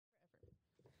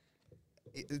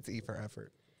It's E for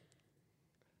effort.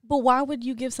 But why would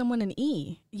you give someone an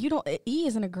E? You don't. E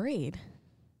isn't a grade.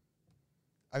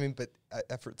 I mean, but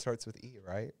effort starts with E,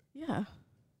 right? Yeah.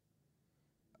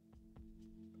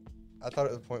 I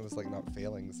thought the point was like not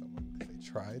failing someone because they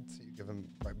tried, so you give them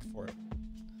right before it.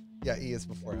 Yeah, E is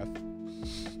before F.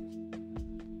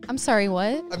 I'm sorry,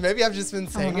 what? Maybe I've just been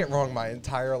saying it wrong my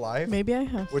entire life. Maybe I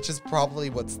have. Which is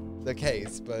probably what's the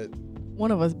case, but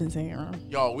one of us been saying it wrong.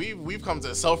 Y'all, we've come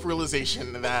to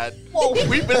self-realization that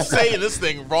we've been saying this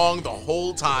thing wrong the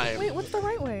whole time. Wait, what's the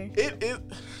right way?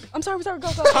 I'm sorry. Go.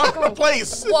 Time and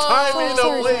place. Time and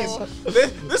place.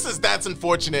 This is That's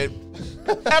Unfortunate.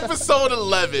 Episode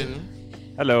 11.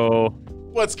 Hello.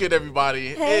 What's good, everybody?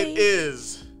 Hey. It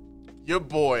is your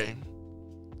boy,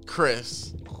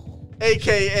 Chris,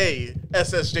 a.k.a.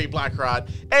 SSJ Blackrod,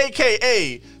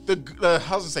 a.k.a. the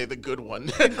good one.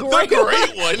 The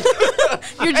great one.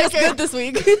 You're just good this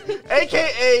week.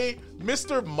 a.k.a.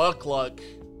 Mr. Muckluck.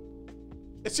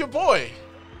 It's your boy.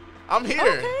 I'm here.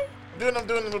 Okay. I'm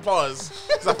doing an applause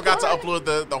because I forgot to upload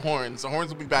the horns. The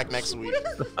horns will be back next week.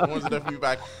 The horns will definitely be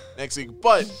back next week.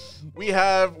 But we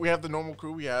have the normal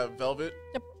crew. We have Velvet.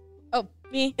 Yep. Oh,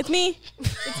 me. It's me.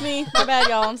 It's me. My bad,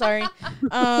 y'all. I'm sorry.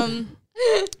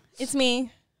 It's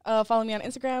me. Follow me on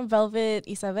Instagram, Velvet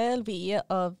Isabel,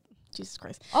 Jesus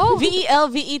Christ. Oh.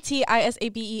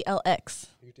 VELVETISABELX.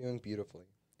 you're doing beautifully.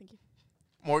 Thank you.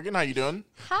 Morgan, how you doing?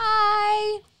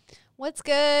 Hi. What's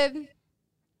good?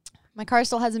 My car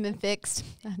still hasn't been fixed.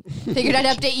 Figured I'd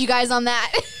update you guys on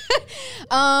that.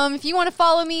 If you want to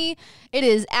follow me, it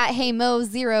is at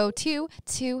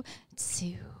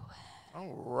HeyMo0222.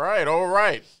 All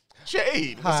right.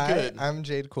 Jade, what's good? I'm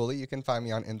Jade Cooley. You can find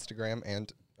me on Instagram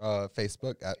and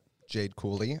Facebook at Jade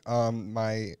Cooley.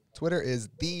 My Twitter is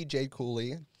the Jade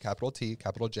Cooley, capital T,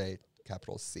 capital J,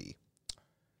 capital C.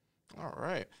 All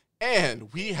right.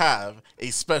 And we have a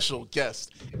special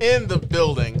guest in the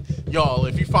building. Y'all,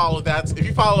 if you follow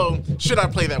Should I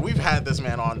Play That? We've had this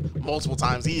man on multiple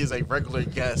times. He is a regular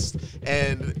guest.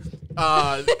 And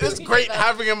it's great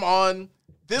having him on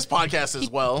this podcast as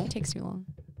well. It takes too long.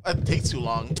 It takes too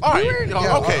long. All right.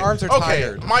 Okay. Our arms are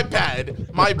tired. My bad.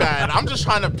 I'm just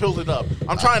trying to build it up.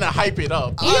 I'm trying to hype it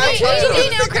up. Any day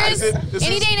now, Chris.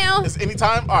 Any day now. It's any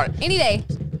time? All right. Any day.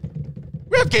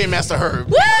 We have Game Master Herb.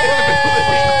 Woo!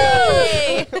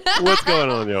 What's going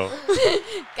on, y'all?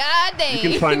 God dang. You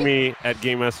can find me at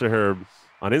Game Master Herb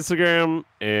on Instagram,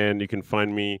 and you can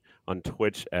find me on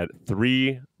Twitch at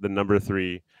 3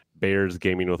 Bears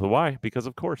Gaming with a Y, because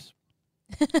of course.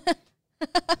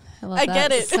 I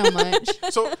get it so much.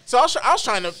 So I was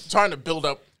trying to build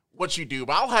up what you do,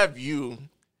 but I'll have you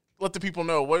let the people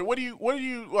know what do you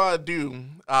do.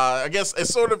 I guess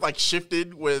it's sort of like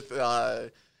shifted with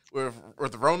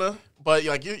Rona, but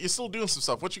like you're still doing some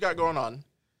stuff. What you got going on?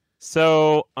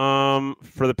 So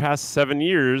for the past 7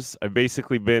 years, I've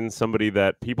basically been somebody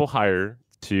that people hire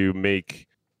to make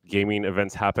gaming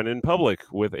events happen in public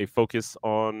with a focus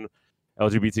on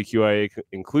LGBTQIA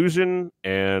inclusion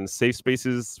and safe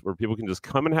spaces where people can just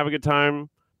come and have a good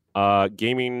time.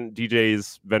 Gaming,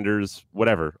 DJs, vendors,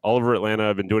 whatever. All over Atlanta.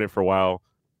 I've been doing it for a while.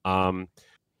 I've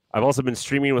also been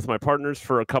streaming with my partners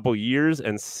for a couple years,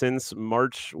 and since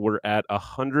March, we're at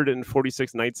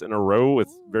 146 nights in a row with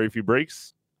very few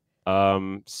breaks.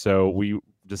 So we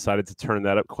decided to turn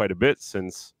that up quite a bit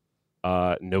since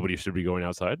nobody should be going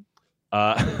outside.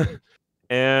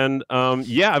 And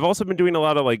I've also been doing a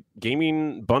lot of like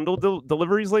gaming bundle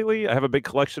deliveries lately. I have a big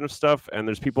collection of stuff, and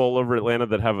there's people all over Atlanta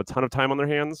that have a ton of time on their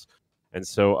hands. And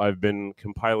so I've been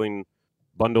compiling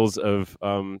bundles of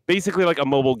basically like a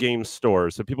mobile game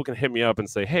store. So people can hit me up and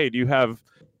say, hey, do you have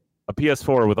a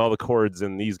PS4 with all the cords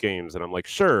in these games? And I'm like,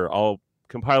 sure, I'll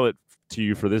compile it to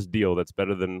you for this deal that's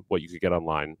better than what you could get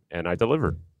online. And I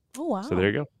deliver. Oh, wow. So there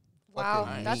you go. Wow,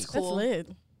 Nice. that's cool. That's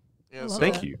lit. Yeah,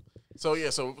 Thank you. So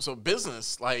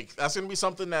business, like that's gonna be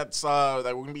something that's that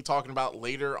we're gonna be talking about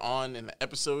later on in the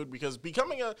episode, because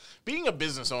being a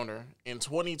business owner in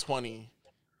 2020,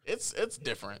 it's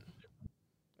different.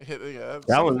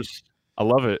 Challenge. I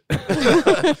love it.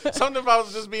 Something about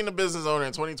just being a business owner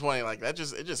in 2020, like it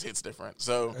just hits different.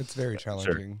 So It's very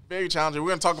challenging. very challenging. We're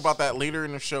gonna talk about that later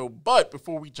in the show. But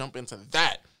before we jump into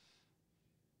that,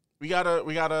 we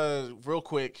gotta real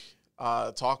quick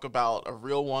talk about a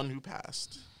real one who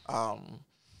passed.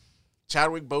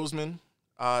 Chadwick Boseman,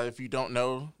 if you don't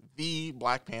know, the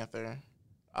Black Panther,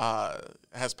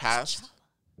 has passed.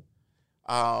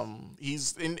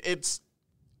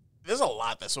 There's a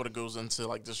lot that sort of goes into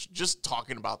like this, just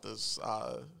talking about this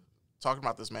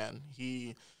man.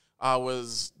 He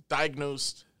was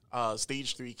diagnosed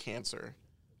stage 3 cancer.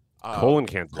 Colon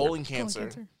cancer. Colon cancer.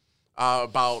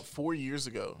 about 4 years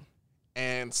ago,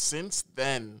 and since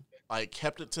then, like,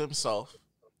 kept it to himself.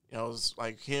 You know, it was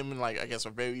like him and, like, I guess a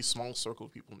very small circle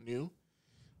of people knew.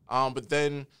 But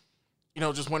then, you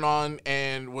know, just went on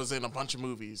and was in a bunch of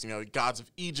movies. You know, Gods of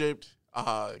Egypt,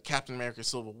 Captain America: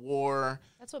 Civil War,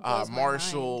 That's what blows my mind.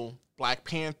 Marshall, Black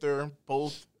Panther,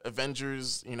 both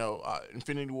Avengers, you know,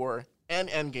 Infinity War and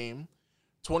Endgame,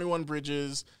 21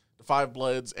 Bridges, The Five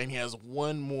Bloods, and he has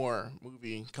one more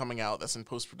movie coming out that's in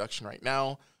post-production right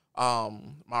now,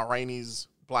 Ma Rainey's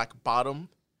Black Bottom,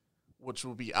 which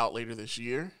will be out later this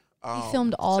year. He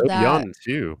filmed all So that. young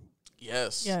too.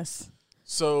 Yes. Yes.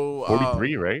 So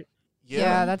 43, right?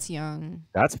 Yeah, that's young.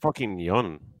 That's fucking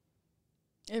young.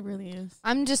 It really is.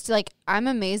 I'm just like, I'm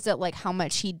amazed at like how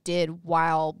much he did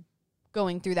while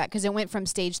going through that, because it went from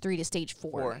stage 3 to stage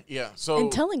 4. Yeah. So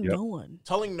And telling Yep. no one.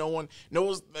 telling no one. No, it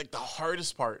was like the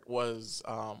hardest part was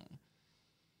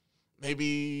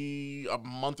maybe a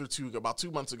month or two ago, about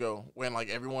 2 months ago, when like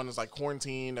everyone is like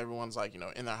quarantined, everyone's like, you know,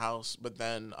 in their house. But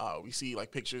then we see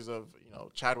like pictures of, you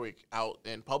know, Chadwick out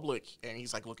in public, and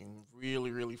he's like looking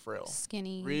really, really frail,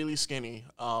 Skinny. really skinny.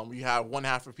 You have one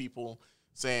half of people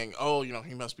saying, oh, you know,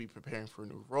 he must be preparing for a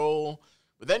new role.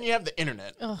 But then you have the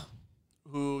internet, Ugh.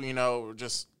 who, you know,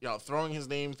 just, you know, throwing his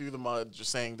name through the mud,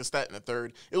 just saying this, that, and the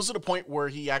third. It was to the point where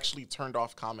he actually turned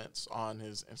off comments on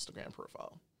his Instagram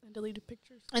profile. And deleted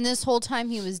pictures. And this whole time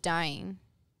he was dying.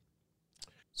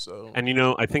 So, And you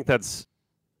know, I think that's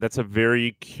a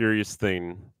very curious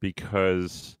thing,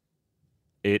 because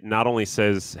it not only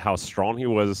says how strong he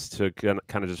was to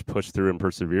kind of just push through and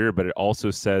persevere, but it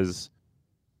also says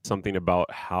something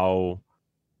about how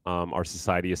our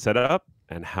society is set up,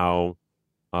 and how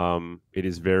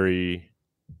it's very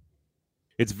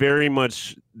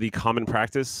much the common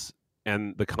practice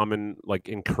and the common like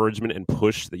encouragement and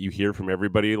push that you hear from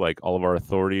everybody, like all of our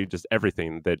authority, just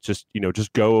everything, that just, you know,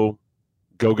 just go,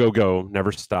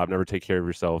 never stop, never take care of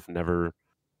yourself, never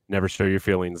show your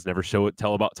feelings, never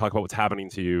talk about what's happening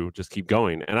to you, just keep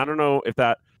going. And I don't know if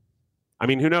that, I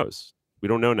mean, who knows? We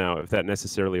don't know now if that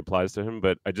necessarily applies to him,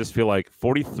 but I just feel like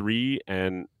 43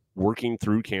 and working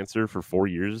through cancer for 4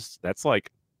 years, that's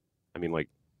like, I mean, like,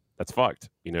 that's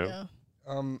fucked, you know?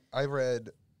 Yeah. I read,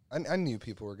 I knew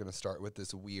people were going to start with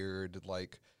this weird,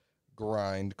 like,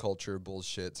 grind culture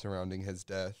bullshit surrounding his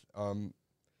death.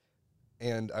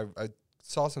 And I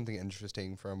saw something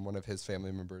interesting from one of his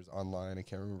family members online. I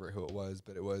can't remember who it was,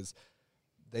 but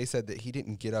they said that he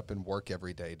didn't get up and work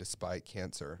every day despite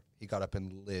cancer. He got up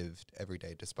and lived every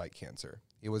day despite cancer.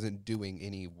 He wasn't doing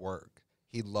any work.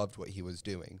 He loved what he was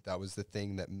doing. That was the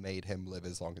thing that made him live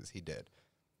as long as he did.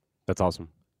 That's awesome.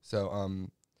 So,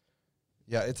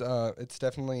 yeah, it's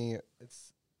definitely,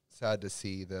 it's sad to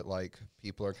see that, like,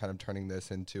 people are kind of turning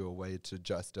this into a way to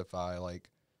justify, like,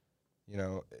 you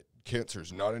know,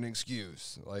 cancer's not an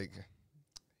excuse. Like,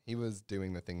 he was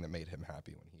doing the thing that made him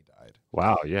happy when he died.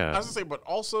 Wow, I yeah. was gonna say, but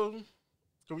also,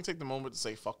 can we take the moment to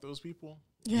say fuck those people?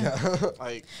 Yeah.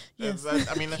 Like, Yes.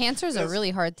 I mean, Cancer is a that's- really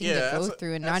hard thing yeah, to that's go a-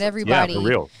 through, and that's not a- Yeah, everybody, for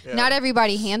real. yeah. not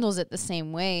everybody handles it the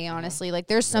same way. Honestly, like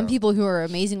there's some Yeah. people who are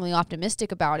amazingly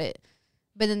optimistic about it,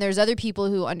 but then there's other people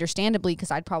who, understandably, because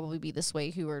I'd probably be this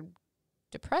way, who are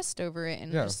depressed over it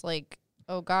and Yeah. just like,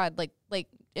 oh God, like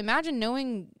imagine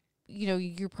knowing, you know,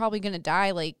 you're probably gonna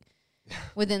die like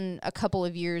within a couple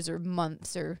of years or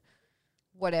months or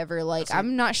whatever. Like, That's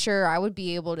I'm not sure I would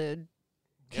be able to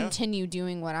Yeah. continue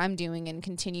doing what I'm doing and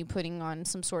continue putting on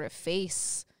some sort of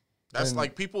face. That's And-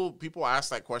 like people ask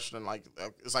that question, like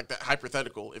it's like that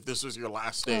hypothetical. If this was your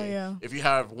last day, yeah. if you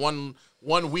have one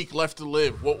week left to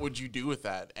live, what would you do with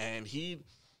that? And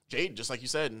Jade, just like you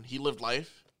said, he lived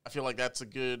life. I feel like that's a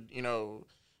good, you know,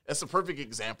 that's a perfect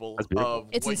example That's beautiful. of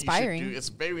It's what inspiring. you should do. It's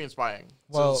very inspiring.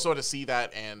 Well- So sort of see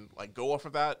that and like go off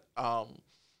of that. I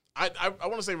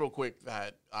want to say real quick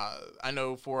that I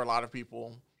know for a lot of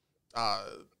people,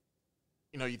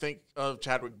 you know, you think of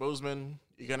Chadwick Boseman,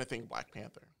 you're gonna think Black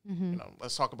Panther. Mm-hmm. You know,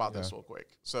 let's talk about this Yeah. real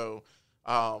quick. So,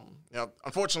 you know,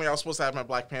 unfortunately, I was supposed to have my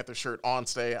Black Panther shirt on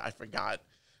today. I forgot,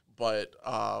 but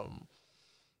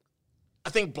I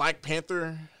think Black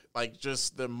Panther, like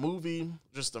just the movie,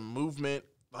 just the movement,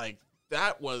 like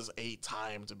that was a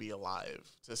time to be alive.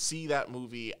 To see that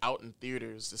movie out in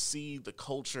theaters, to see the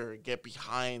culture get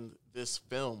behind this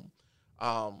film,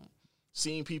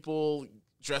 seeing people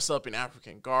dress up in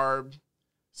African garb.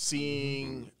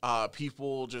 Seeing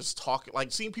people just talk,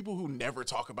 like seeing people who never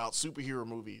talk about superhero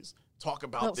movies talk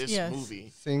about Oh, this yes.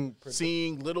 movie. Seeing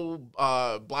Seeing little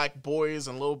black boys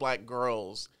and little black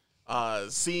girls,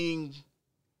 seeing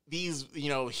these, you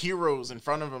know, heroes in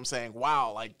front of them saying,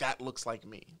 wow, like that looks like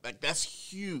me. Like that's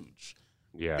huge.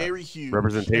 Yeah. Very huge.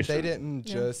 Representation. If they didn't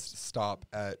Yeah. just stop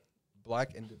at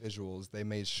black individuals, they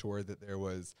made sure that there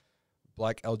was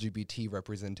black LGBT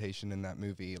representation in that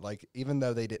movie. Like, even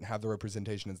though they didn't have the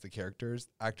representation as the characters,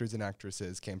 actors and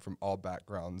actresses came from all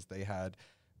backgrounds. They had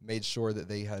made sure that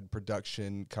they had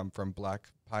production come from black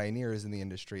pioneers in the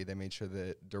industry. They made sure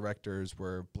that directors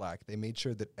were black. They made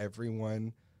sure that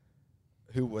everyone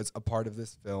who was a part of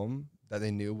this film that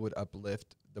they knew would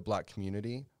uplift the black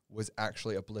community was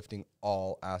actually uplifting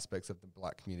all aspects of the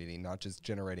black community, not just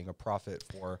generating a profit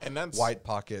for And that's- white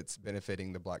pockets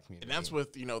benefiting the black community. And that's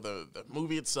with, you know, the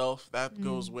movie itself. That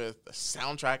goes with the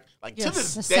soundtrack. Like, Yes. to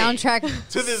this The day. soundtrack.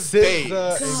 To this Sid day.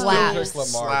 the- Slaps. Kendrick Lamar did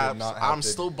Slaps. not have I'm to-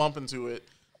 still bumping to it.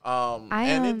 I,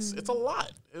 And it's a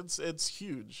lot. It's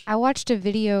huge. I watched a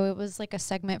video. It was like a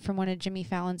segment from one of Jimmy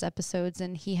Fallon's episodes,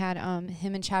 and he had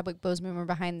him and Chadwick Boseman were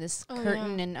behind this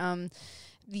curtain, and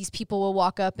these people will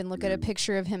walk up and look at a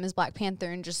picture of him as Black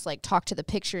Panther and just like talk to the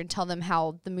picture and tell them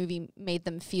how the movie made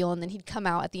them feel, and then he'd come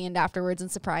out at the end afterwards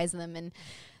and surprise them. And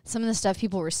some of the stuff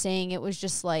people were saying, it was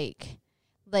just like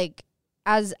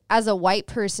as a white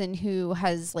person who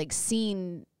has like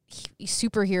seen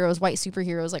superheroes, white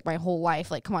superheroes, like my whole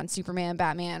life, like come on, Superman,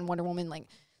 Batman, Wonder Woman, like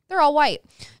they're all white.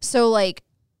 So like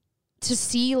to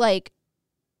see like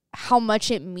how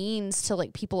much it means to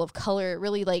like people of color, it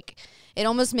really like it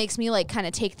almost makes me like kind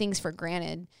of take things for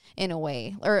granted in a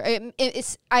way, or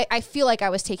I feel like I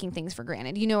was taking things for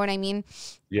granted. You know what I mean?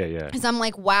 Yeah, yeah. Because I'm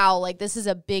like, wow, like this is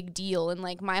a big deal, and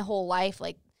like my whole life,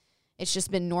 like it's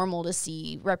just been normal to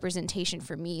see representation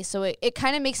for me. So it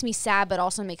kind of makes me sad, but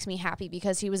also makes me happy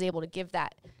because he was able to give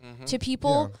that to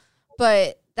people. Yeah.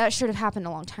 But that should have happened a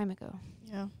long time ago.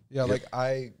 Yeah. Yeah, like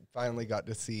I finally got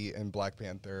to see in Black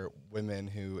Panther women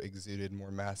who exuded more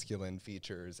masculine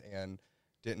features and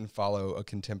didn't follow a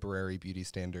contemporary beauty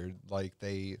standard. Like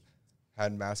they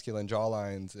had masculine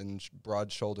jawlines and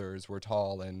broad shoulders, were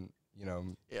tall, and you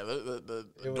know. Yeah, the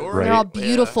It was- Dora- They're all yeah,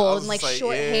 beautiful I was and like just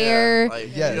short yeah, hair.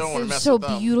 Like, Yes. you don't want They're to mess so with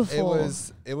them. beautiful.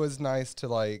 It was nice to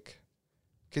like,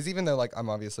 because even though like I'm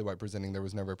obviously white presenting, there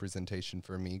was no representation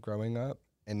for me growing up,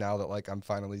 and now that like I'm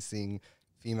finally seeing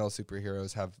female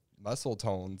superheroes have muscle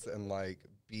tones and like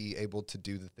be able to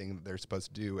do the thing that they're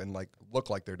supposed to do and like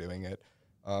look like they're doing it.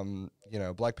 You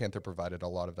know, Black Panther provided a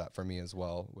lot of that for me as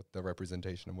well with the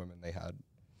representation of women they had.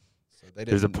 So they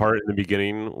There's a didn't- part in the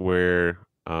beginning where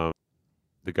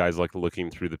the guy's like looking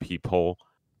through the peephole,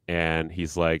 and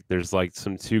he's like, "There's like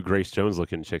some two Grace Jones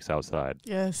looking chicks outside,"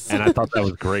 Yes. and I thought that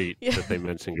was great Yeah. that they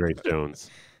mentioned Grace Jones,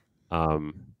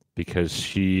 because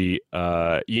she,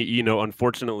 you know,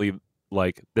 unfortunately,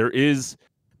 like there is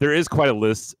quite a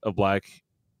list of black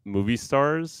movie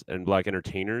stars and black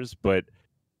entertainers, but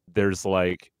there's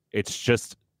like it's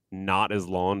just not as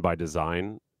long by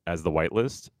design as the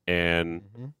whitelist, and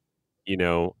Mhm. you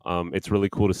know, it's really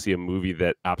cool to see a movie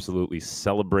that absolutely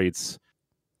celebrates.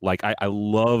 Like I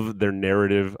love their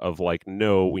narrative of like,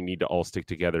 no, we need to all stick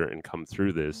together and come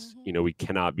through this. You know, we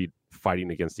cannot be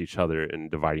fighting against each other and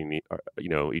dividing, you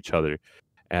know, each other,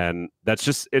 and it's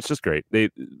just great. They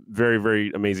very,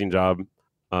 very amazing job.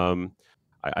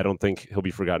 I don't think he'll be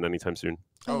forgotten anytime soon.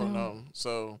 I Oh know. no.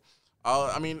 So,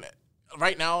 I mean,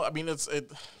 right now, I mean,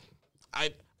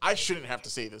 I shouldn't have to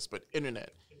say this, but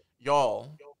internet,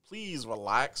 y'all, please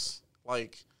relax.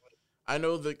 Like, I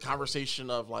know the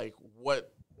conversation of like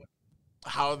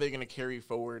how are they going to carry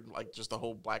forward like just the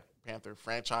whole Black Panther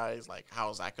franchise? Like, how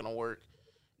is that going to work?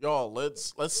 Y'all,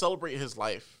 let's celebrate his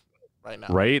life right now.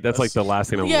 Right? That's like the last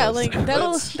thing on the Yeah, list. like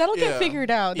that'll Let's- get yeah. figured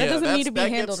out. That Yeah, doesn't need to be that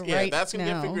handled gets, right Yeah, that's gonna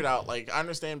now. get figured out. Like I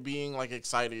understand being like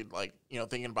excited, like you know,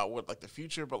 thinking about what like the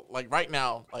future, but like right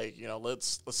now, like you know,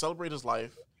 let's celebrate his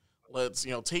life. Let's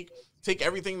you know take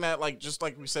everything that like just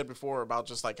like we said before about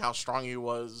just like how strong he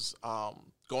was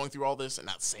going through all this and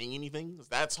not saying anything. 'Cause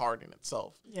that's hard in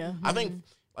itself. Yeah. I think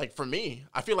like for me,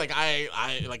 I feel like I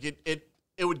like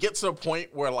it would get to a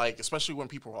point where like especially when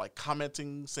people were like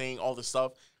commenting, saying all this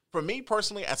stuff. For me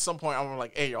personally, at some point I'm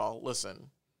like, hey y'all, listen.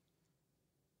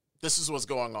 This is what's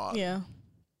going on. Yeah.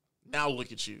 Now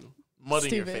look at you, mud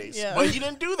in your Stupid, face. yeah. But he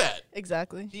didn't do that.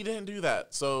 Exactly. He didn't do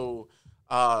that. So,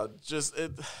 just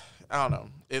it. I don't know.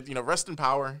 It you know, rest in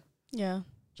power, Yeah.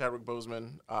 Chadwick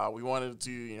Boseman. We wanted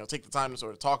to you know take the time to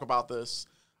sort of talk about this.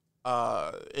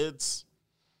 It's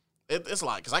a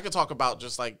lot because I could talk about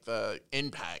just like the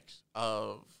impact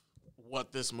of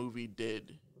what this movie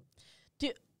did.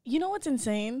 You know what's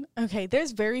insane? Okay,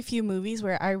 there's very few movies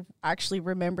where I actually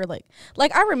remember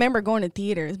like I remember going to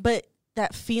theaters, but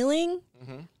that feeling,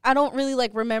 Mm-hmm. I don't really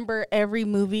like remember every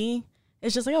movie.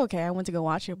 It's just like, okay, I went to go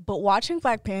watch it. But watching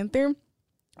Black Panther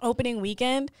opening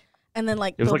weekend and then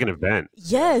like It was like an event.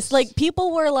 yes, like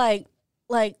people were like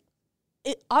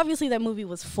it obviously that movie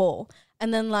was full.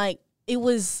 And then like it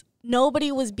was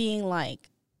nobody was being like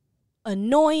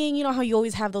annoying. You know how you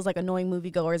always have those like annoying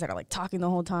moviegoers that are like talking the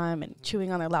whole time and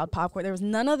chewing on their loud popcorn. There was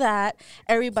none of that.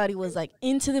 Everybody was like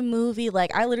into the movie.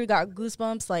 Like I literally got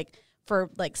goosebumps like for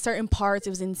like certain parts. It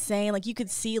was insane. Like you could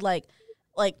see like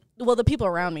well, the people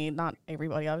around me, not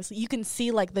everybody obviously, you can see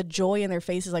like the joy in their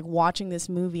faces like watching this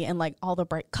movie, and like all the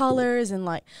bright colors and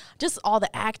like just all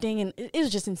the acting, and it was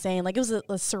just insane. Like it was a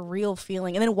surreal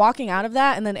feeling, and then walking out of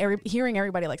that and then hearing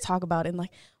everybody like talk about it and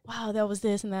like, wow, that was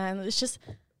this and that, and it's just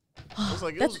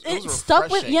it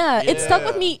stuck with it stuck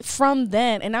with me from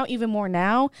then, and now even more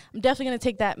now. I'm definitely gonna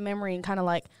take that memory and kind of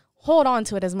like hold on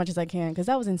to it as much as I can, because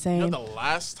that was insane. You know, the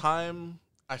last time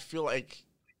I feel like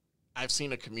I've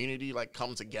seen a community like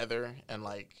come together and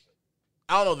like,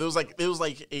 I don't know, there was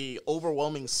like a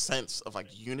overwhelming sense of like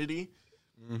unity.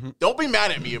 Mm-hmm. Don't be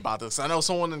mad at me about this. I know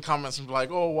someone in comments will be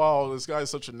like, "Oh wow, this guy's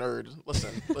such a nerd."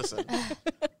 Listen.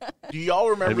 Do y'all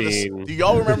remember this? Do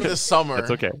y'all remember this summer?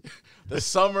 It's okay. The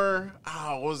summer,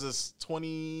 what was this?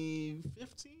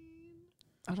 2015.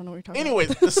 I don't know what you're talking Anyways,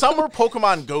 the summer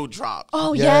Pokemon Go dropped.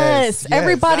 Oh yes.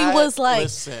 Everybody was like,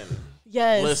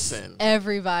 Listen.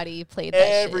 Everybody played that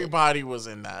Everybody was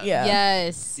in that. Yeah.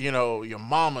 Yes. You know, your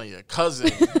mama, your cousin,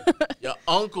 your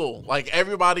uncle. Like,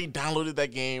 everybody downloaded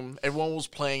that game. Everyone was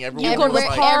playing. Everyone go to was the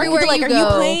like, park, everywhere like, you are go. you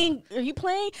playing? Are you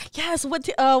playing? Yes.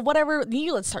 Whatever.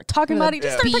 You let's start talking about it.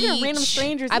 Just start talking to random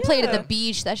strangers. I played at the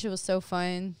beach. That shit was so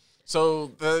fun.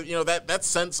 So, that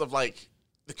sense of, like,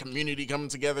 the community coming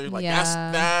together, like,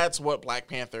 that's what Black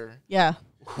Panther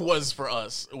was for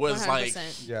us. It was 100%. like,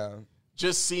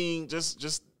 just seeing, just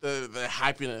the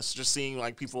happiness, just seeing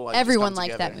like people like everyone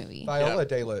liked that movie. Viola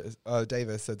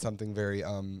Davis said something very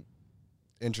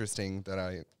interesting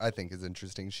that I think is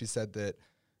interesting. She said that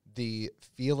the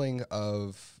feeling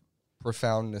of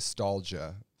profound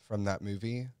nostalgia from that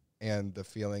movie and the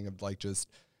feeling of like just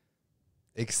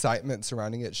excitement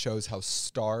surrounding it shows how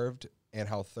starved and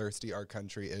how thirsty our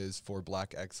country is for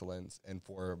Black excellence and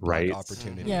for Black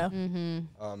opportunity. Yeah.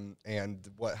 Mm-hmm. And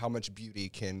how much beauty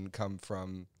can come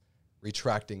from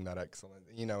retracting that excellence,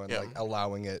 and like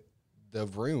allowing it the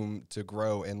room to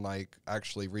grow and like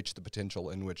actually reach the potential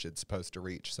in which it's supposed to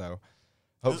reach. So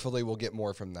hopefully we'll get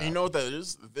more from that. And you know what that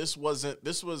is? This was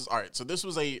all right. So this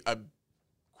was a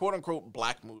quote unquote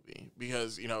Black movie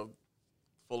because,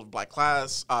 full of Black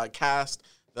cast,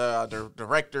 the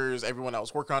directors, everyone that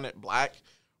was working on it, Black,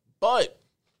 but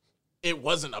it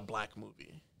wasn't a Black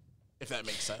movie. If that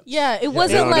makes sense. Yeah, it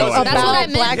wasn't about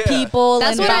Black people.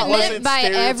 That's what I meant by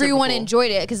stereotypical. Everyone enjoyed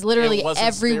it, because literally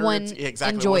everyone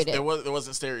enjoyed it. It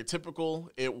wasn't stereotypical.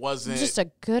 It wasn't just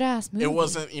a good ass movie. It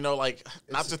wasn't, like,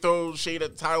 not to throw shade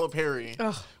at Tyler Perry,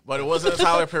 but it wasn't a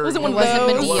Tyler Perry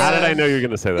movie. How did I know you were going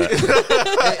to say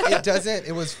that? It doesn't.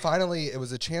 It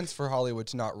was a chance for Hollywood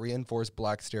to not reinforce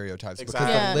Black stereotypes because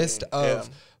the list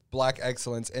of Black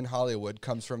excellence in Hollywood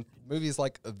comes from movies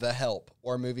like The Help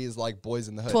or movies like Boys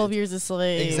in the Hood. 12 Years a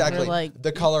Slave. Exactly. Like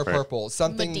The Color Purple.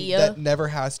 Something that never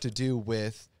has to do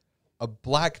with a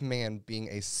Black man being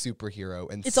a superhero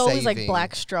and it's always like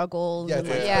Black struggles. Yeah,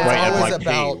 it's always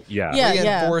about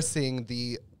reinforcing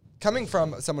the... Coming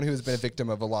from someone who's been a victim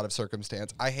of a lot of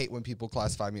circumstance, I hate when people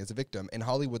classify me as a victim, and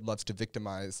Hollywood loves to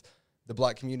victimize the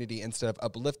Black community instead of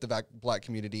uplift the Black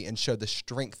community and show the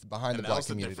strength behind the Black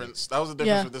community. That was the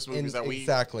difference with this movie. Is that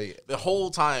exactly the whole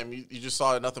time you just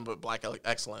saw nothing but Black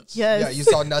excellence. Yes. Yeah, you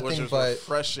saw nothing but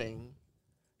refreshing.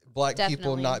 Black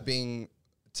people not being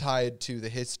tied to the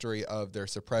history of their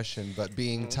suppression, but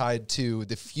being tied to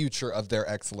the future of their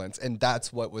excellence, and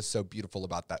that's what was so beautiful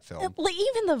about that film. Like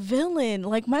even the villain,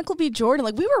 like Michael B. Jordan,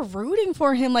 like we were rooting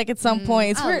for him. Like at some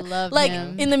points, I love like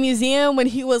him. in the museum when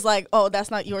he was like, "Oh,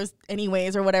 that's not yours,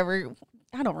 anyways," or whatever.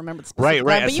 I don't remember the specific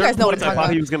right. but you guys know what I'm talking I thought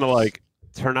about. he was gonna like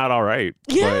turn out all right.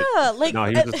 Yeah, like no,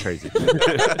 he was just crazy.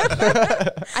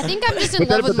 I think I'm just in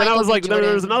love with But then Michael I was like, B. Jordan.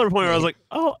 there was another point where I was like,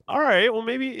 oh, all right, well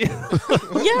maybe.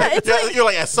 it's like you're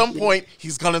like at some point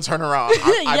he's gonna turn around.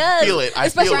 I feel it.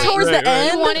 Especially towards the end.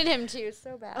 I wanted him to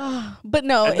so bad. But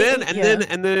no,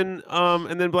 and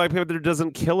then Black Panther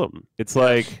doesn't kill him. It's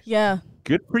like,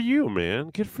 good for you, man.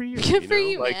 Good for you. Good for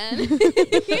you, man.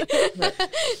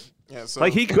 Yeah, so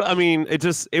like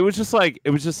it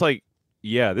was just like,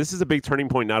 yeah, this is a big turning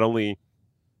point, not only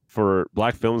for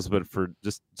Black films, but for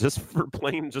just for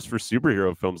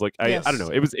superhero films. Like I don't know,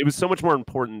 it was so much more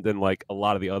important than like a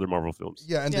lot of the other Marvel films.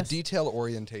 Yeah, and the detail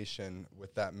orientation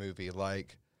with that movie,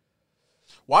 like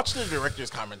watch the director's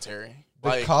commentary.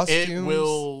 The costumes, it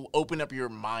will open up your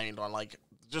mind on like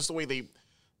just the way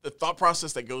the thought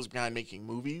process that goes behind making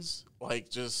movies, like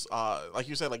just like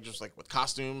you said, like just like with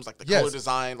costumes, like the Yes. color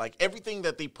design, like everything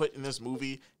that they put in this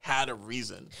movie had a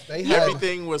reason. They had-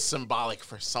 Everything was symbolic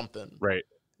for something. Right.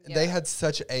 They had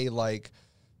such a like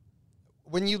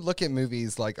when you look at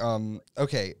movies like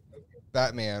okay,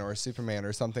 Batman or Superman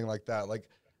or something like that, like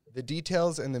the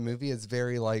details in the movie is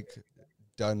very like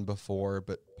done before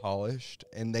but polished,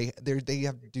 and they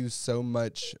have to do so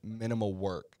much minimal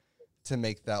work to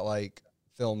make that like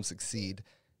film succeed,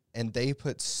 and they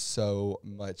put so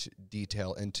much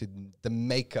detail into the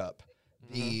makeup,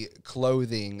 the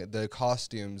clothing, the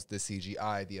costumes, the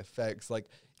CGI, the effects, like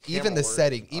even the Camera work,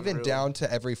 setting, even unreal. down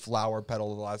to every flower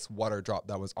petal, the last water drop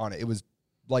that was on it. It was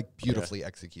like beautifully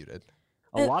executed.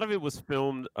 A lot of it was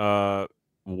filmed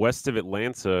west of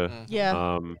Atlanta,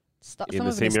 Yeah. in Some the of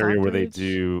it same is area where they Stockbridge.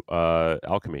 do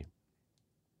alchemy.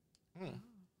 Hmm.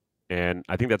 And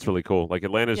I think that's really cool. Like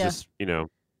Atlanta's Yeah. just,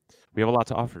 we have a lot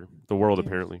to offer the world, Yeah.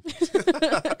 apparently.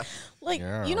 Like,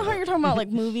 Yeah. you know how you're talking about like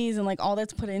movies and like all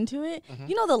that's put into it? Mhm.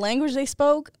 You know the language they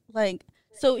spoke? Like,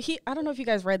 so I don't know if you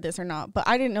guys read this or not, but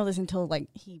I didn't know this until like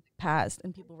he passed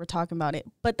and people were talking about it.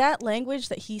 But that language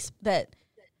that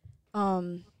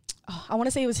I want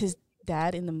to say it was his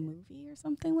dad in the movie or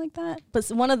something like that. But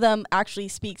one of them actually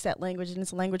speaks that language, and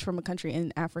it's a language from a country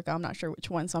in Africa. I'm not sure which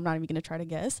one, so I'm not even going to try to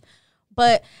guess.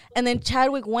 And then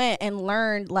Chadwick went and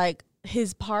learned like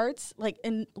his parts, like,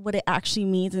 and what it actually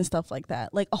means and stuff like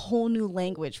that. Like a whole new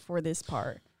language for this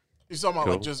part. You're talking about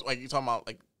Cool. like just like you talking about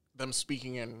like them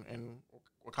speaking in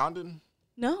Wakandan.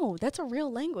 No, that's a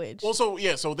real language. Well,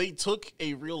 so they took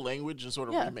a real language and sort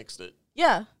of Yeah. remixed it.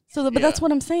 Yeah. So, but that's Yeah.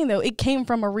 what I'm saying though. It came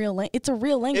from a real it's a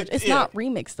real language. It's yeah. not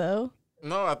remixed though.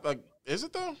 No, is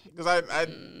it though? Because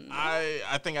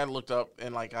I think I looked up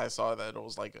and like I saw that it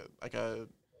was like a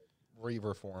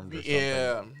Reformed or something.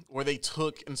 yeah, where they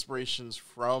took inspirations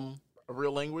from a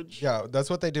real language. Yeah, that's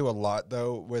what they do a lot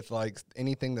though with like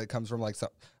anything that comes from like some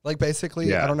like basically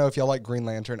Yeah. I don't know if y'all like Green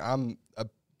Lantern. I'm a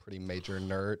pretty major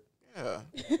nerd. Yeah.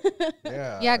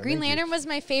 Yeah. Yeah, I Green think you- Lantern was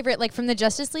my favorite. Like from the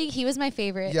Justice League, he was my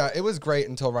favorite. Yeah, it was great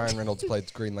until Ryan Reynolds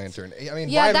played Green Lantern. I mean,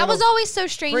 Yeah, Ryan that was Reynolds- always so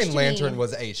strange Green to Lantern me.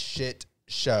 was a shit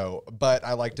show, but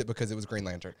I liked it because it was Green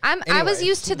Lantern. I was Anyway.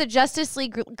 used to the Justice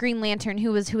League Green Lantern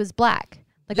who was black.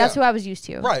 Like that's Yeah. who I was used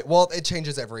to. Right. Well, it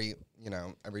changes every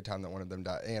time that one of them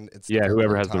dies, and it's Yeah, different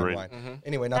whoever on has the ring. timeline.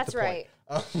 Anyway, not That's the point.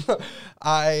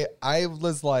 I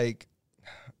was like,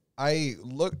 I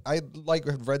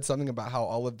had read something about how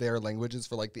all of their languages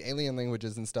for like the alien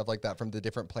languages and stuff like that from the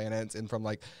different planets and from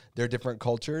like their different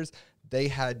cultures, they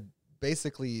had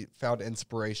basically found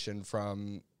inspiration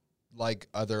from like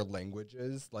other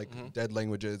languages, like dead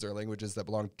languages or languages that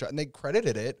belong to, and they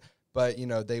credited it. But,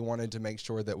 they wanted to make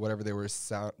sure that whatever they were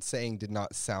saying did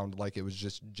not sound like it was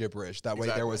just gibberish. That way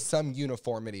there was some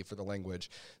uniformity for the language.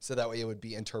 So that way it would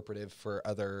be interpretive for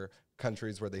other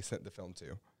countries where they sent the film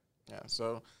to. Yeah.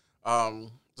 So, to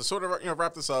sort of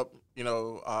wrap this up, I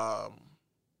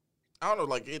don't know,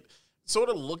 like it sort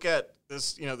of look at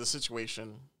this, the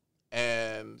situation,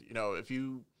 and if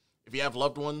you have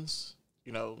loved ones,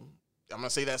 I'm gonna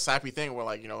say that sappy thing where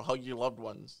like hug your loved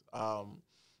ones.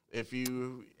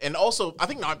 And also I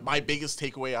think my biggest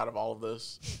takeaway out of all of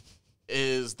this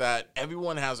is that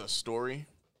everyone has a story.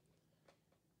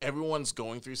 Everyone's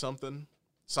going through something.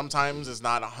 Sometimes it's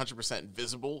not 100%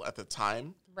 visible at the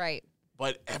time, Right.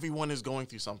 but everyone is going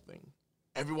through something.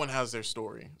 Everyone has their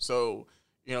story. So,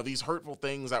 these hurtful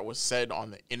things that was said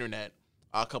on the internet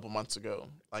a couple months ago,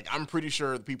 like I'm pretty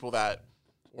sure the people that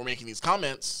were making these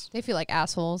comments, They feel like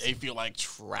assholes. they feel like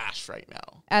trash right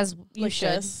now. As you Like should.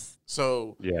 this.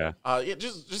 So, Yeah.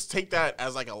 just take that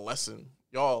as like a lesson.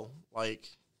 Y'all, like,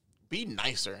 be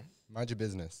nicer. Mind your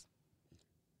business.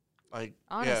 Like,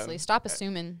 Honestly, stop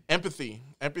assuming. empathy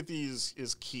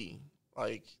is key.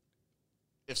 Like,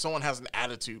 if someone has an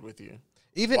attitude with you,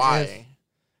 Even why?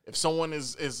 If someone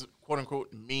is quote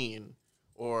unquote mean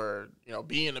or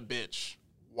being a bitch,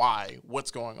 why?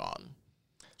 What's going on?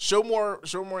 Show more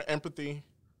empathy.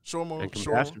 Show more And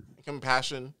compassion.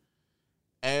 compassion.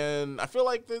 And I feel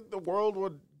like the world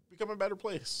would become a better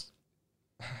place.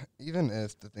 even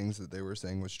if the things that they were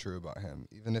saying was true about him,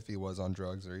 even if he was on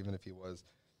drugs or even if he was,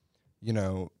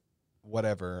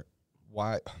 whatever,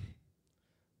 why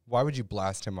would you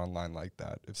blast him online like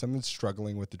that? If someone's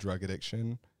struggling with the drug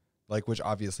addiction, like, which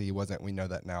obviously he wasn't, we know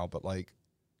that now, but like,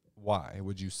 why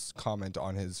would you comment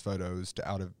on his photos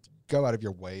to go out of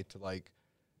your way to like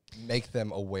make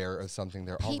them aware of something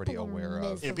they're already People are aware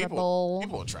of? Yeah, Miserable.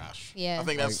 people are trash. Yeah. I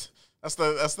think that's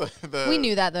the We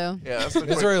knew that though. Yeah, that's the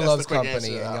Misery quick- that's loves the quick company, answer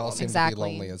to and that y'all one. seem to Exactly.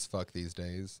 be lonely as fuck these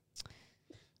days.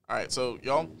 All right, so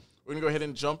y'all, we're gonna go ahead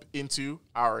and jump into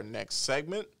our next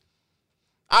segment.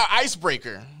 Our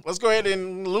icebreaker. Let's go ahead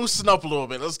and loosen up a little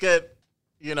bit. Let's get,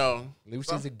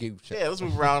 Loose as a goose. yeah, let's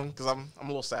move around because I'm a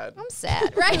little sad. I'm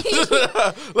sad, right?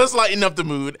 Let's lighten up the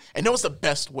mood. And know what's the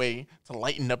best way to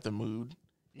lighten up the mood?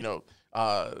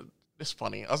 It's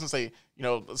funny. I was gonna say,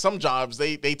 some jobs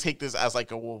they take this as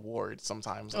like a reward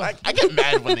sometimes. And I get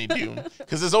mad when they do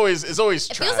because it's always It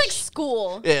trash. feels like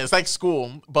school. Yeah, it's like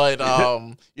school. But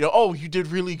oh, you did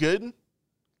really good.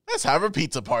 Let's have a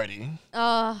pizza party.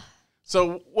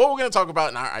 So what we're gonna talk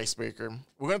about in our icebreaker,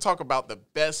 we're gonna talk about the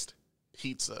best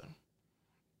pizza.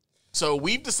 So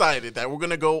we've decided that we're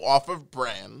gonna go off of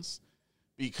brands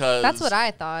because That's what I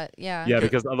thought. Yeah. Yeah,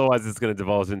 because otherwise it's going to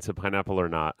devolve into pineapple or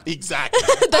not. exactly.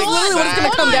 That's literally what it's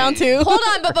gonna come down to. Hold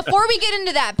on, but before we get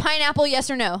into that, pineapple, yes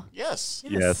or no? Yes.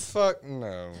 Yes. Fuck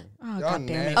no. Oh, Y'all God damn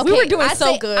it. nasty. We were doing I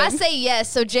so say, good. I say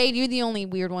yes. So Jade, you're the only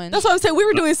weird one. That's what I'm saying. We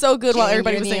were doing so good while Jane,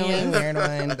 everybody you're was the saying only yes.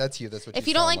 weird one. That's you. That's what If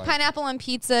you don't sound like pineapple on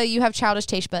pizza, you have childish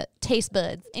taste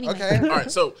buds. Anyway. Okay. All right.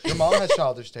 So Your mom has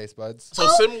childish taste buds.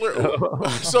 similar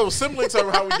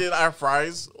to how we did our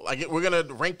fries. Like we're gonna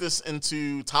rank this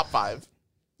into top 5.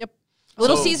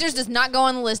 Little So- Caesars does not go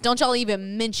on the list. Don't y'all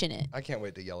even mention it. I can't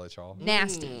wait to yell at y'all.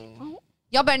 Nasty.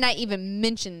 Y'all better not even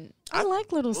mention. I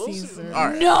like Little Little Caesar. Caesar. All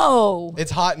right. No.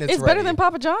 It's hot and it's It's ready. better than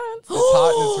Papa John's. It's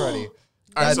hot and it's ready.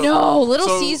 All right, so- No. Little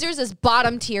so- Caesars is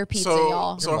bottom tier pizza,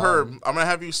 y'all. So Your Herb, mom. I'm gonna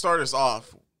have you start us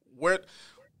off.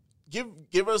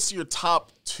 Give us your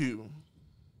top 2.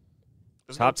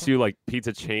 Let's Top go 2 like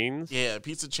pizza chains. Yeah,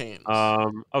 pizza chains.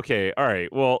 Okay. All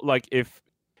right. Well, like if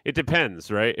it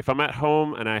depends, right? If I'm at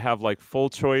home and I have like full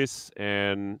choice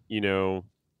and,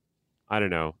 I don't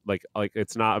know, like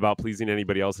it's not about pleasing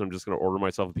anybody else and I'm just going to order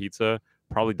myself a pizza,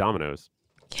 probably Domino's.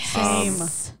 Same.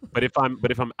 But if I'm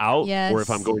out or if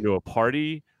I'm Yes. going to a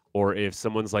party or if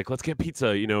someone's like, let's get pizza,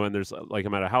 and there's like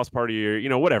I'm at a house party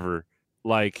or whatever,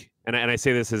 like and I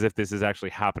say this as if this is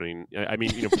actually happening. I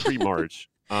mean, pre-March.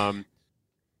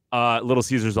 Little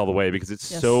Caesars all the way because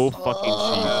it's Yes. so fucking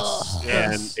Yes, cheap.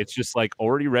 yes. And it's just like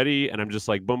already ready and I'm just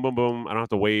like boom, boom, boom. I don't have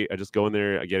to wait. I just go in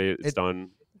there, I get it, it's done.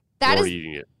 That We're is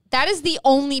eating it. that is the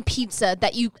only pizza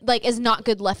that you like is not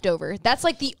good leftover. That's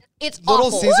like it's Little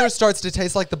awful. Caesar starts to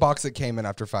taste like the box it came in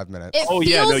after 5 minutes. It Oh feels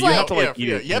yeah, no, you like have to like eat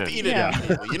yeah, it. you have to eat it. Yeah.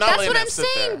 immediately. You're not that's letting what that I'm sit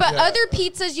saying. there. But Yeah. other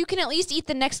pizzas you can at least eat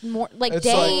the next It's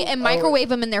day like- and microwave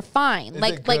them and they're fine. Is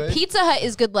Like it like good? Pizza Hut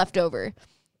is good leftover.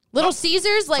 Little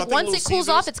Caesars, I like think once Little it cools Caesars-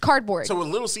 off, it's cardboard. So with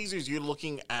Little Caesars, you're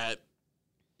looking at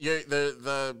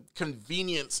the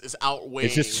convenience is outweighing.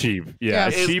 It's just cheap. Yeah, Yeah.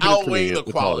 it's Is cheap and it's outweighing the convenient.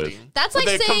 That's all it quality. is. That's But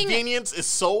like the saying convenience is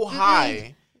so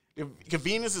high.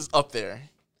 Convenience is up there.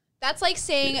 that's like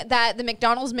saying that the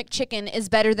McDonald's McChicken is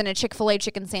better than a Chick-fil-A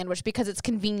chicken sandwich because it's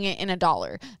convenient in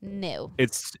 $1. No.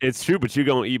 It's true, but you're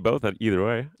gonna eat both either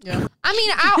way. Yeah. I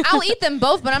mean, I'll eat them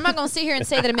both, but I'm not going to sit here and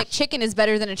say that a McChicken is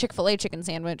better than a Chick-fil-A chicken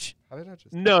sandwich. How did I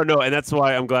just? No, and that's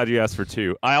why I'm glad you asked for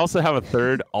 2. I also have a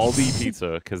third Aldi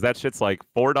pizza because that shit's like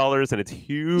 $4 and it's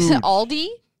huge. Aldi?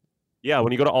 Yeah,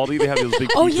 when you go to Aldi, they have those big.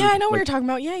 Oh pizzas, yeah, I know what like, you're talking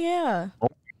about. Yeah.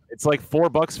 It's like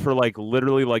 $4 for like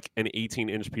literally like an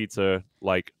 18-inch pizza.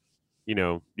 Like,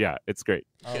 yeah, it's great.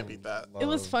 Can't beat that. It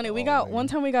was Love funny. We Aldi. got one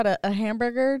time we got a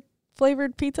hamburger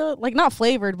flavored pizza, like not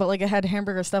flavored, but like it had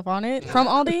hamburger stuff on it from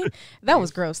Aldi. That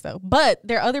was gross though. But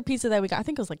their other pizza that we got, I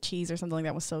think it was like cheese or something like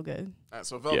that, was so good. All right,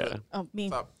 so Velvet, Yeah. Oh, me.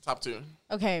 top 2.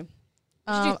 Okay. You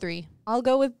should do Um, 3. I'll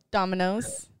go with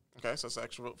Domino's. Okay, so that's an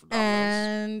extra vote for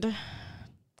Domino's. And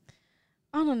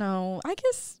I don't know. I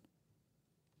guess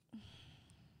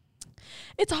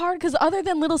it's hard because other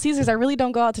than Little Caesars, I really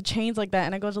don't go out to chains like that,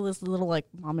 and I go to this little like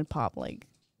mom and pop like.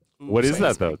 Ooh, What is same.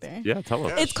 that though? right there. Yeah, tell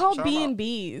us. Yeah. It's called shout 'em out.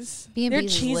 B&B's. B&B's Their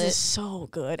is cheese lit. is so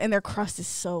good, and their crust is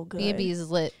so good. B&B is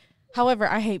lit. However,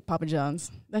 I hate Papa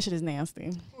John's. That shit is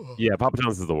nasty. Yeah, Papa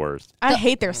John's is the worst. I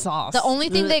hate their sauce. The only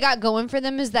thing Ugh. they got going for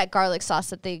them is that garlic sauce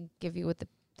that they give you with the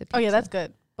pizza. Oh yeah, that's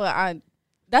good. But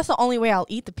that's the only way I'll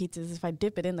eat the pizza is if I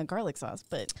dip it in the garlic sauce.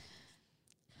 But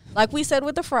like we said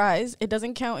with the fries, it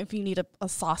doesn't count if you need a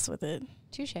sauce with it.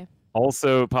 touche.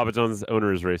 Also, Papa John's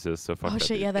owner is racist, so fuck Oh that shit,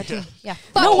 dude. yeah, that too. Yeah.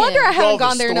 No Fuck wonder him. I haven't Well,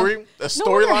 gone there. the No. story, the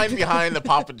storyline wonder. behind the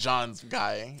Papa John's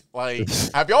guy. Like,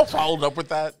 have y'all followed up with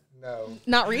that? No.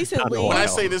 Not recently. Not When I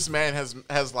Wow. say this man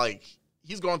has like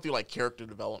he's going through like character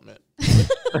development.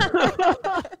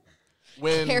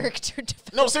 When Character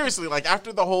development. no, seriously, like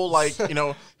after the whole like him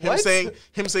What? saying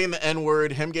the N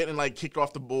word, him getting like kicked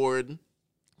off the board.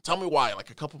 Tell me why? Like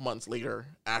a couple months later,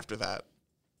 after that,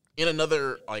 in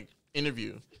another like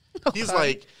interview, he's God.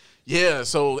 like, "Yeah,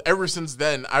 so ever since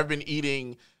then, I've been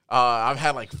eating. I've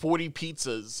had like 40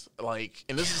 pizzas, like,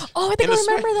 and this is Oh, I think I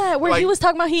remember that where he like, was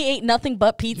talking about he ate nothing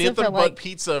but pizza nothing for but like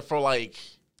pizza for like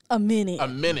A minute. A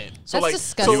minute. So That's like,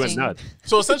 disgusting. You went nuts.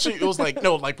 So essentially, it was like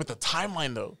no, like with the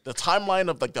timeline though, the timeline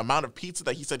of like the amount of pizza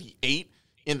that he said he ate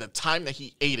in the time that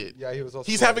he ate it. Yeah, he was.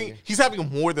 He's having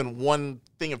more than one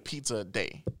thing of pizza a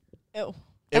day. Ew.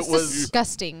 That's it was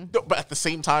disgusting. No, but at the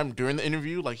same time, during the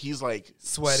interview, like he's like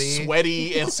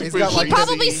Sweaty. and super got, like, He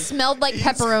probably greasy. smelled like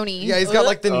pepperoni. Yeah, he's got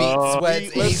like the meat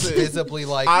sweats. And he's Listen. visibly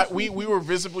like. We were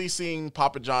visibly seeing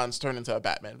Papa John's turn into a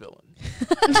Batman villain.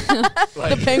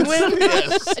 Like, The penguin?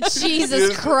 Yes.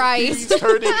 Jesus Christ. He's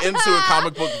turning into a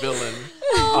comic book villain.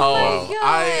 Oh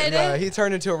my God. he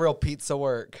turned into a real pizza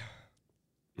work.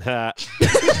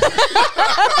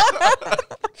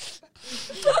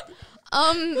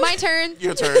 My turn.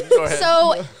 Your turn. Go ahead.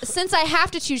 So, since I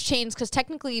have to choose chains, because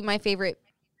technically my favorite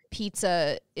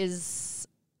pizza is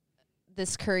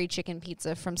this curry chicken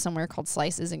pizza from somewhere called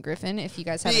Slices in Griffin. If you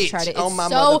guys haven't tried it, it's oh my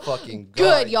so motherfucking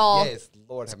good, God. y'all. Yes,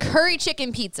 Lord have mercy. curry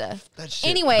chicken pizza. That shit.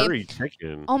 Anyway, Curry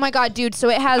chicken. oh my God, dude! So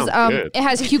it has Sounds good. it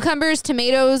has cucumbers,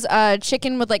 tomatoes,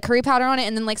 chicken with like curry powder on it,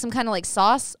 and then like some kind of like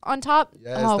sauce on top.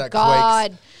 Yes, oh that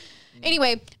God.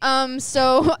 Anyway,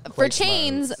 so for Quakes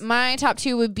chains, minds. my top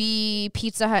two would be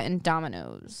Pizza Hut and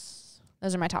Domino's.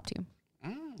 Those are my top two.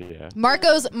 Yeah.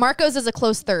 Marco's is a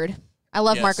close third. I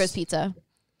love Yes. Marco's Pizza.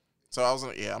 So I was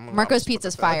like, yeah, I'm Marco's I'm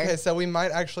Pizza's split with that. fire. Okay, so we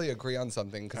might actually agree on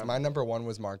something because my number one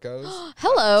was Marco's.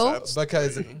 Hello. That's-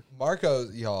 Because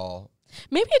Marco's, y'all,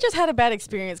 Maybe I just had a bad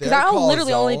experience because Their I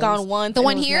literally only calzones- gone once. The and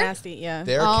one it was here? Nasty. Yeah.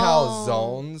 their Oh.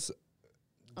 calzones,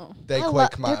 they I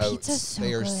quake lo- my their pizza's oats. so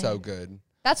They are good. so good.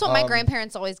 That's what my Um,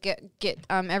 grandparents always get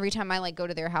every time I like go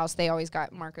to their house. They always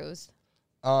got Marco's.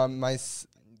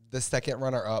 The second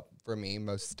runner up for me,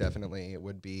 most definitely,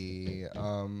 would be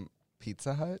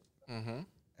Pizza Hut Mhm.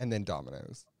 and then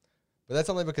Domino's. But that's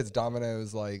only because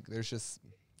Domino's, like, there's just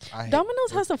I hate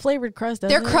Domino's has a flavored crust. Their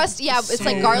doesn't it? crust, yeah, it's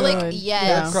like So garlic. good.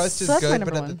 Yes. their crust So is that's my good,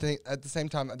 but number at the same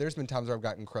time, there's been times where I've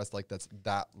gotten crust like that's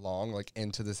that long, like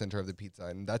into the center of the pizza,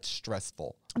 and that's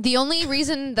stressful. The only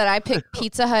reason that I pick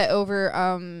Pizza Hut over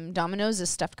Domino's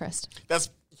is stuffed crust. That's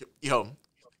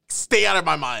stay out of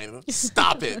my mind.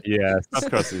 Stop it. Yeah, stuffed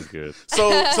crust is good. So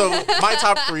my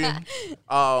top three,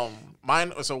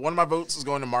 mine. So one of my votes is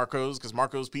going to Marco's because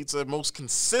Marco's Pizza most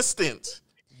consistent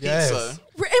Yes. pizza.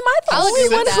 Am I the I'll only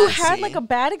agree one with who that. had like a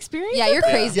bad experience? Yeah, with you're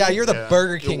it? crazy. Yeah, you're the Yeah.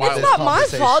 Burger You're King. wild. of It's this not my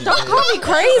conversation. fault. Don't call me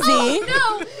crazy.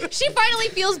 No, she finally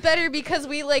feels better because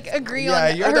we like agree Yeah,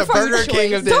 on you're her the food Burger King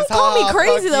choice. of this. Don't call me Fuck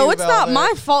crazy though. you, It's not Velvet.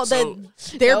 my fault So-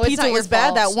 that their No, it's pizza not your was bad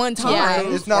fault. that one time. Yeah.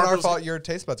 It's not our Marco's- fault. Your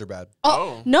taste buds are bad.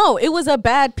 Oh, No, it was a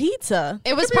bad pizza.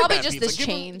 It was Give me a probably bad just pizza. this Give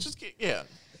 'em- change. yeah.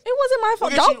 It wasn't my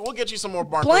fault. We'll get you some more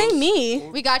Marco's. blame me.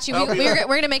 We got you. Help you.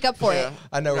 We're gonna make up for Yeah. it.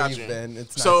 I know where Got you've you. been.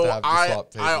 It's nice So to have the swap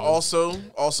I tables.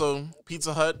 also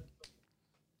Pizza Hut.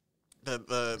 The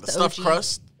The stuffed OG.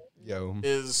 crust Yo.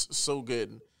 is so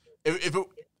good.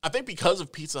 I think because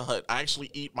of Pizza Hut, I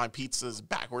actually eat my pizzas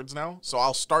backwards now. So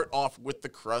I'll start off with the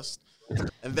crust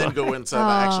and then go into the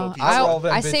actual pizza. I I- roll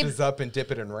them I bitches saved- up and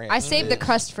dip it in ranch. I saved the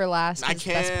crust for last. I It's the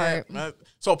best part. can't.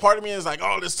 So part of me is like,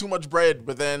 oh, there's too much bread,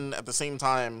 but then at the same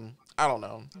time, I don't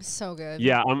know. So good.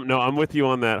 Yeah, I'm with you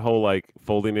on that whole like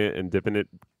folding it and dipping it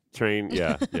train.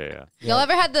 Yeah. Y'all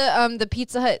ever had the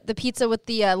Pizza Hut, the pizza with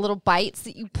the little bites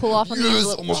that you pull off on the Yes,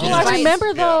 little oh my cheese Oh, I bites? remember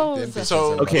Them those. bitches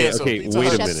So- are Okay, Yeah, so okay, Pizza wait a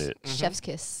Hut- minute. Chef's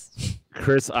kiss.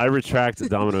 Chris, I retract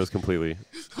Domino's completely.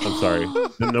 I'm sorry.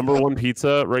 The number one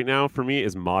pizza right now for me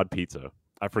is Mod Pizza.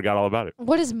 I forgot all about it.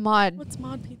 What is mod? What's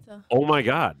mod pizza? Oh my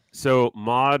god. So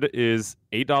Mod is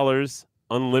 $8,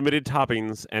 unlimited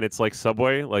toppings, and it's like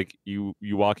Subway. Like you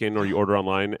walk in or you order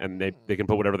online and they can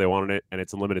put whatever they want in it and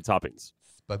it's unlimited toppings.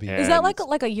 Bubby. And- Is that like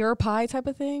a your pie type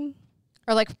of thing?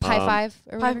 Or like Pie Um, 5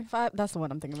 or Pie whatever? five. That's the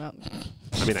one I'm thinking about.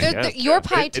 I mean, I They're- guess. your yeah.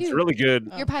 pie It's too. really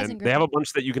good. Your pie's in And they have green. a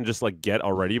bunch that you can just like get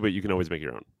already, but you can always make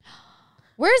your own.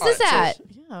 Where's All this right, so-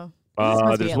 at? Yeah. This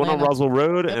must be There's one on Atlanta. Roswell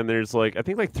Road, and there's like I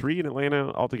think like 3 in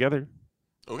Atlanta altogether.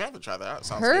 We're gonna have to try that out.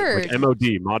 Sounds Heard. good.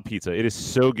 MOD Mod Pizza. It is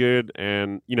so good,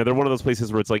 and they're one of those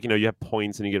places where it's like you have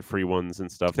points and you get free ones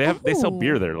and stuff. They sell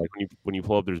beer Ooh. there. Like when you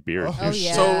pull up, there's beer. Oh, Oh,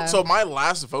 yeah. So my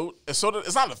last vote is sort of,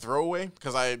 it's not a throwaway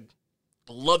because I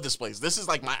love this place. This is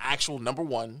like my actual number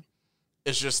one.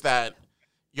 It's just that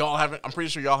I'm pretty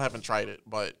sure y'all haven't tried it,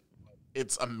 but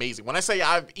it's amazing. When I say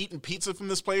I've eaten pizza from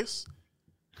this place,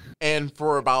 and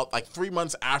for about like 3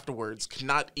 months afterwards,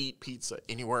 cannot eat pizza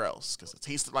anywhere else because it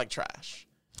tasted like trash.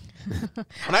 When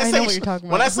I know what you're talking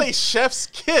when I about. say chef's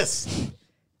kiss,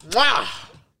 wow,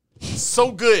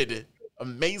 so good,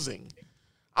 amazing.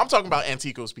 I'm talking about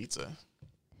Antico's Pizza.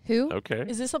 Who? Okay.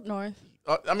 Is this up north?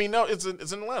 I mean, no, it's in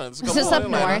Atlanta. It's a Is couple this in up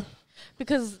Atlanta. north?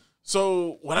 Because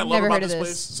So what I I've love never about heard of this this.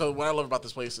 place, so what I love about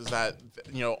this place is that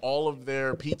all of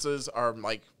their pizzas are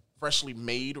like freshly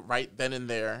made right then and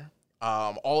there.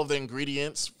 All of the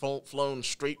ingredients flown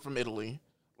straight from Italy.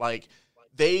 Like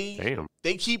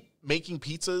they keep making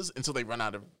pizzas until they run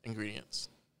out of ingredients.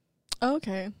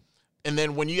 Okay. And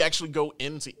then when you actually go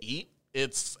in to eat,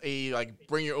 it's a like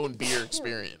bring your own beer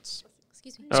experience.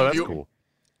 Excuse me. Oh, that's cool.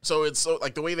 So it's so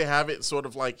like the way they have it, sort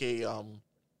of like an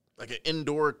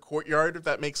indoor courtyard, if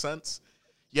that makes sense.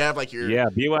 You have like your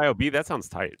BYOB. That sounds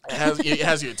tight. it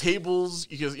has your tables.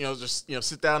 You can just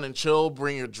sit down and chill,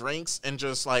 bring your drinks, and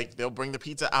just like they'll bring the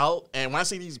pizza out. And when I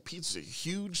say these pizzas are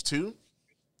huge too,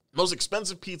 most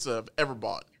expensive pizza I've ever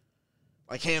bought,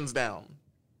 like hands down.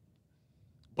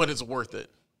 But it's worth it.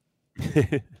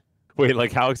 Wait,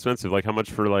 like how expensive? Like how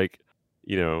much for like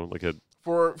like a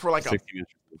for like 16-inch?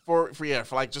 for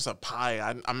like just a pie.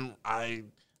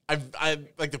 I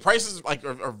like the prices like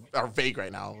are vague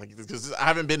right now, like because I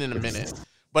haven't been in a minute.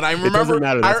 But I remember It doesn't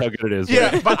matter. That's how good it is. Yeah,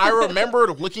 right? but I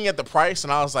remembered looking at the price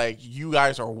and I was like, "You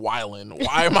guys are wildin'.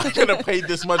 Why am I gonna pay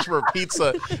this much for a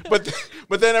pizza?"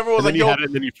 But then everyone was And then like, you "Yo," had it,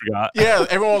 and then you forgot. yeah,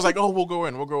 everyone was like, "Oh, we'll go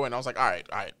in." I was like, "All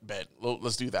right, bet.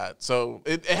 Let's do that." So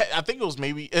I think it was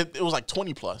it was like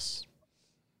 20 plus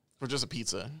for just a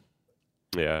pizza.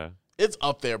 Yeah. It's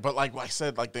up there, but like I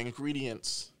said, like the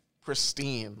ingredients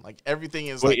pristine, like everything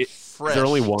is Wait, like fresh. Is there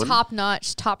only one? Top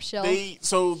notch, top shelf.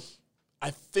 So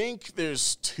I think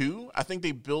there's two. I think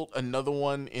they built another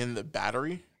one in the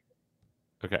Battery,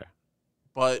 Okay.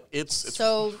 but it's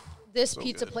so this so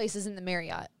pizza good. place is in the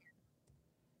Marriott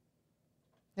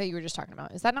that you were just talking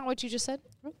about. Is that not what you just said?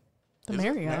 The Is it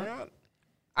Marriott.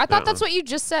 I thought that's what you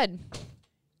just said.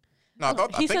 No, I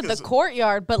He think said the it's-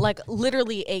 courtyard, but like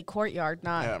literally a courtyard,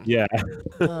 not Yeah, Yeah.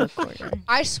 a courtyard.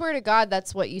 I swear to God,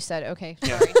 that's what you said. Okay,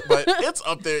 yeah, sorry. but it's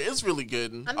up there. It's really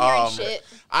good. I'm hearing shit.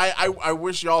 I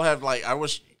wish y'all have I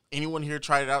wish anyone here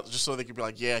tried it out just so they could be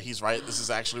like, yeah, he's right. This is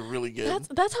actually really good.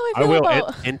 That's how I I feel will.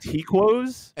 about.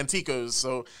 Antiquos? Antico's.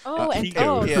 So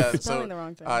Antico. yeah, spelling so the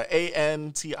wrong thing.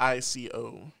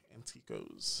 Antico.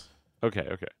 Antico's.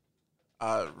 Okay.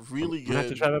 Really I'm gonna have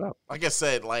to good. try that out. Like I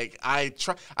said, like I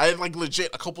like legit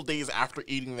a couple days after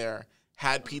eating there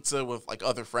had pizza with like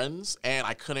other friends and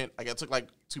I couldn't. Like I took like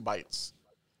 2 bites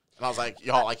and I was like,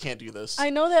 y'all, I can't do this. I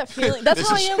know that feeling. That's This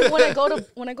how I is- am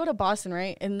when I go to Boston,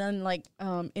 right? And then like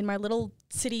in my little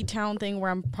city town thing where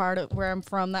I'm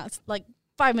from, that's like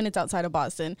 5 minutes outside of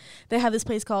Boston. They have this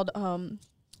place called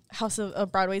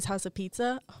Broadway's House of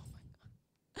Pizza. Oh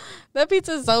my god, that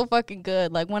pizza is so fucking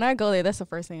good. Like when I go there, that's the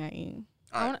first thing I eat.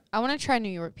 All right. I want to try New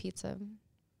York pizza.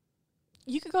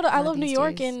 You could go to I One of Love New these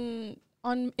York days. in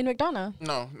McDonough.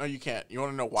 No, you can't. You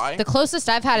want to know why? The closest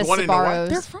I've had You is wanna know why?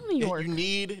 They're Sbarro's. from New York. You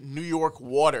need New York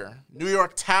water, New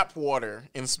York tap water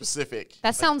in specific.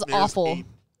 That sounds there's awful.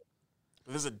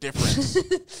 There's a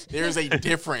difference. There's a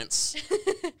difference.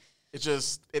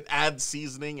 It adds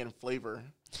seasoning and flavor.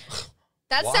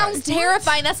 That Why? sounds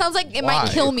terrifying. That sounds like it Why?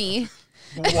 might kill me.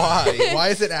 Why? Why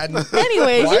is it adding?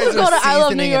 Anyways, Why you is can go there to I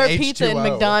Love New seasoning York and Pizza in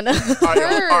H2O? McDonough.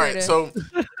 All right, Heard. so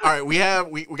all right, we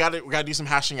gotta do some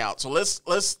hashing out. So let's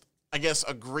I guess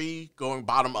agree going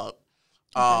bottom up.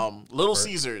 Little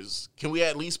Caesars, can we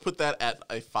at least put that at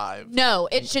a 5? No,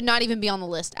 it should not even be on the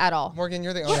list at all. Morgan,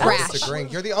 you're the only one Trash. disagreeing.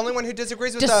 You're the only one who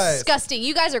disagrees with us. Disgusting.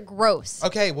 You guys are gross.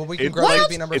 Okay, well we can It's- grow What it to else?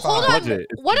 be number Hold 5. on. Budget.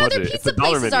 It's What the other budget. It's pizza the dollar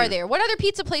places are menu. there? What other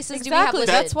pizza places do we have Exactly.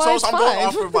 listed? That's why So it's I'm going 5.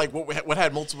 off of like what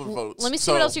had multiple votes. Let me see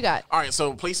So, what else you got. All right,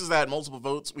 so places that had multiple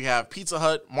votes, we have Pizza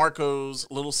Hut, Marco's,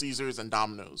 Little Caesars, and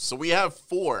Domino's. So we have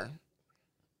 4.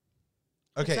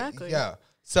 Okay, Exactly. yeah.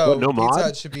 So Well, no Pizza mod?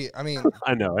 Hut should be. I mean,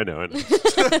 I know. I'm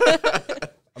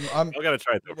I gotta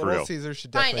try it though, for Little real. Caesar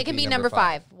should Fine, definitely it can be number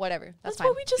 5. Whatever. That's That's fine.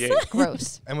 what we just Yeah. said.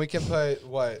 Gross. And we can put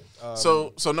what?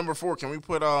 So number 4, can we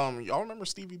put y'all remember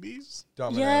Stevie B's?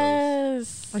 Domino's.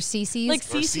 Yes. Or CC's. Like Or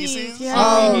CC's. CC's? Yeah.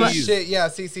 Oh Cheese. shit! Yeah,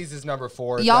 CC's is number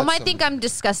 4. Y'all That's might some- think I'm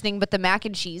disgusting, but the mac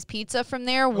and cheese pizza from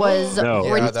there was No,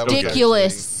 Yeah, that was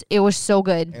ridiculous. It was so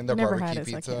good. and the Never barbecue had it,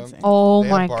 so I pizza. can't say. Oh They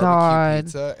have my barbecue god.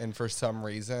 Pizza, and for some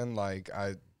reason,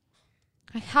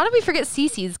 How did we forget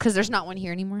CC's? Because there's not one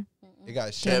here anymore. it got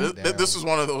Yeah, shut down. this was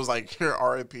one of those like here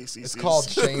RIPCCs. It's called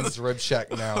Shane's Rib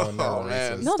Shack now, and they're Oh,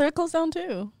 man. racist. No, they're closed down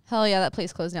too. Hell yeah, that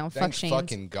place closed down. Fuck Thank Shane's.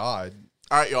 fucking God.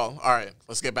 All right, y'all. All right,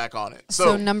 let's get back on it.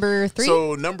 So number 3?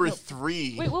 So number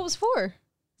 3, Wait, what was 4?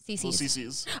 Little CC's.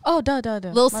 CC's. Oh, duh.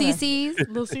 Little My bad. CC's.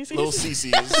 Little CC's. Little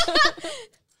CC's.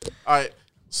 All right,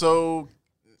 so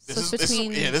this So is it's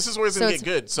between- this is where it's so gonna it's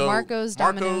get good. So Marco's,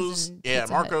 Domino's, and yeah,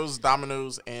 Pizza Hut. Marco's,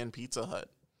 Domino's, and Pizza Hut.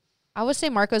 I would say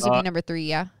Marco's would be number 3,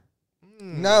 yeah.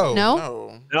 No. No?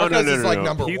 No. No, Marco's is like no.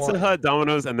 number Pizza 1. Hut,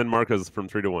 Domino's, and then Marco's from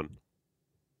 3 to 1.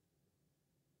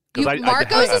 'Cause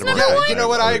Marco's is number Yeah, 1? you know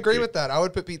what? I agree with that. I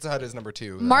would put Pizza Hut as number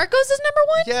 2. then. Marco's is number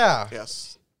 1? Yeah.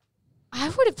 Yes. I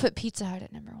would have put Pizza Hut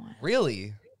at number 1.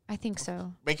 Really? I think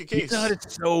so. Make a case. Pizza Hut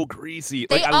is so greasy.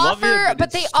 They Like, I love offer, it, but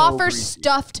it's they so offer greasy.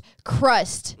 stuffed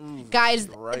crust, guys.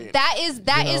 right. That is You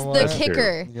know the what?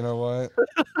 kicker. You know what?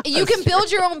 You can build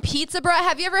your own pizza, bro.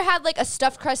 Have you ever had like a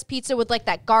stuffed crust pizza with like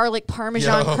that garlic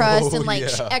parmesan Yo, crust and like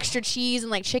yeah. extra cheese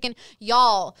and like chicken?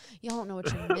 Y'all don't know what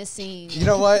you're missing. You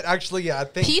know what? Actually, yeah, I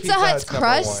think Pizza Hut's number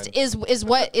crust one. is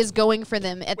what is going for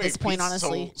them at Wait, this point, pizza-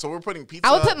 honestly. So we're putting Pizza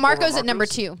I would Hut put Marco's over at number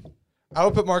Marco's? 2. I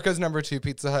would put Marco's number 2,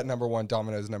 Pizza Hut number 1,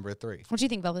 Domino's number 3. What do you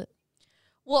think, Velvet?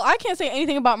 Well, I can't say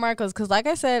anything about Marco's because, like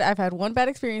I said, I've had one bad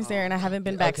experience there and I haven't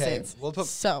been back Okay, since. we'll put-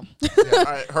 So All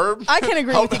right, Herb. I can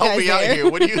agree with you help guys me out there. here.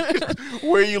 What do you?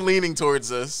 Where are you leaning towards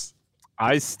this?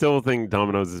 I still think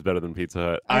Domino's is better than Pizza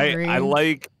Hut. Agree. I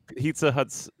like Pizza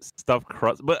Hut's stuffed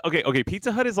crust, but okay.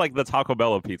 Pizza Hut is like the Taco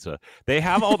Bell of pizza. They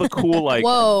have all the cool like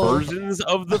Whoa. versions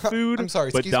of the food. I'm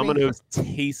sorry, but excuse me? Domino's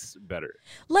tastes better.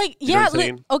 like, You know yeah, what I'm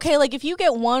saying? okay, like if you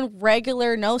get one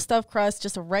regular, no stuffed crust,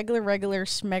 just a regular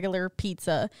schmegular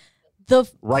pizza, the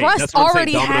Right, crust that's what I'm saying.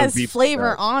 already Domino's has beats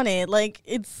flavor that. on it. Like,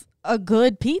 it's a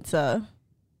I pizza.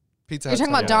 Pizza You're Hut's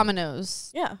talking about number one.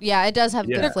 Domino's. Yeah. Yeah, it does have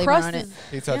Yeah. good The flavor crust on it. is-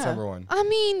 Pizza Hut's Yeah. number 1. I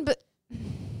mean, but I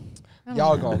don't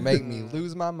Y'all know. gonna make me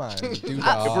lose my mind. If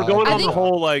we're going I on the think-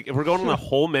 whole if we're going on the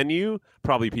whole menu,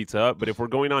 probably Pizza Hut. But if we're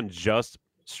going on just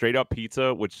straight up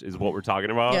pizza, which is what we're talking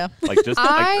about, Yeah. like just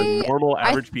like the normal I-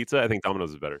 average pizza, I think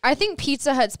Domino's is better. I think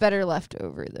Pizza Hut's better left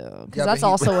over though, because Yeah, but that's he-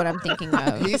 also what I'm thinking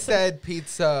of. He said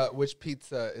pizza. Which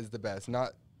pizza is the best?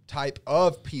 Not type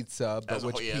of pizza, but As a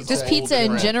which whole- yeah, as a pizza. Just whole pizza in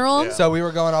different- general? yeah. So we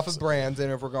were going off of brands, and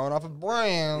if we're going off of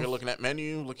brands, We're looking at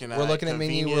menu, looking at we're looking at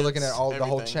menu, we're looking at all the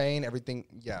whole everything. chain, everything.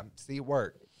 Yeah, see, it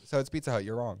worked. So it's Pizza Hut.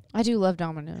 You're wrong. I do love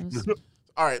Domino's.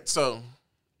 All right, so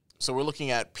we're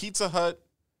looking at Pizza Hut.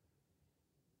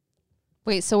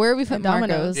 Wait, so where are we putting Domino's.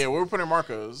 Marco's? Yeah, we're putting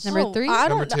Marco's. Number 3? I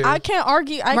Number don't. 2. I can't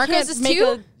argue. I Marco's can't is make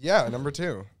 2? Yeah, number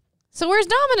 2. So where's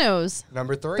Domino's?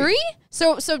 Number 3. 3?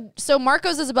 So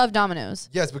Marco's is above Domino's.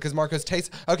 Yes, because Marco's tastes.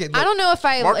 Okay, look, I don't know if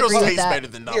I Marco's agree with tastes that. better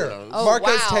than here. Domino's. Oh,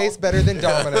 Marco's wow. tastes better than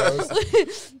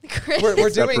Domino's. Chris. We're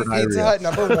Except doing for Pizza diarrhea. Hut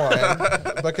number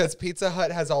 1 because Pizza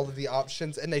Hut has all of the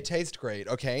options and they taste great,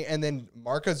 okay? And then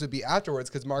Marco's would be afterwards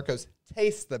because Marco's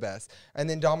tastes the best. And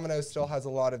then Domino's still has a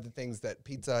lot of the things that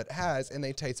Pizza Hut has and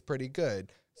they taste pretty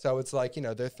good. So it's like,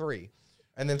 they're 3.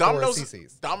 And then 4 is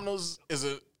CC's. Domino's is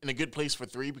in a good place for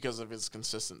 3 because of its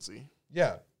consistency.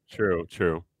 Yeah,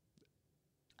 True.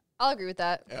 I'll agree with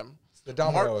that. Yeah. it's the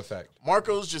domino effect.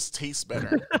 Marco's just tastes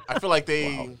better. I feel like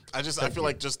I feel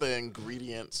like just the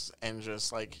ingredients and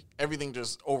just like everything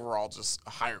just overall just a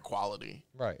higher quality.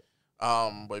 Right.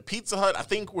 But Pizza Hut, I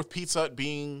think with Pizza Hut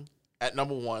being at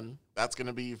number 1, that's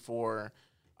gonna be for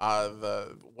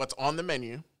the what's on the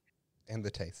menu, And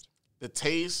the taste. the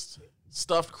taste,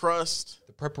 stuffed crust.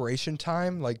 The preparation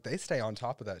time, like they stay on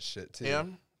top of that shit too. Yeah.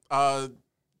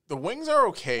 The wings are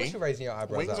okay. What's you raising your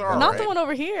eyebrows Wings at, are bro? Not alright. the one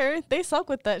over here. They suck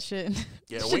with that shit.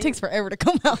 Yeah, Shit wing- takes forever to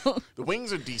come out. The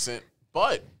wings are decent,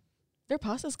 but Their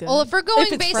pasta's good. Well, if we're going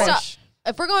it's based fresh. off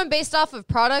if we're going based off of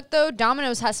product though,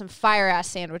 Domino's has some fire ass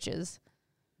sandwiches.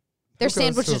 Their Who goes to a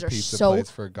sandwiches are pizza so place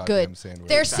for a goddamn good. sandwich?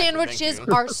 Their Exactly, thank sandwiches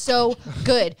you. are so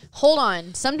good. Hold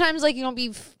on. Sometimes like you don't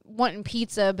be wanting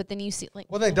pizza, but then you see like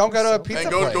Well, then don't go to a pizza and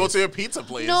place. go to a pizza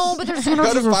place. no, but their Go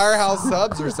sandwiches to are Firehouse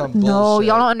Subs or some bullshit. no,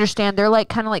 y'all don't understand. They're like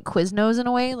kind of like Quiznos in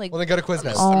a way. Like Well, then go to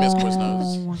Quiznos. I miss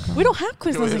Quiznos. my God. we don't have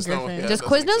Quiznos in Quiznos, Griffin. yeah. Does doesn't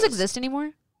Quiznos exist. exist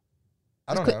anymore?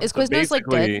 I don't know. Is Quiznos like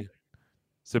dead?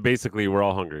 So basically, we're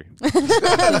all hungry.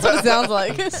 That's what it sounds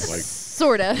like.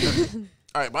 Sorta.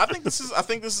 All right, but I think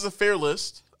this is a fair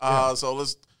list. So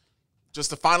let's just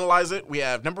to finalize it. We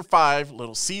have number 5,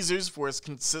 Little Caesars for its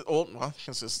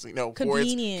consistency. No, for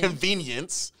its Convenience.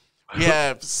 convenience. We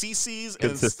have CC's and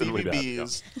Consistently Stevie bad,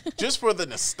 B's just for the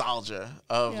nostalgia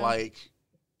of Yeah. like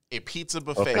a pizza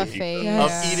buffet, Buffet. of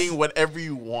Yes. eating whatever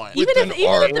you want. Even if the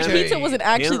arcade. pizza wasn't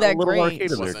actually And a that little great. arcade in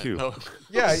there Wasn't- too. no.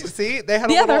 Yeah, you see, they had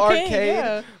a Yeah, little the arcade. arcade,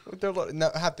 yeah. With their no,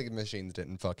 half the machines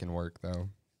didn't fucking work though.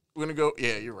 We're gonna go.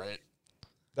 Yeah, you're right.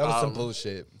 That was some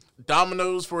bullshit.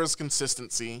 Domino's for its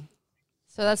consistency.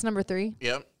 So that's number 3.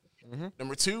 Yep. Mm-hmm.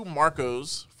 Number 2,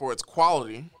 Marco's for its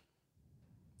quality.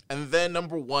 And then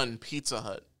number 1, Pizza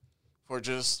Hut for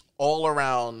just all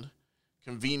around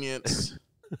convenience,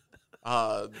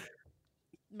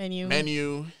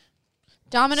 menu,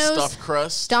 Domino's. stuffed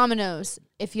crust. Domino's.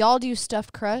 If y'all do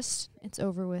stuffed crust, it's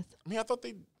over with. I mean, I thought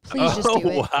they. Please just do it.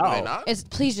 Did they Wow. not?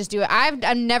 Please just do it. I've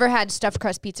never had stuffed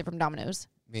crust pizza from Domino's.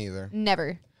 Me either.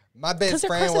 Never. My Because best their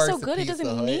friend crust is works so at good, it Pizza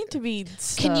doesn't Hut. need to be.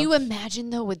 Can you stuffed. imagine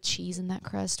though with cheese in that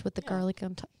crust with the garlic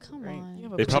on top? Come Right. on. You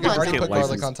have a They bunch of probably already can't put garlic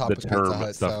license on top the of Pizza term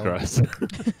Hut, stuffed so-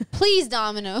 crust. Please,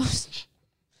 Domino's.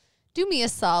 Do me a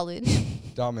solid.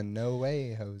 Domino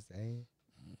way, Jose.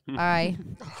 Bye.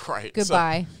 Right.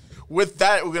 Goodbye. So with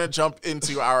that, we're gonna jump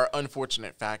into our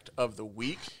unfortunate fact of the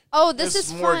week. Oh, this Miss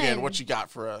is Morgan, fun. what you got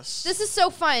for us? This is so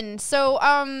fun. So,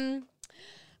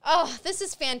 oh, this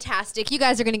is fantastic. You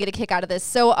guys are gonna get a kick out of this.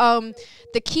 So,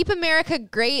 the Keep America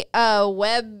Great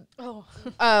website,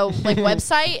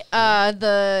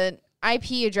 the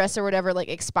IP address or whatever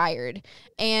spered,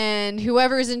 and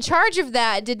whoever's in charge of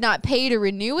that did not pay to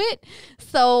renew it.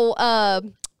 So,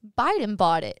 Biden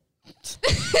bought it.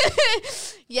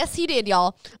 Yes, he did,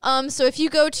 y'all. So if you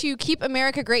go to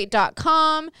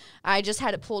keepamericagreat.com, I just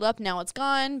had it pulled up. Now it's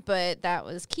gone, but that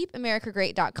was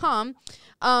keepamericagreat.com.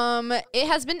 It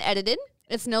has been edited.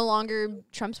 It's no longer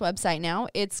Trump's website now.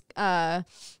 It's got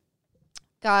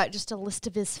just a list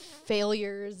of his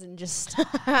failures and just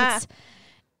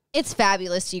it's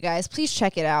fabulous, you guys. Please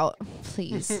check it out,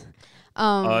 please.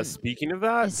 Speaking of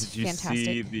that, it's did you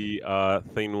see fantastic. the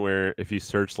thing where if you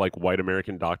search white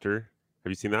American doctor, have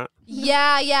you seen that?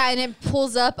 Yeah, and it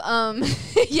pulls up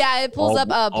it pulls up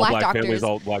all black doctors. families,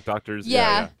 all black doctors.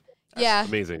 Yeah.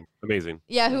 Amazing.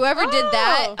 Yeah, whoever did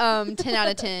that, 10 out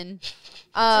of 10.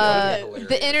 Hilarious.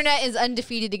 The internet is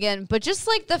undefeated again. But just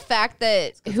the fact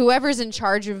that whoever's in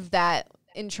charge of that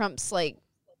in Trump's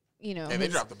Hey, they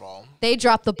dropped the ball. they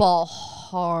dropped the ball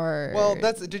hard. Well,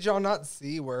 did y'all not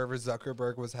see wherever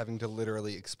Zuckerberg was having to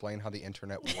literally explain how the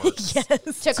internet works? Yes.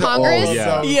 to To Congress. all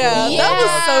Yeah. of Yeah, people. that was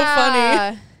so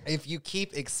funny. If you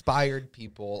keep expired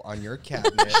people on your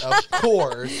cabinet, of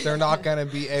course they're not gonna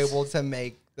be able to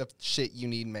make the shit you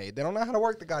need made. They don't know how to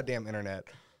work the goddamn internet.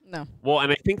 No. Well,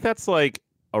 and I think that's a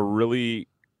really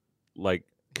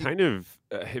kind of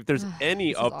if there's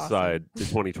any This is awesome. upside to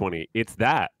 2020, it's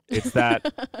that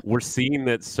we're seeing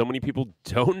that so many people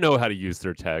don't know how to use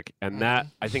their tech, and that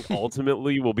I think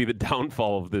ultimately will be the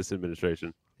downfall of this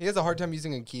administration. He has a hard time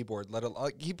using a keyboard.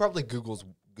 He probably Googles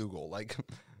Google.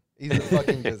 He's a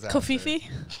fucking disaster. Kofifi.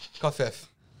 Kofif.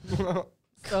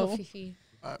 So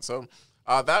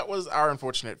So that was our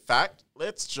unfortunate fact.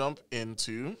 Let's jump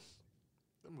into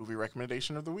the movie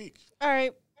recommendation of the week. all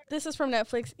right. This is from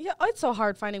Netflix. Yeah, it's so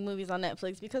hard finding movies on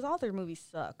Netflix because all their movies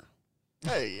suck.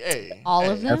 Hey. All hey.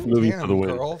 of them? F movies Damn, for the win.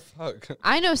 girl. Fuck.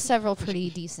 I know several pretty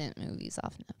decent movies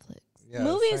off Netflix. Yeah,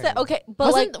 movies same. that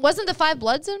but Wasn't The Five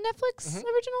Bloods on Netflix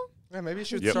original? Yeah, maybe you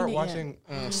should Yep. start Yeah. watching.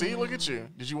 See, look at you.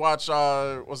 Did you watch?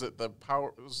 Was it the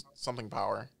Power? It was something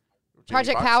Power. Jamie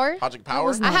Project Foxx? Power? Project Power.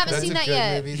 was I not haven't That's seen a that good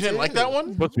yet. movie, You didn't like too. that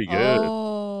one? Supposed to be good.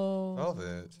 Oh.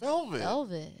 Velvet. Velvet.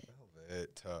 Velvet.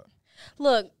 Velvet.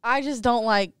 look, I just don't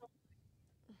like.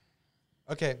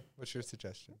 Okay, what's your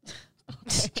suggestion?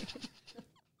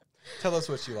 Tell us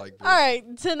what you like. Bruce. All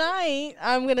right, tonight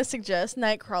I'm gonna suggest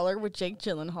Nightcrawler with Jake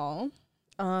Gyllenhaal.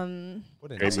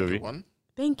 What a Great name. movie. One.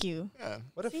 Thank you. Yeah.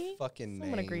 What a See? fucking name.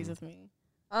 Someone agrees with me.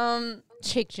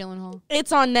 Jake Gyllenhaal.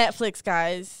 It's on Netflix,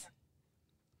 guys.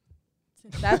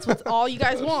 Since that's what's all you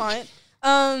guys want.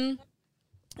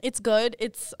 It's good.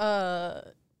 It's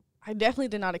I definitely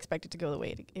did not expect it to go the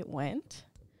way it went.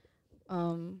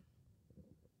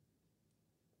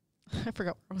 I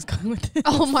forgot where I was going with this.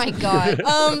 Oh my god.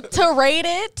 To rate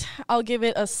it, I'll give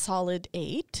it a solid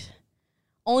 8.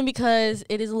 Only because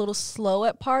it is a little slow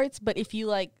at parts, but if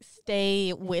you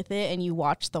stay with it and you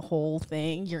watch the whole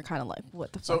thing, you're kind of like,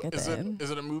 what the So fuck at is the it end?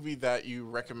 is it a movie that you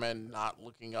recommend not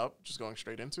looking up, just going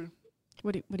straight into?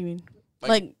 What do you mean? Like-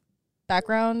 Like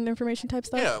background information type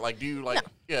stuff? Yeah. Like, do you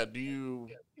do you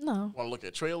No. want to look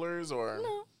at trailers or?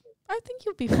 No. I think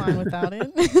you'll be fine without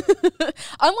it.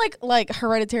 Unlike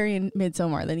Hereditary and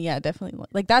Midsommar, then yeah, definitely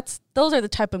those are the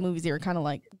type of movies that you're kind of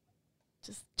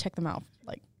just check them out.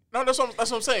 No, that's what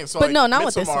I'm saying. So, But no, not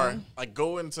with this Midsommar, one.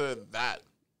 Go into that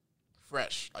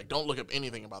fresh. Don't look up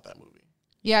anything about that movie.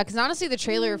 Yeah, because honestly, the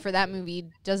trailer for that movie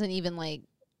doesn't even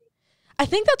I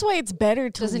think that's why it's better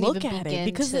to Doesn't look even at it begin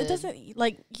because it to- doesn't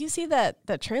you see that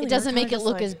trailer. it doesn't you're make kinda it just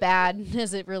look as bad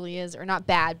as it really is, or not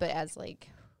bad, but as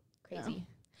crazy.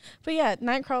 But yeah,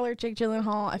 Nightcrawler, Jake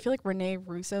Gyllenhaal. I feel like Renee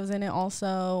Russo's in it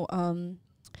also.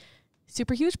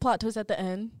 Super huge plot twist at the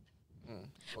end.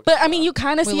 But I mean, you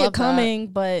kind of We see love it coming,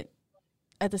 but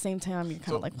at the same time, you're kind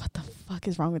So- of like, what the fuck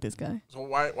is wrong with this guy? So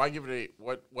why give it a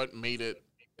what made it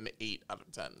an 8 out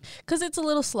of 10? Because it's a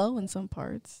little slow in some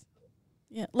parts.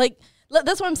 Yeah,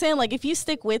 that's what I'm saying. If you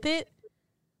stick with it,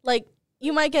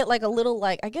 you might get a little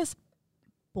I guess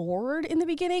bored in the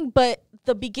beginning, but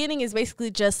the beginning is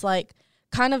basically just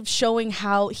kind of showing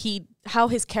how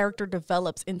his character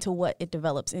develops into what it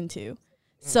develops into.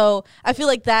 So I feel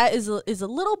like that is a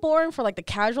little boring for the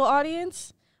casual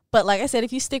audience, but like I said,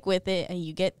 if you stick with it and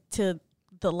you get to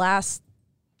the last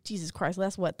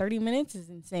 30 minutes is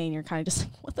insane. You're kind of just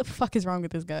what the fuck is wrong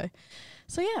with this guy?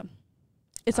 So yeah,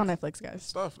 It's on Netflix, guys.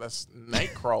 Stuff. That's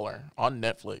Nightcrawler on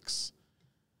Netflix.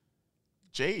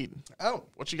 Jade, Oh,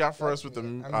 what you got for us with the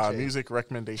I'm Jade. music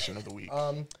recommendation of the week?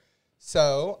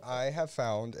 So I have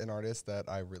found an artist that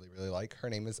I really, really like. Her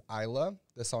name is Isla.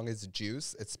 The song is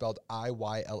Juice. It's spelled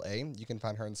Iyla. You can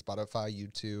find her on Spotify,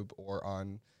 YouTube, or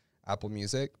on Apple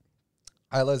Music.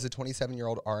 Isla is a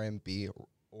 27-year-old R&B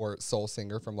or soul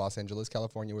singer from Los Angeles,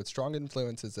 California, with strong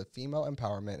influences of female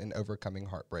empowerment and overcoming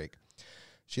heartbreak.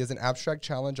 She has an abstract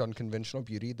challenge on conventional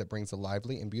beauty that brings a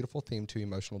lively and beautiful theme to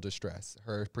emotional distress.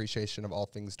 Her appreciation of all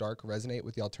things dark resonate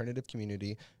with the alternative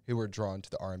community who were drawn to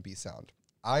the R&B sound.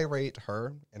 I rate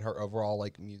her and her overall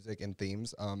like music and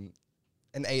themes an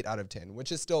 8 out of 10,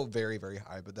 which is still very, very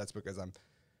high, but that's because I'm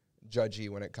judgy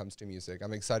when it comes to music.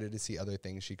 I'm excited to see other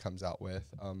things she comes out with.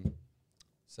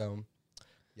 So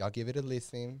y'all give it a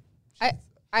listen.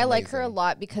 I like her a amazing.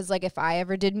 lot because, like, if I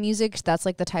ever did music, that's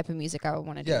like the type of music I would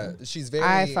want to do. Yeah, she's very.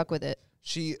 I fuck with it.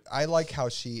 I like how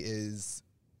she is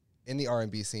in the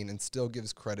R&B scene and still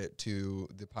gives credit to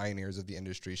the pioneers of the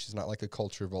industry. She's not like a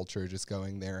culture vulture just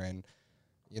going there and,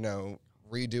 you know,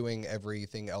 redoing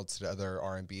everything else that other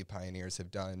R&B pioneers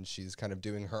have done. She's kind of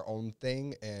doing her own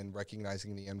thing and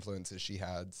recognizing the influences she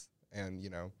has, and, you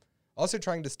know, also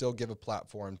trying to still give a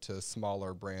platform to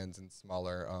smaller brands and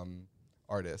smaller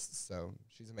artists. So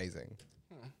she's amazing.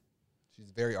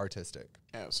 She's very artistic.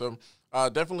 Yeah, so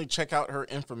definitely check out her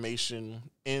information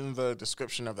in the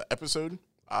description of the episode.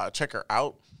 Check her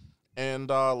out and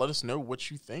let us know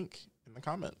what you think in the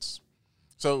comments.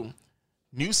 So,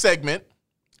 new segment.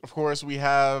 Of course, we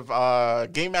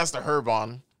have Game Master Herb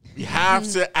on. We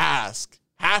have to ask,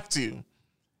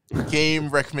 game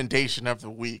recommendation of the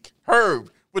week. Herb,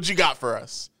 what you got for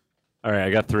us? All right,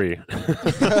 I got 3.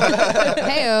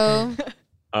 Heyo.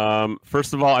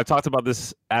 First of all, I talked about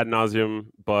this ad nauseum,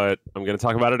 but I'm going to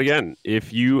talk about it again.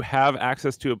 If you have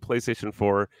access to a PlayStation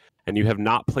 4 and you have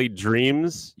not played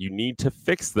Dreams, you need to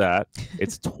fix that.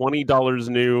 It's $20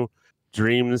 new.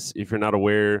 Dreams, if you're not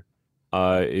aware,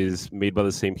 is made by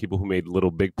the same people who made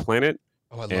Little Big Planet.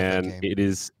 Oh, I love And that game. it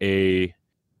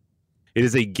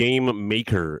is a game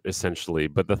maker, essentially.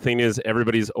 But the thing is,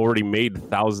 everybody's already made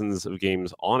thousands of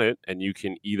games on it, and you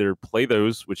can either play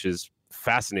those, which is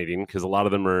fascinating because a lot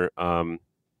of them are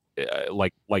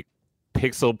like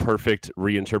pixel perfect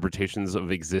reinterpretations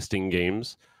of existing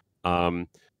games,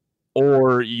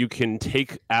 or you can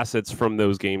take assets from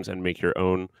those games and make your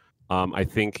own. I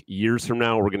think years from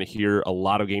now, we're going to hear a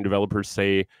lot of game developers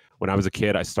say, when I was a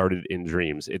kid, I started in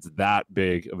Dreams. It's that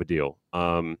big of a deal.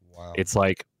 Wow. It's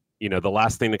like, you know, the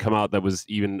last thing to come out that was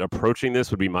even approaching this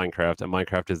would be Minecraft, and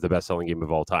Minecraft is the best-selling game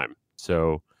of all time.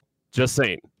 So, just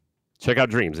saying, check out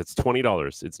Dreams. It's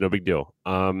 $20. It's no big deal.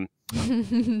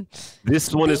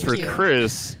 This one is for Thank you.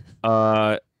 Chris.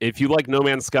 If you like No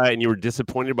Man's Sky and you were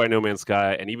disappointed by No Man's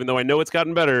Sky, and even though I know it's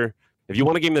gotten better, if you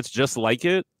want a game that's just like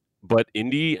it, but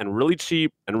indie and really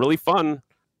cheap and really fun,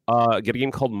 get a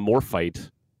game called Morphite.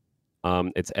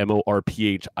 It's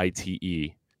Morphite.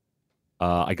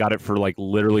 I got it for like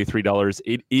literally $3.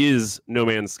 It is No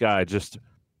Man's Sky, just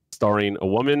starring a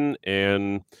woman,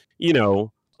 and you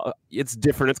know, it's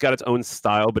different. It's got its own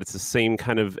style, but it's the same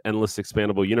kind of endless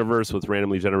expandable universe with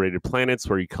randomly generated planets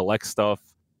where you collect stuff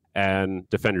and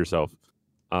defend yourself.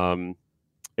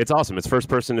 It's awesome. It's first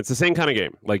person. It's the same kind of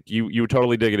game. Like you would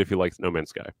totally dig it if you liked No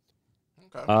Man's Sky.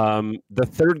 Okay. The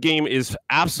third game is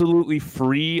absolutely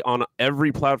free on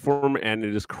every platform, and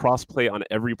it is crossplay on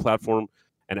every platform.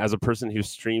 And as a person who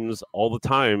streams all the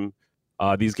time,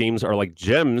 these games are like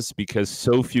gems because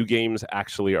so few games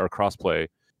actually are crossplay,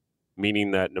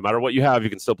 meaning that no matter what you have, you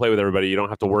can still play with everybody. You don't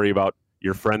have to worry about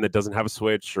your friend that doesn't have a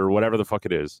Switch or whatever the fuck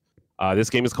it is. This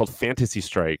game is called Fantasy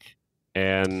Strike,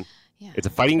 and it's a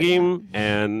fighting game,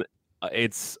 and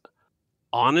it's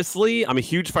honestly, I'm a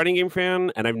huge fighting game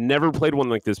fan, and I've never played one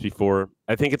like this before.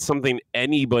 I think it's something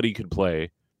anybody could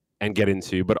play and get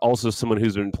into, but also someone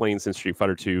who's been playing since Street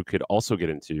Fighter 2 could also get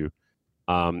into.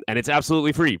 And it's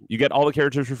absolutely free. You get all the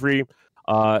characters for free.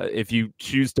 If you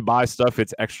choose to buy stuff,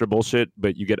 it's extra bullshit,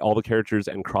 but you get all the characters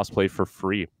and crossplay for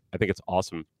free. I think it's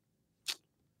awesome.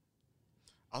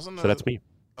 So that's me.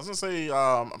 I was gonna say,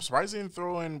 I'm surprised they didn't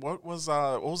throw in what was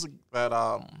that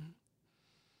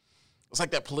it's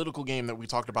like that political game that we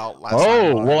talked about last time.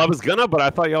 Oh, well, I was gonna, but I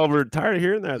thought y'all were tired of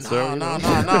hearing that. So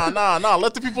No.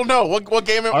 Let the people know what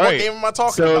game. All What right. game am I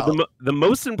talking So about? the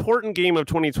most important game of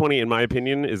 2020, in my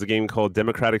opinion, is a game called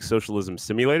Democratic Socialism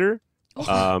Simulator.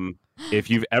 If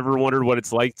you've ever wondered what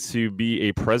it's like to be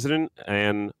a president,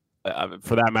 and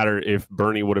for that matter, if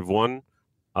Bernie would have won,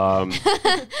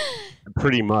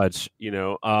 pretty much, you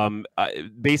know,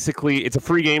 basically, it's a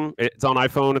free game. It's on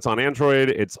iPhone, it's on Android,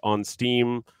 it's on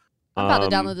Steam. I'm about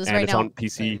to download this and right it's now. on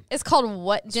PC. It's called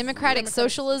what? Democratic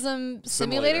Socialism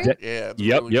Simulator? Yeah. It's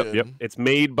Yep, really yep, good. yep. It's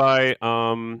made by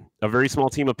a very small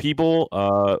team of people,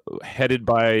 headed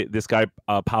by this guy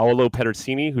Paolo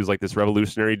Pedersini, who's like this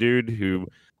revolutionary dude who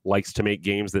likes to make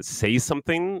games that say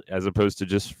something as opposed to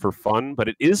just for fun. But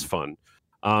it is fun.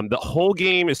 The whole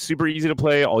game is super easy to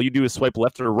play. All you do is swipe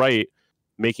left or right,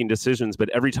 making decisions. But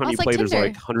every time Oh, you it's like play, there's Tinder.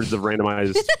 like hundreds of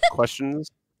randomized questions,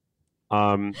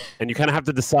 and you kind of have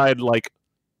to decide like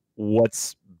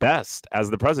what's best as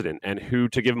the president and who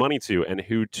to give money to and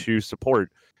who to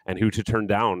support and who to turn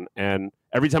down. And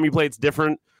every time you play, it's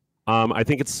different. I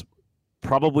think it's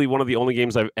probably one of the only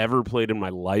games I've ever played in my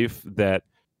life that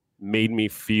made me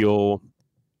feel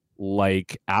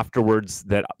like afterwards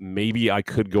that maybe I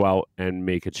could go out and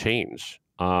make a change.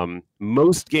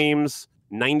 Most games,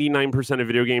 99% of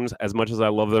video games, as much as I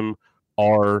love them,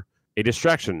 are a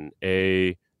distraction,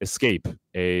 a escape,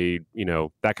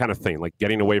 that kind of thing, like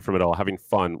getting away from it all, having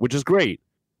fun, which is great.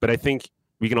 But I think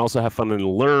we can also have fun and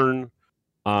learn.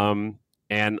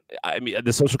 And I mean,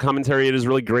 the social commentary, it is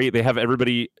really great. They have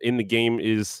everybody in the game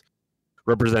is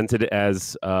represented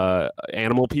as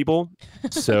animal people.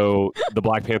 So the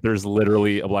Black Panther is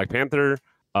literally a Black Panther.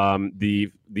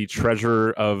 The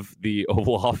treasurer of the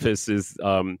Oval Office is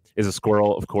a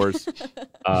squirrel, of course,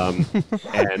 and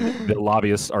the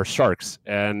lobbyists are sharks,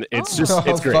 and it's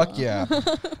it's great. Fuck yeah.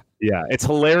 Yeah, it's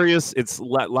hilarious. It's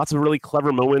lots of really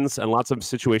clever moments and lots of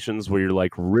situations where you're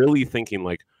like really thinking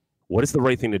like, what is the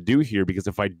right thing to do here? Because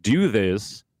if I do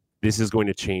this, this is going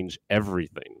to change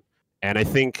everything. And I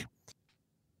think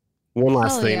one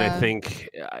last Hell thing, yeah. I think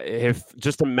if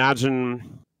just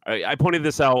imagine. I pointed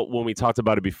this out when we talked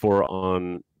about it before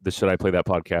on the Should I Play That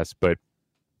podcast, but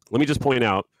let me just point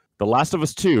out The Last of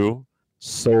Us 2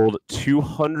 sold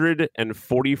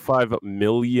 $245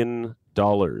 million.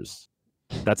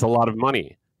 That's a lot of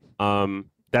money.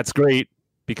 That's great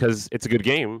because it's a good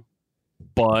game,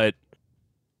 but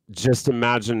just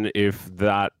imagine if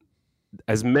that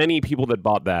as many people that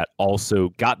bought that also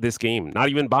got this game, not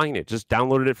even buying it, just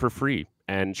downloaded it for free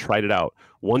and tried it out.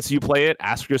 Once you play it,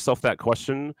 ask yourself that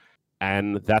question,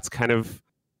 and that's kind of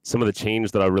some of the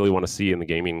change that I really want to see in the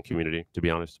gaming community, to be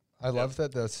honest. I love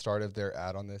that the start of their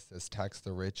ad on this says "Tax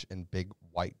the Rich" in big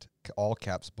white, all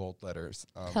caps, bold letters.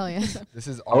 Hell yeah. This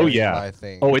is Oh, already yeah. my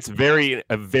thing. Oh, it's a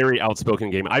very outspoken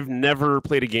game. I've never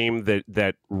played a game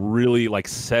that really like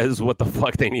says what the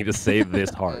fuck they need to say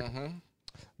this hard. Mhm.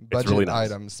 Budget really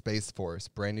nice. item, Space Force,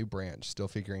 brand new branch, still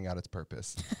figuring out its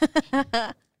purpose.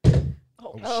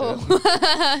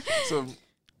 Oh. So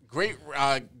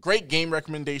great game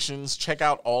recommendations. Check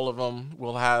out all of them.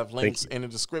 We'll have links in the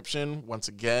description. Once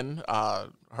again,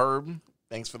 Herb,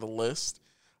 thanks for the list.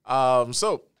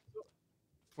 So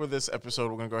for this episode,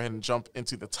 we're gonna go ahead and jump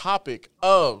into the topic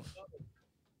of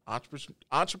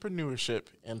entrepreneurship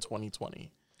in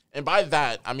 2020. And by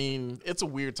that, I mean it's a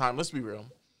weird time. Let's be real.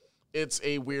 It's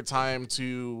a weird time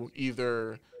to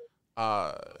either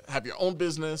have your own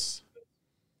business,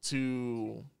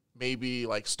 to maybe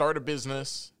like start a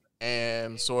business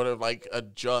and sort of like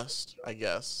adjust, I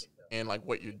guess, in like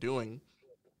what you're doing.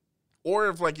 Or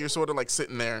if like you're sort of like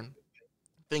sitting there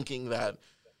thinking that,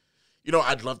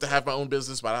 I'd love to have my own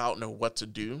business, but I don't know what to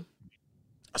do.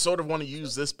 I sort of want to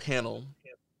use this panel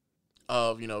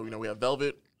of, we have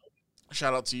Velvet.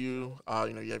 Shout out to you.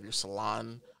 You have your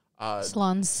salon.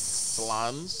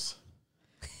 Salons.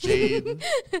 Jade.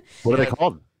 What are they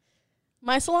called?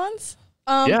 My salons?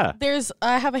 Yeah.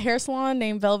 I have a hair salon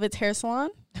named Velvet's Hair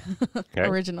Salon. Okay.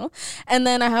 Original. And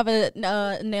then I have a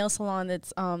nail salon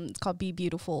that's it's called Be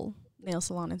Beautiful Nail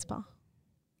Salon and Spa.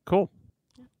 Cool.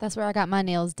 That's where I got my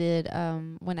nails did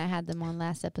when I had them on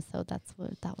last episode. That's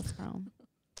what that was from.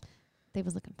 They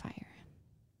was looking fire.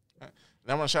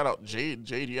 Now I'm gonna shout out Jade.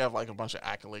 Jade, you have like a bunch of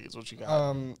accolades. What you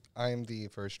got? I am the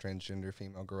first transgender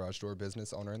female garage door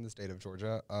business owner in the state of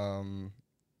Georgia.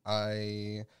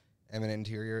 I am an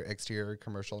interior, exterior,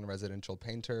 commercial, and residential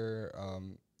painter.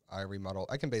 I remodel.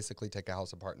 I can basically take a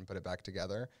house apart and put it back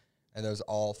together, and those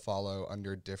all follow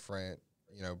under different,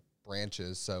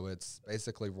 branches. So it's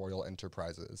basically Royal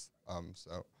Enterprises.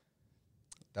 So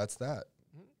that's that.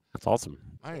 That's awesome.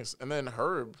 Nice. And then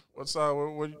Herb, what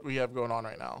we have going on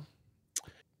right now?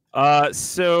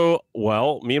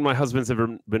 Me and my husbands have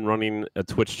been running a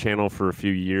Twitch channel for a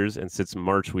few years, and since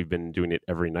March, we've been doing it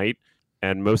every night.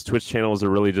 And most Twitch channels are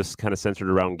really just kind of centered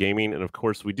around gaming. And of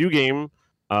course, we do game.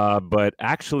 But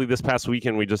actually, this past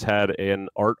weekend, we just had an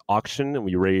art auction, and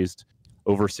we raised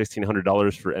over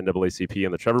 $1,600 for NAACP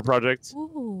and the Trevor Project.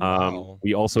 Ooh. Wow.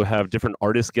 We also have different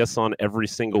artist guests on every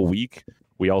single week.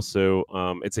 We also,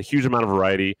 it's a huge amount of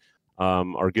variety.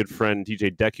 Our good friend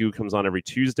DJ Deku comes on every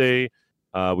Tuesday.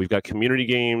 We've got community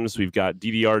games. We've got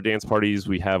DDR dance parties.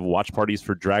 We have watch parties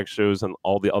for drag shows and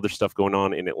all the other stuff going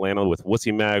on in Atlanta with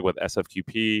Wussy Mag, with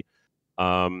SFQP.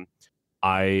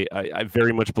 I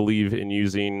very much believe in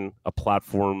using a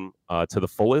platform to the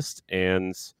fullest.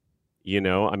 And,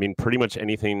 I mean, pretty much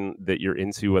anything that you're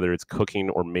into, whether it's cooking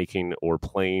or making or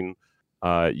playing,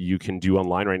 you can do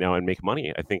online right now and make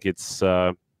money. I think it's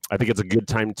a good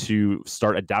time to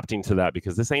start adapting to that,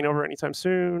 because this ain't over anytime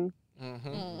soon.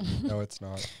 Mm-hmm. No, it's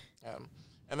not.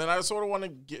 And then I sort of want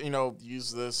to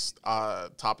use this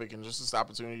topic and just this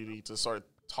opportunity to start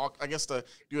talk, I guess, to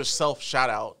do a self shout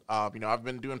out. I've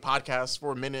been doing podcasts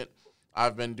for a minute.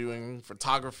 I've been doing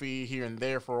photography here and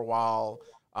there for a while,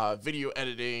 video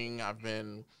editing. I've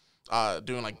been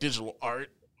doing like digital art,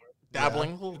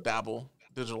 dabbling, a little dabble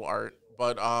digital art.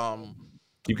 But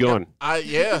keep going.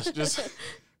 Just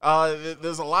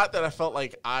there's a lot that I felt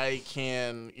like I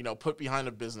can put behind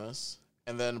a business,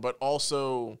 and then but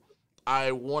also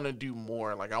I want to do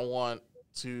more. Like I want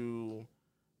to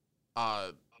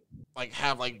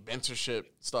have like mentorship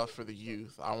stuff for the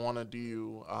youth. I want to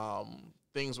do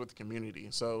things with the community.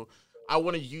 So I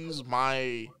want to use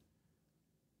my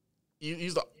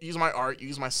art,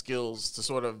 use my skills to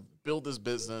sort of build this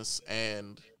business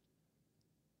and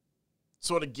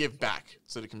sort of give back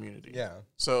to the community. Yeah.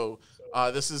 So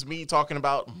this is me talking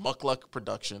about Muckluck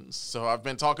Productions. So I've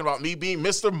been talking about me being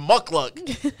Mr.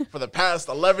 Muckluck for the past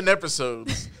 11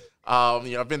 episodes.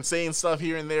 I've been saying stuff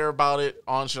here and there about it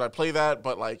on Should I Play That,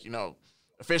 but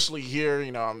officially here,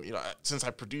 since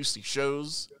I produce these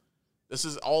shows, this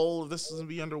is gonna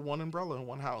be under one umbrella in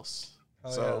one house.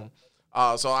 So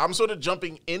I'm sort of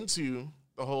jumping into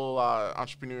the whole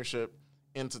entrepreneurship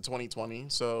into 2020.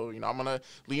 So, I'm going to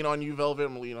lean on you, Velvet.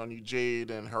 I'm going to lean on you,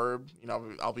 Jade and Herb.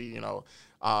 I'll be,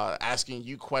 asking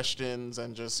you questions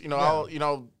and just, I'll,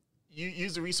 you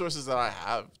use the resources that I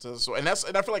have and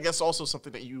I feel like that's also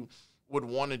something that you would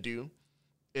want to do,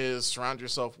 is surround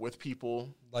yourself with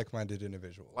people, Like-minded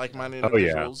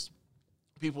individuals.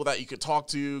 People that you could talk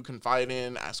to, confide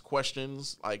in, ask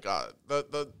questions. Like, I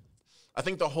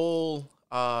think the whole,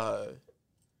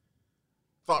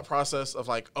 thought process of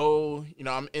like,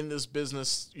 I'm in this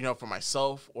business, for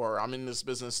myself, or I'm in this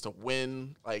business to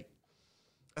win. Like,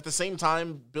 at the same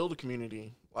time, build a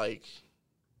community. Like,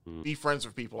 be friends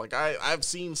with people. Like, I've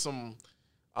seen some,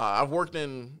 I've worked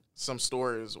in some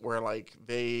stores where like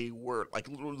they were like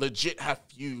legit have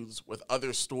feuds with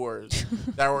other stores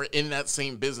that were in that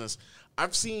same business.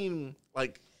 I've seen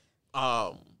like,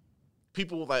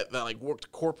 people that like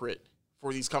worked corporate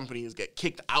for these companies get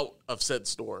kicked out of said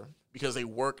store because they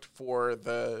worked for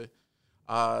the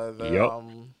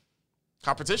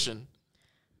competition.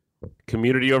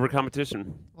 Community over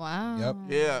competition. Wow. Yep.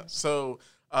 Yeah. So,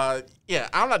 I'm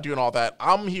not doing all that.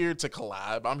 I'm here to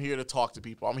collab. I'm here to talk to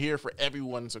people. I'm here for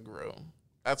everyone to grow.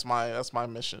 That's my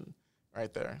mission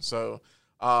right there. So,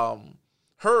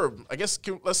 Herb, I guess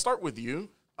let's start with you.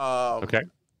 Okay.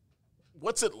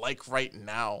 What's it like right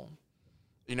now?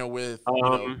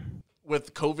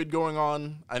 With COVID going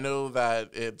on, I know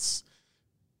that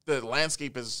the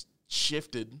landscape has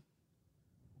shifted,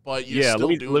 but you're still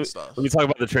doing stuff. Let me talk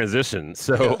about the transition.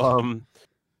 So,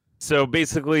 so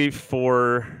basically,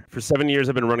 for 7 years,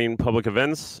 I've been running public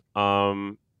events,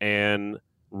 and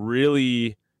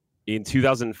really, in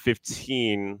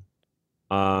 2015,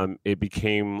 it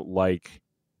became like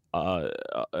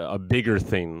a bigger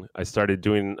thing. I started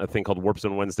doing a thing called Warp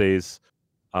Zone Wednesdays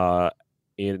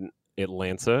in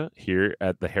Atlanta here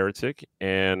at the Heretic,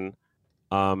 and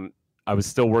I was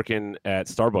still working at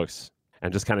Starbucks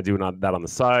and just kind of doing that on the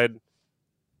side.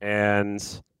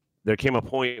 And there came a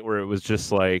point where it was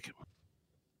just like,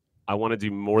 I want to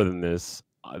do more than this.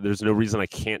 There's no reason I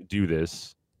can't do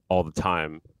this all the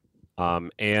time.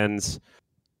 And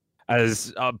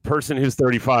as a person who's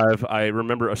 35, I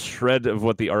remember a shred of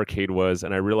what the arcade was,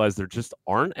 and I realized there just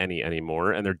aren't any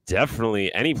anymore. And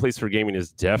any place for gaming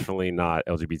is definitely not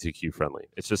LGBTQ friendly.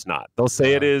 It's just not. They'll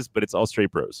say it is, but it's all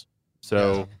straight bros.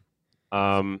 So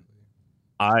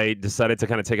I decided to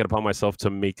kind of take it upon myself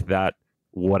to make that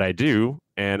what I do.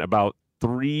 And about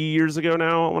 3 years ago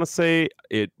now, I want to say,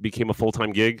 it became a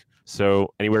full-time gig.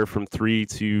 So anywhere from 3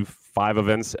 to 5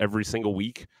 events every single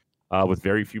week, with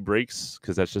very few breaks,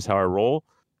 because that's just how I roll.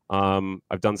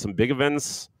 I've done some big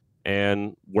events,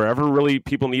 and wherever really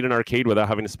people need an arcade without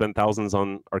having to spend thousands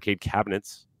on arcade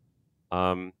cabinets.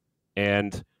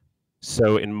 And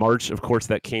so in March, of course,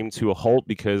 that came to a halt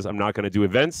because I'm not going to do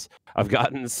events. I've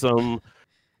gotten some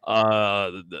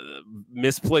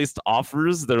misplaced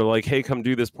offers. They're like, hey, come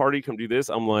do this party, come do this.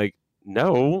 I'm like,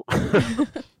 no.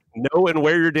 know and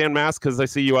wear your damn mask because I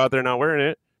see you out there not wearing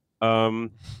it.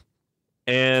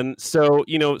 And so,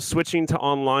 switching to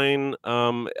online,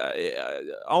 all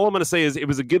I'm going to say is it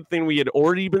was a good thing we had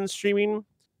already been streaming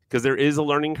because there is a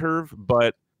learning curve.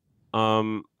 But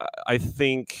I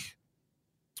think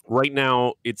right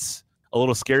now it's a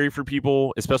little scary for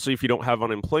people, especially if you don't have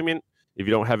unemployment, if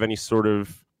you don't have any sort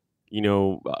of,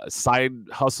 side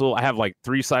hustle. I have like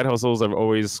 3 side hustles. I've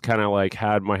always kind of like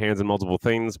had my hands in multiple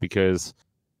things because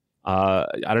I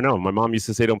don't know. My mom used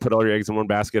to say, don't put all your eggs in one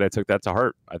basket. I took that to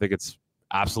heart. I think it's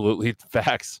absolutely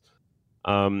facts.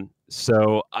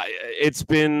 So it's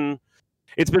been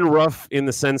rough in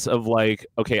the sense of like,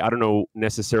 okay, I don't know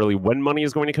necessarily when money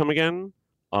is going to come again,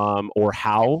 or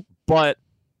how, but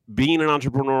being an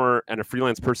entrepreneur and a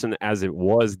freelance person as it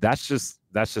was, that's just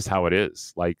how it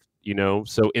is. Like,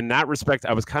 so in that respect,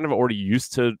 I was kind of already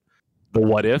used to the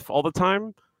what if all the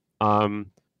time.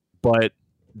 But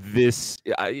this,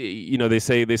 they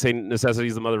say necessity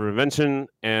is the mother of invention,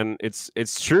 and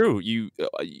it's true. You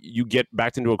get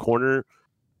backed into a corner,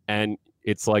 and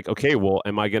it's like, okay, well,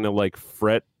 am I going to like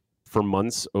fret for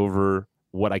months over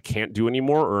what I can't do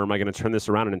anymore, or am I going to turn this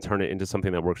around and turn it into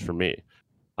something that works for me?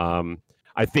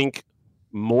 I think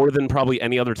more than probably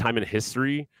any other time in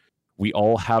history, we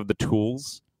all have the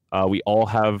tools. We all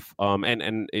have,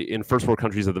 and in first world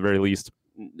countries at the very least,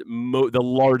 the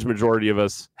large majority of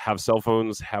us have cell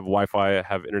phones, have Wi-Fi,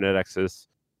 have internet access,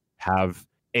 have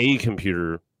a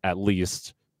computer at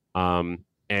least.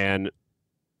 And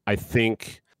I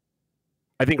think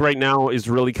right now is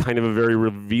really kind of a very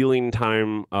revealing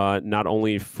time, not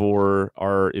only for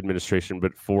our administration,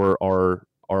 but for our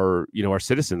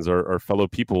citizens, our fellow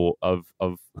people of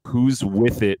who's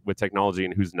with it with technology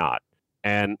and who's not.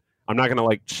 And I'm not going to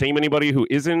like shame anybody who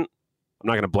isn't. I'm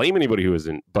not going to blame anybody who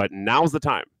isn't, but now's the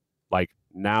time. Like,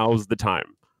 now's the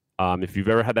time. If you've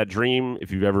ever had that dream,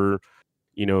 if you've ever,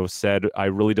 said, I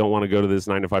really don't want to go to this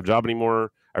 9-to-5 job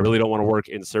anymore, I really don't want to work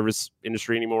in the service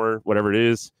industry anymore, whatever it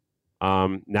is,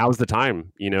 now's the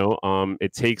time.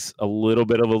 It takes a little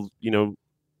bit of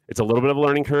it's a little bit of a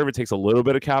learning curve. It takes a little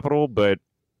bit of capital, but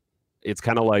it's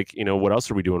kind of like, what else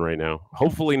are we doing right now?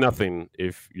 Hopefully nothing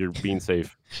if you're being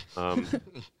safe.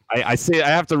 I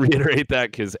have to reiterate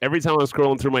that because every time I'm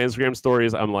scrolling through my Instagram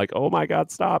stories, I'm like, oh my God,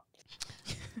 stop.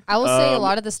 I will say a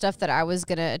lot of the stuff that I was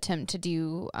going to attempt to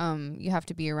do, you have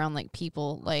to be around like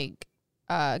people, like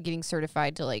getting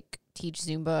certified to like teach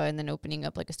Zumba and then opening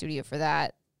up like a studio for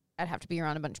that. I'd have to be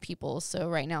around a bunch of people. So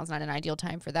right now is not an ideal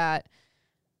time for that.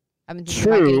 I've been thinking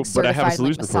about getting certified, but I have a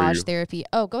solution for you. Massage therapy.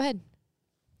 Oh, go ahead.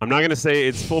 I'm not going to say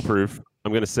it's foolproof.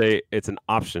 I'm going to say it's an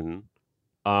option.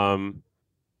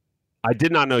 I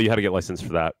did not know you had to get licensed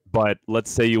for that, but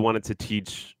let's say you wanted to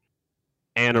teach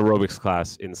an aerobics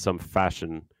class in some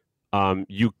fashion.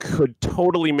 You could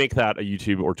totally make that a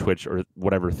YouTube or Twitch or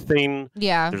whatever thing.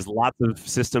 Yeah. There's lots of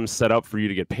systems set up for you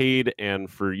to get paid and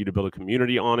for you to build a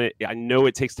community on it. I know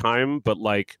it takes time, but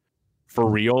like for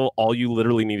real, all you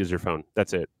literally need is your phone.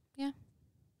 That's it. Yeah.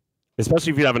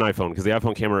 Especially if you have an iPhone, because the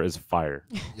iPhone camera is fire.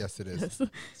 Yes, it is.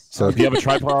 So if you have a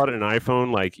tripod and an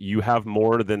iPhone, like you have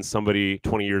more than somebody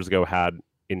 20 years ago had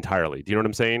entirely. Do you know what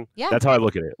I'm saying? Yeah. That's how I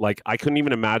look at it. Like I couldn't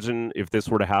even imagine if this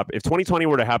were to happen. If 2020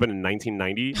 were to happen in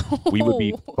 1990, we would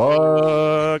be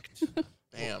fucked.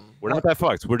 Damn. We're not that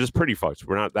fucked. We're just pretty fucked.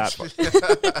 We're not that fucked.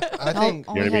 I think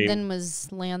all we had then was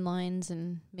landlines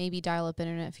and maybe dial-up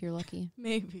internet if you're lucky.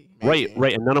 Maybe. Right.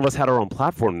 And none of us had our own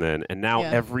platform then. And now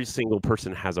every single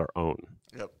person has our own.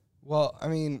 Yep. Well, I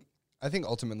mean, I think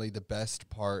ultimately the best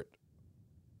part,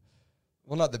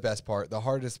 well, not the best part, the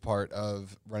hardest part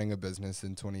of running a business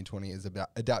in 2020 is about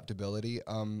adaptability.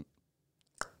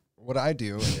 What I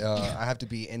do, I have to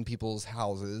be in people's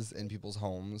houses, in people's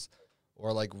homes,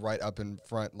 or like right up in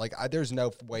front. Like there's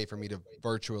no way for me to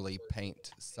virtually paint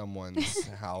someone's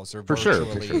house or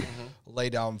virtually lay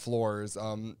down floors.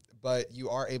 But you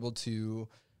are able to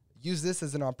use this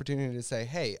as an opportunity to say,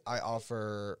 hey, I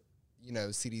offer,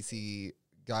 CDC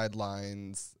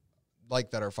guidelines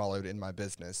like that are followed in my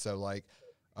business. So like,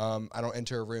 I don't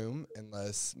enter a room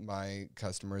unless my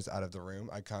customer is out of the room.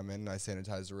 I come in and I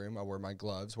sanitize the room. I wear my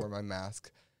gloves, wear my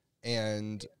mask,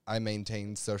 and I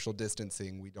maintain social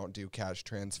distancing. We don't do cash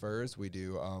transfers. We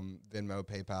do Venmo,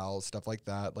 PayPal, stuff like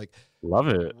that. Like, love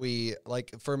it. We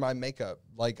like for my makeup.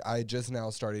 Like I just now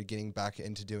started getting back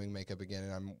into doing makeup again,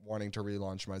 and I'm wanting to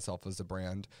relaunch myself as a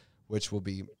brand, which will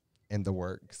be in the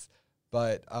works.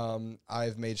 But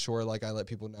I've made sure like I let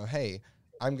people know, hey,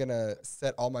 I'm going to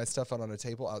set all my stuff out on a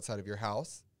table outside of your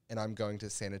house, and I'm going to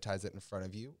sanitize it in front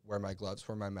of you, wear my gloves,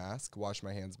 wear my mask, wash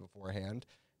my hands beforehand,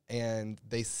 and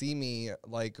they see me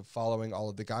like following all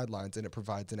of the guidelines, and it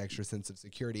provides an extra sense of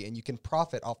security, and you can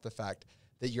profit off the fact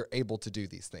that you're able to do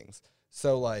these things.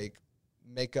 So like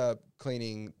makeup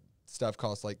cleaning stuff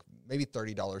costs like maybe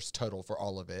 $30 total for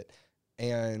all of it,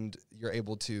 and you're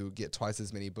able to get twice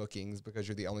as many bookings because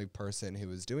you're the only person who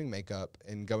is doing makeup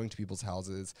and going to people's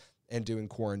houses and doing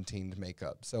quarantined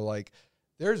makeup. So like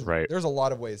there's a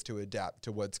lot of ways to adapt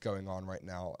to what's going on right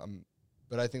now.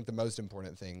 But I think the most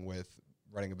important thing with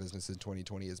running a business in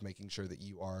 2020 is making sure that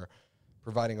you are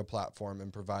providing a platform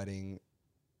and providing,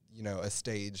 you know, a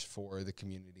stage for the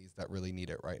communities that really need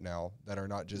it right now, that are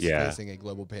not just facing a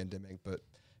global pandemic, but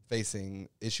facing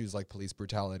issues like police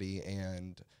brutality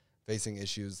and facing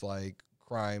issues like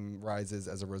crime rises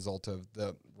as a result of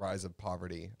the rise of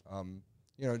poverty.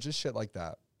 You know, just shit like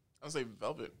that. I'll say,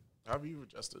 Velvet, how have you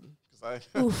adjusted?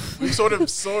 Because we've sort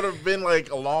of been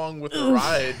like along with the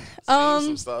ride, seeing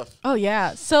some stuff. Oh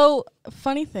yeah. So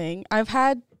funny thing, I've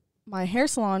had my hair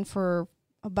salon for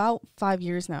about 5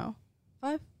 years now.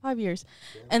 Five years.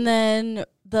 And then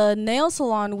the nail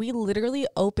salon, we literally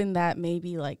opened that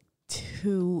maybe like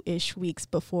 2-ish weeks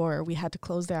before we had to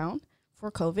close down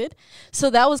for COVID. So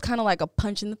that was kind of like a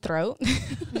punch in the throat.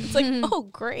 It's like, oh,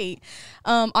 great.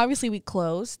 Obviously we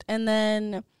closed. And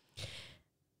then,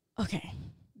 okay,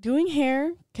 doing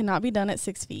hair cannot be done at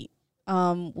 6 feet.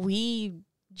 We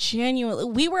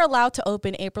were allowed to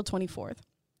open April 24th.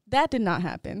 That did not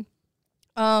happen.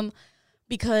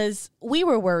 Because we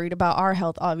were worried about our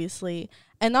health, obviously.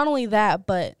 And not only that,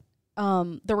 but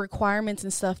the requirements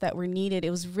and stuff that were needed,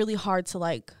 it was really hard to,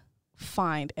 like,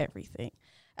 find everything.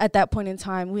 At that point in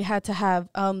time, we had to have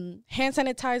hand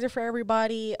sanitizer for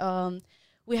everybody.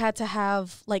 We had to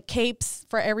have, like, capes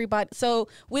for everybody. So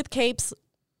with capes,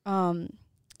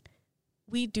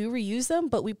 we do reuse them,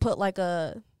 but we put, like,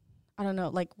 I don't know,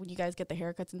 like when you guys get the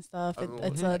haircuts and stuff,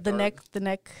 it's the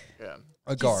neck. Yeah.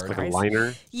 A guard. Like a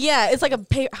liner. Yeah, it's like a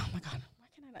oh my God, why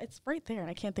can't I? It's right there and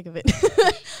I can't think of it.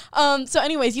 So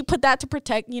anyways, you put that to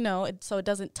protect, you know, so it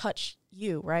doesn't touch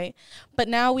you, right? But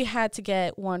now we had to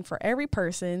get one for every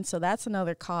person, so that's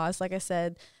another cost. Like I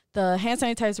said, the hand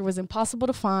sanitizer was impossible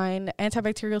to find.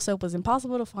 Antibacterial soap was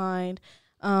impossible to find.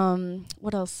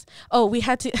 What else? Oh, we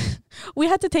had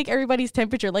to take everybody's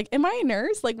temperature. Like, am I a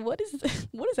nurse? Like, what is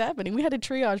happening? We had to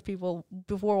triage people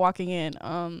before walking in.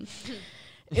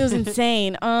 It was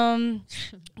insane.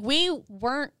 We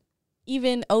weren't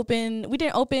even open. We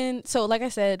didn't open. So like I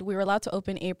said, we were allowed to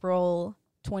open April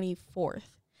 24th.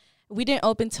 We didn't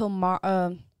open till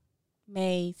May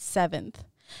 7th.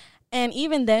 And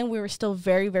even then we were still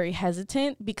very, very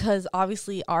hesitant because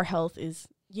obviously our health is,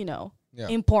 you know,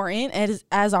 important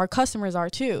as our customers are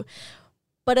too.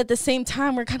 But at the same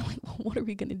time, we're kind of like, well, what are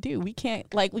we going to do? We can't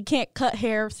cut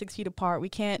hair 6 feet apart. We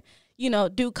can't, you know,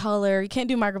 do color. You can't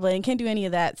do microblading. Can't do any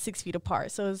of that 6 feet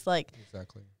apart. So it's like,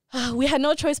 exactly. We had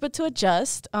no choice but to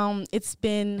adjust. It's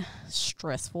been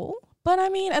stressful, but I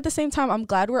mean, at the same time, I'm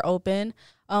glad we're open.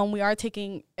 We are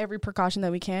taking every precaution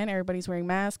that we can. Everybody's wearing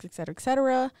masks, et cetera, et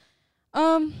cetera.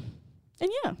 And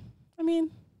yeah, I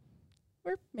mean,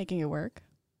 we're making it work.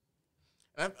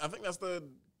 And I think that's the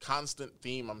constant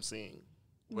theme I'm seeing.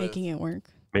 Making it work.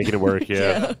 Making it work,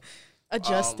 yeah.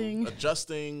 Adjusting,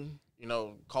 you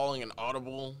know, calling an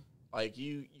audible. Like,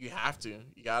 you have to.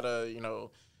 You got to, you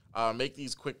know, make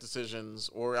these quick decisions.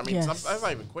 Or, I mean, sometimes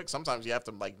not even quick. Sometimes you have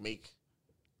to, like, make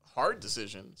hard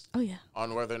decisions. Oh, yeah.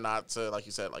 On whether or not to, like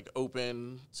you said, like,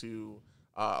 open, to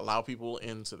allow people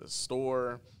into the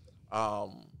store.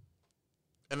 And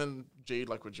then, Jade,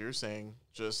 like what you're saying,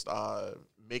 just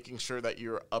making sure that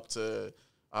you're up to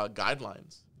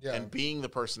guidelines. Yeah. And being the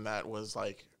person that was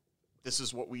like, this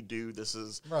is what we do, this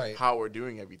is how we're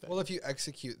doing everything. Well, if you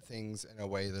execute things in a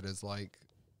way that is, like,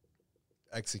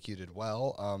 executed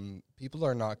well, people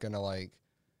are not going to, like,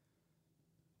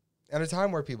 at a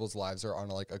time where people's lives are on,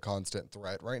 like, a constant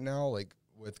threat right now, like,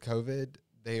 with COVID,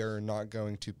 they are not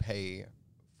going to pay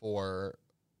for...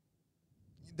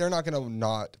 They're not going to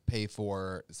not pay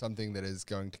for something that is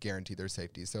going to guarantee their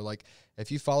safety. So, like,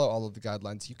 if you follow all of the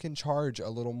guidelines, you can charge a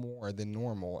little more than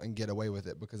normal and get away with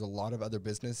it because a lot of other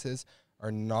businesses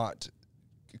are not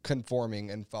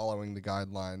conforming and following the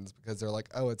guidelines because they're like,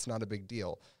 oh, it's not a big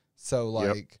deal. So,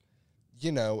 like,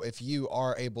 you know, if you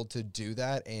are able to do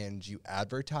that and you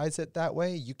advertise it that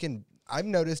way, you can... I've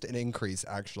noticed an increase,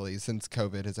 actually, since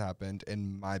COVID has happened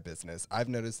in my business. I've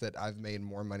noticed that I've made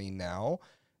more money now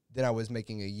than I was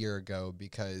making a year ago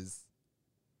because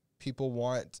people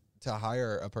want to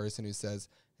hire a person who says,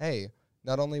 hey,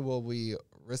 not only will we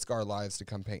risk our lives to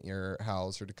come paint your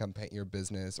house or to come paint your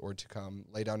business or to come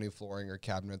lay down new flooring or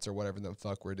cabinets or whatever the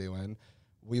fuck we're doing,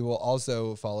 we will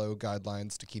also follow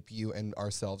guidelines to keep you and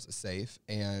ourselves safe,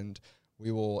 and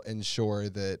we will ensure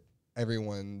that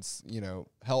everyone's,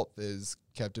 health is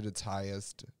kept at its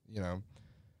highest,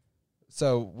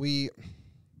 So we've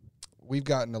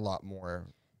gotten a lot more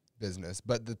business,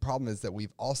 but the problem is that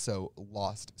we've also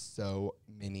lost so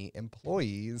many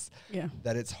employees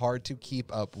that it's hard to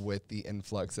keep up with the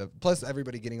influx of, plus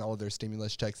everybody getting all of their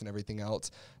stimulus checks and everything else.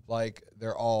 Like,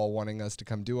 they're all wanting us to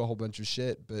come do a whole bunch of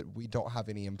shit, but we don't have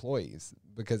any employees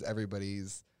because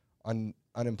everybody's on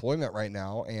unemployment right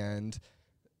now. And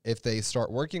if they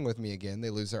start working with me again,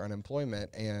 they lose their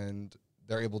unemployment and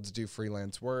they're able to do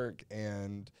freelance work.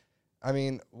 And I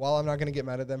mean, while I'm not going to get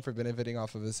mad at them for benefiting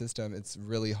off of a system, it's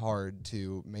really hard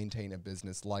to maintain a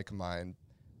business like mine.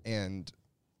 And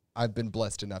I've been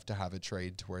blessed enough to have a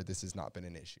trade to where this has not been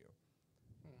an issue.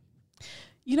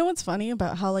 You know what's funny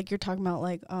about how, like, you're talking about,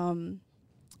 like,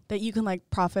 that you can, like,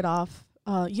 profit off,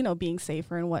 being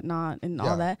safer and whatnot and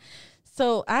all that.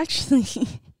 So actually,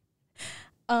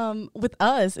 with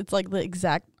us, it's like the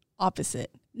exact opposite.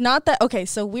 Not that, okay,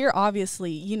 so we're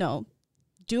obviously,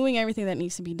 doing everything that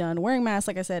needs to be done, wearing masks.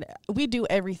 Like I said, we do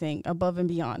everything above and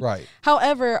beyond. Right.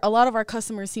 However, a lot of our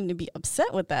customers seem to be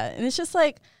upset with that. And it's just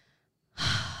like,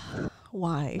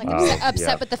 why? Like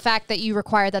upset with the fact that you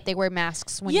require that they wear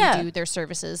masks when you do their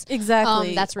services.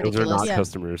 Exactly. That's ridiculous. Those are not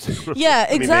customers.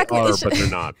 Yeah, exactly. I mean, they are, but they're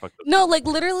not. No, like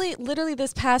literally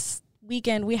this past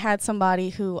weekend, we had somebody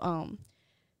who,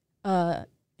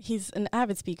 he's an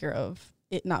avid speaker of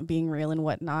it not being real and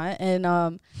whatnot.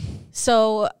 And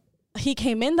so he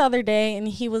came in the other day and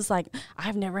he was like,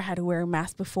 I've never had to wear a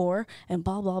mask before and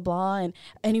blah, blah, blah. And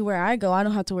anywhere I go, I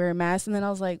don't have to wear a mask. And then I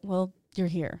was like, well, you're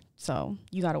here, so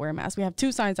you got to wear a mask. We have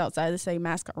 2 signs outside that say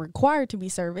masks are required to be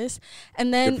serviced.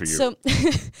 And then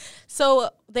so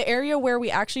the area where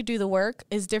we actually do the work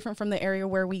is different from the area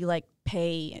where we like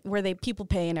pay, where people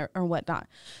pay and or whatnot.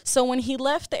 So when he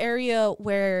left the area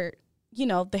where,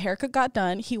 the haircut got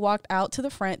done, he walked out to the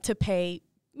front to pay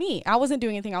me. I wasn't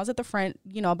doing anything. I was at the front,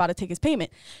 about to take his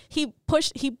payment. He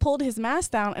pulled his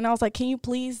mask down and I was like, can you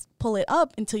please pull it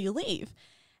up until you leave?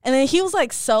 And then he was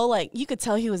like, you could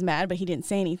tell he was mad, but he didn't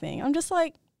say anything. I'm just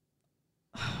like,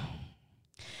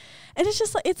 and it's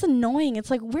just like, it's annoying. It's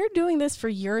like, we're doing this for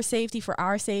your safety, for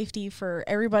our safety, for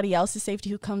everybody else's safety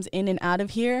who comes in and out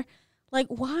of here. Like,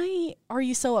 why are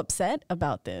you so upset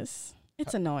about this?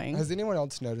 It's annoying. Has anyone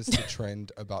else noticed a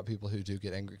trend about people who do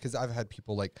get angry? Because I've had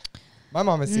people like, my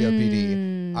mom has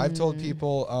COPD. I've told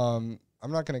people,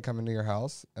 I'm not going to come into your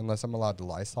house unless I'm allowed to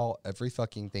Lysol every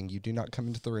fucking thing. You do not come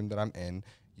into the room that I'm in.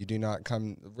 You do not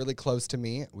come really close to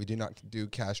me. We do not do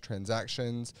cash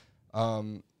transactions.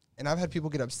 And I've had people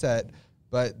get upset,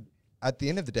 but at the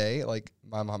end of the day, like,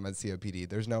 my mom has COPD.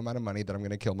 There's no amount of money that I'm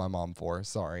going to kill my mom for.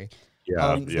 Sorry.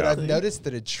 But I've noticed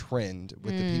that a trend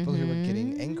with the people who are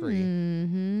getting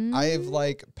angry. I've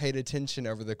like paid attention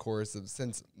over the course of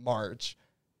since March.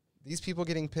 These people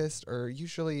getting pissed are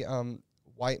usually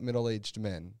white middle-aged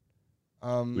men.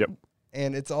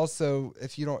 And it's also,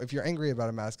 if you're angry about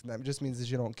a mask, that just means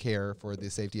that you don't care for the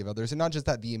safety of others, and not just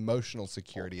that, the emotional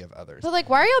security of others. But like,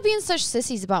 why are y'all being such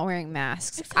sissies about wearing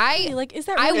masks? Exactly. Like, is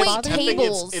that I really wait bothering you?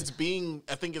 tables.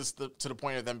 I think it's to the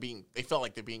point of them being, they felt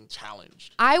like they're being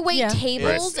challenged. I wait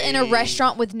tables in a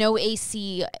restaurant with no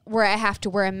AC where I have to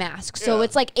wear a mask. So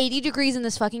it's like 80 degrees in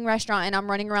this fucking restaurant and I'm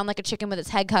running around like a chicken with its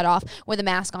head cut off with a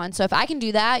mask on. So if I can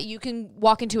do that, you can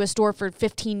walk into a store for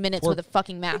 15 minutes with a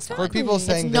fucking mask on. For people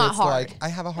saying it's that not it's hard. like, I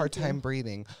have a hard time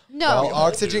breathing. No. Well,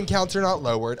 oxygen counts are not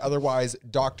lowered. Otherwise,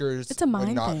 doctors It's a would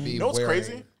mind not thing. be You know what's wearing.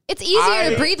 crazy? It's easier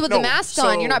to breathe with the no, mask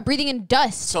on. You're not breathing in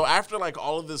dust. So after like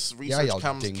all of this research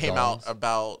y'all came out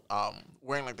about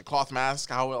wearing like the cloth mask,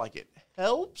 how like it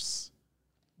helps,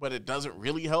 but it doesn't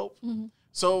really help.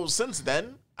 So since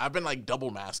then, I've been like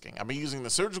double masking. I've been using the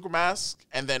surgical mask,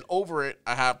 and then over it,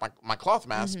 I have my cloth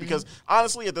mask because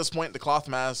honestly, at this point, the cloth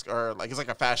masks are like, it's like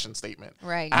a fashion statement.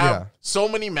 Right. I have so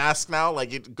many masks now,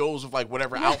 like it goes with like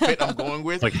whatever outfit I'm going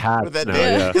with. Like hats with that now,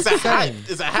 day. yeah. It's a hat.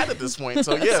 It's a hat at this point.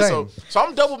 So yeah. So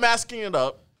I'm double masking it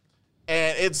up,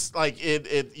 and it's like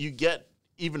it you get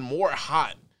even more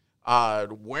hot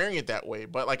wearing it that way.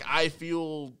 But like I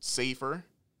feel safer.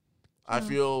 I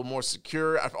feel more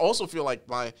secure. I also feel like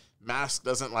my mask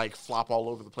doesn't like flop all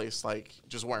over the place like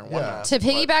just wearing one mask. To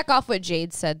piggyback off what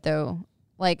Jade said, though,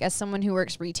 like as someone who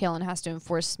works retail and has to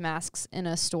enforce masks in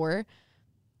a store,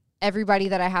 everybody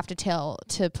that I have to tell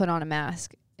to put on a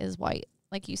mask is white,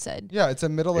 like you said. Yeah, it's a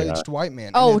middle-aged white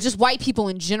man. Oh, just white people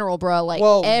in general, bro. Like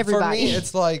everybody. For me,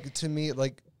 it's like, to me,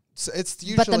 like, it's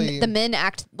usually... But the men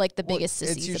act like the biggest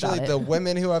sissies It's usually about the it.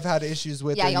 women who I've had issues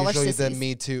with. Yeah, and y'all are usually the sissies.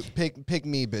 me too. Pick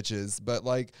me bitches. But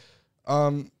like,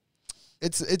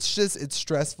 it's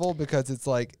stressful because it's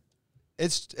like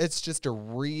it's just a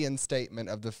reinstatement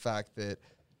of the fact that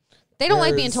They don't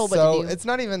like being told what to do. It's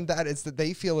not even that; it's that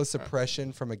they feel a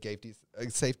suppression from a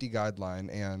safety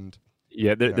guideline, and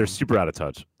Yeah, they're super out of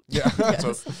touch. yeah.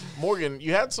 So, Morgan,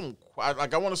 you had some,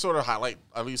 like, I want to sort of highlight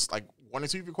at least, like, one or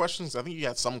two of your questions. I think you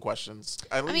had some questions.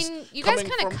 At I least mean, you guys coming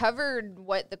kind of from- covered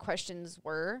what the questions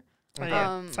were.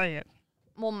 Say it.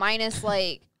 Well, minus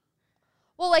like,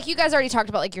 like you guys already talked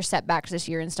about like your setbacks this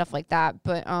year and stuff like that.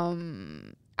 But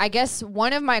I guess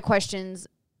one of my questions,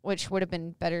 which would have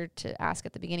been better to ask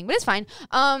at the beginning, but it's fine.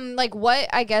 Like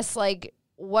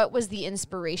what was the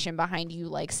inspiration behind you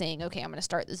like saying, okay, I'm going to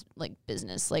start this like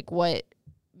business? Like what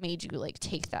made you like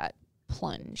take that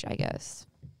plunge, I guess?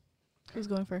 Who's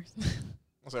going first?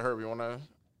 What's that, Herb? You want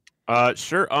to?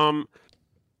 Sure.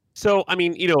 So I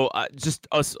mean, just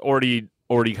us already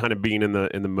kind of being in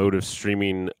the mode of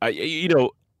streaming.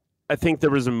 I think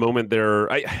there was a moment there.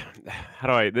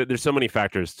 There's so many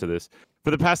factors to this. For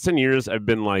the past 10 years, I've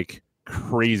been like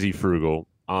crazy frugal.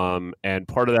 And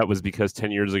part of that was because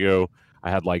 10 years ago, I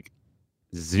had like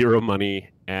zero money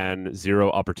and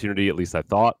zero opportunity, at least I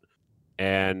thought.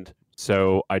 And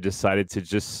so I decided to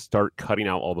just start cutting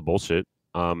out all the bullshit.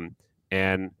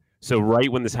 And so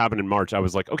right when this happened in March, I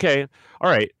was like, okay, all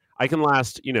right, I can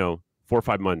last, 4 or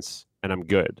 5 months and I'm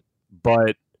good.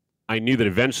 But I knew that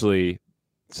eventually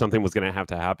something was going to have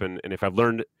to happen. And if I've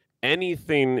learned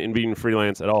anything in being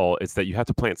freelance at all, it's that you have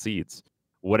to plant seeds.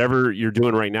 Whatever you're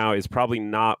doing right now is probably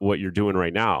not what you're doing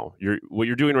right now. What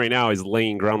you're doing right now is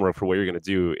laying groundwork for what you're going to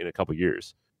do in a couple of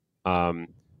years.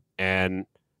 And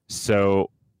so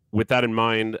with that in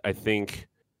mind, I think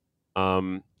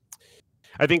already,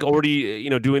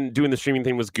 doing the streaming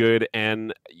thing was good.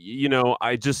 And,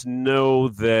 I just know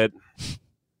that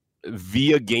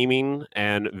via gaming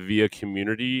and via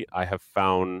community, I have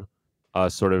found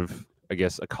sort of, I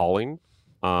guess, a calling.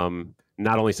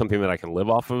 Not only something that I can live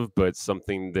off of, but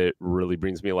something that really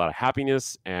brings me a lot of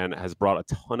happiness and has brought a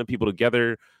ton of people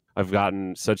together. I've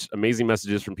gotten such amazing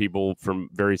messages from people from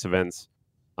various events.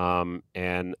 And,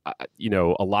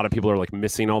 a lot of people are like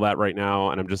missing all that right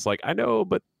now. And I'm just like, I know,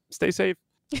 but stay safe.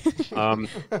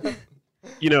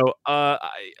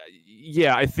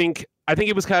 I think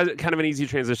it was kind of an easy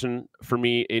transition for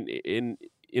me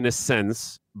in a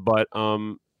sense, but,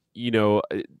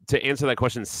 to answer that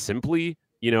question simply,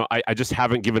 I just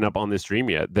haven't given up on this dream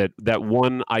yet. That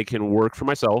one, I can work for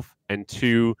myself, and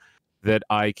two, that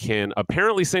I can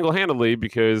apparently single-handedly,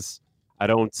 because I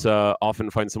don't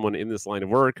often find someone in this line of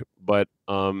work, but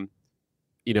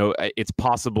it's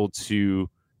possible to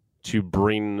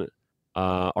bring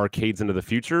arcades into the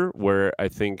future, where I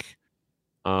think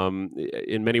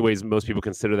in many ways most people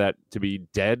consider that to be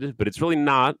dead, but it's really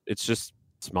not. It's just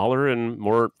smaller and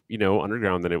more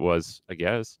underground than it was, I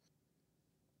guess.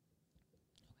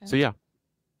 So yeah,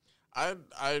 I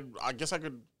guess I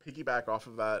could piggyback off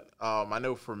of that. I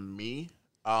know for me,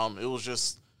 it was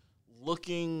just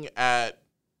looking at,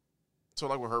 so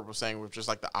like what Herb was saying, with just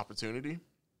like the opportunity.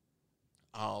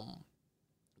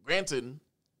 Granted,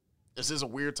 this is a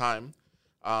weird time.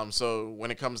 So when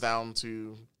it comes down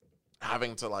to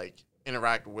having to like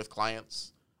interact with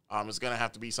clients, it's gonna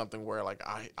have to be something where like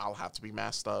I'll have to be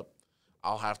masked up.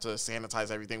 I'll have to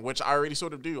sanitize everything, which I already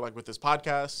sort of do, like with this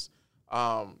podcast.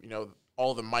 All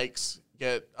the mics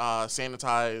get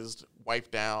sanitized,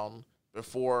 wiped down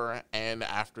before and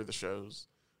after the shows.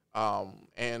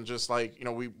 And just like,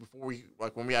 before we,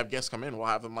 like when we have guests come in, we'll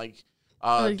have them like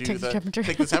take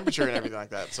the temperature and everything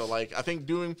like that. So like, I think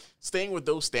staying with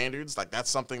those standards, like that's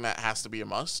something that has to be a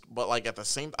must. But like I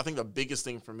think the biggest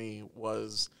thing for me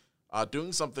was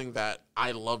doing something that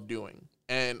I love doing,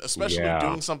 and especially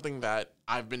doing something that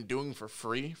I've been doing for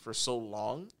free for so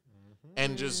long,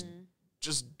 and just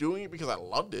doing it because I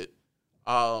loved it.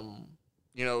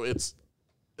 It's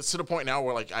to the point now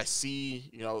where like I see,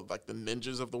 like the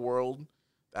ninjas of the world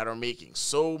that are making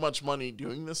so much money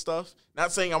doing this stuff.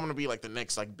 Not saying I'm going to be like the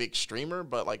next like big streamer,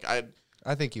 but like I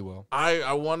think you will.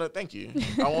 I want to, thank you.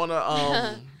 I want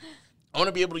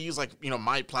to be able to use like,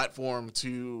 my platform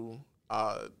to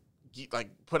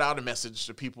put out a message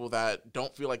to people that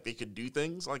don't feel like they could do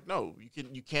things. Like, no,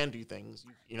 you can do things.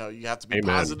 You have to be Amen.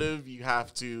 positive. You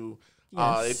have to,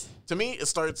 to me, it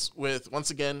starts with,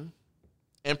 once again,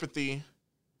 empathy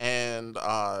and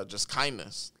just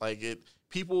kindness. Like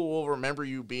people will remember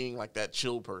you being like that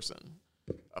chill person.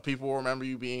 People will remember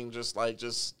you being just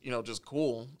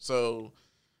cool. So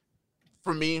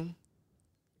for me,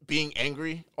 being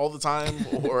angry all the time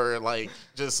or like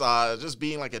just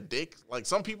being like a dick, like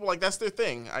some people, like that's their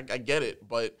thing. I get it,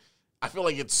 but I feel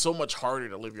like it's so much harder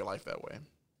to live your life that way.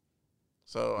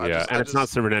 So Yeah, and it's not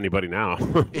serving anybody now.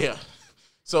 Yeah.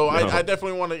 So No. I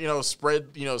definitely want to,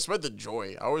 spread the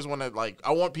joy. I always want to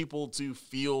I want people to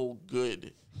feel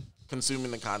good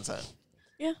consuming the content.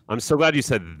 I'm so glad you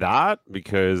said that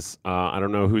because I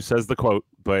don't know who says the quote,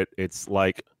 but it's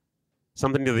like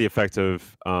something to the effect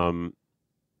of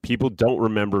people don't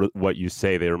remember what you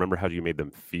say; they remember how you made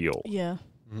them feel. Yeah.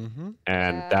 Mm-hmm.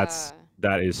 And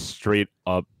that is straight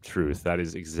up truth. That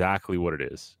is exactly what it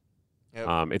is.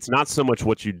 Yep. It's not so much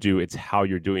what you do; it's how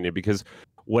you're doing it. Because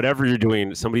whatever you're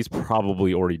doing, somebody's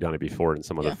probably already done it before in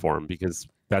some other Yeah. form. Because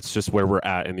that's just where we're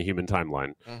at in the human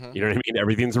timeline. Mhm. You know what I mean?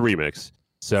 Everything's a remix.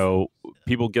 So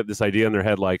people get this idea in their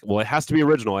head, like, well, it has to be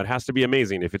original. It has to be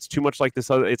amazing. If it's too much like this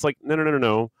other, it's like,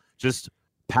 no. Just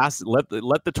pass. Let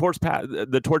the torch pass.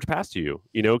 The torch pass to you.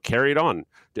 Carry it on.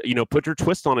 Put your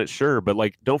twist on it, sure, but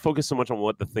like, don't focus so much on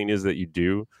what the thing is that you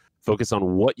do. Focus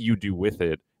on what you do with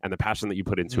it and the passion that you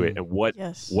put into it, and what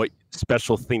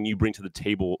special thing you bring to the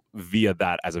table via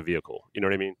that as a vehicle. You know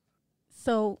what I mean?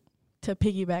 So to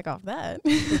piggyback off that,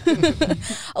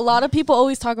 a lot of people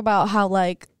always talk about how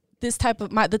like the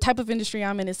type of industry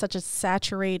I'm in is such a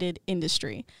saturated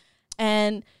industry.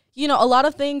 And, a lot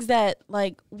of things that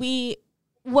like when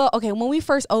we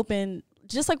first opened,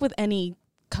 just like with any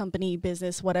company,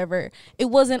 business, whatever, it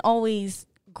wasn't always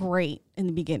great in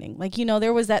the beginning. Like,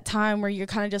 there was that time where you're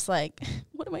kind of just like,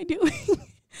 what am I doing?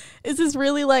 Is this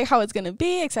really like how it's going to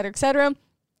be, et cetera, et cetera.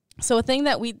 So a thing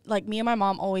that me and my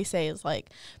mom always say is like,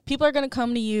 people are going to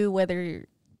come to you whether,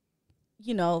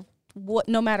 no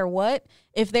matter what.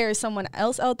 If there is someone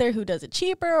else out there who does it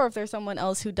cheaper, or if there's someone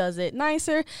else who does it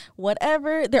nicer,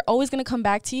 whatever, they're always going to come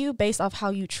back to you based off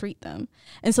how you treat them.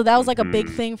 And so that was like a big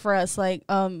thing for us. Like,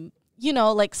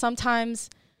 like sometimes,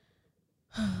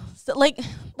 so like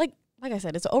I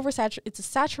said, it's a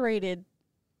saturated,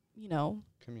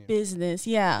 business.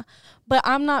 Yeah. But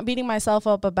I'm not beating myself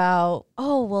up about,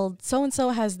 oh, well, so-and-so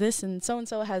has this and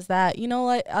so-and-so has that.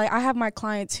 Like I have my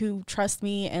clients who trust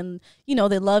me and,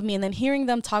 they love me. And then hearing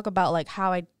them talk about like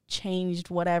how I changed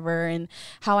whatever and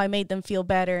how I made them feel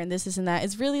better and this and that,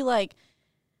 it's really like,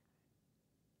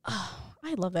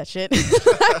 I love that shit.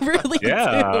 I really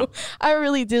do. I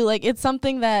really do. Like, it's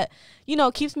something that,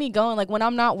 keeps me going. Like when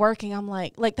I'm not working, I'm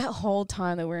like that whole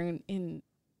time that we're in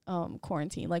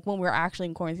quarantine, like when we were actually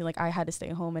in quarantine, like I had to stay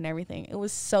home and everything. It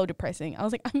was so depressing. I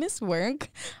was like, I miss work.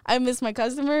 I miss my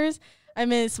customers. I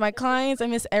miss my clients. I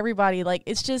miss everybody. Like,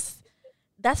 it's just,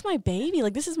 that's my baby.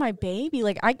 Like, this is my baby.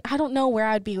 Like, I don't know where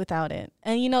I'd be without it.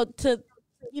 And, to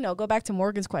go back to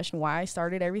Morgan's question, why I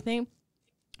started everything.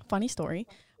 Funny story.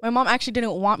 My mom actually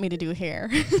didn't want me to do hair.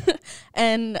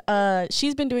 And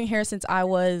she's been doing hair since I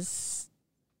was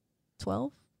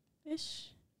 12-ish.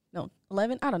 No,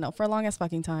 11, I don't know, for a long ass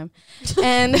fucking time.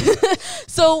 And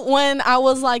so when I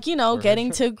was like,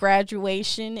 getting to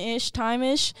graduation-ish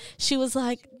time-ish, she was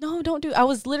like, no, don't do, I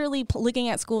was literally looking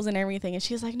at schools and everything. And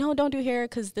she was like, no, don't do hair.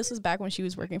 Cause this was back when she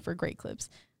was working for Great Clips.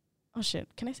 Oh shit.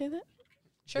 Can I say that?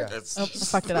 Sure. Yeah. Oh, I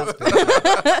fucked it up.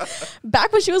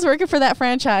 Back when she was working for that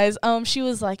franchise, she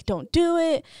was like, don't do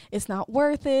it. It's not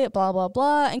worth it, blah, blah,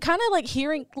 blah. And kind of like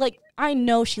hearing, like, I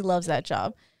know she loves that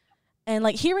job. And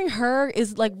like hearing her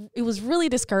is like, it was really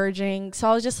discouraging. So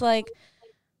I was just like,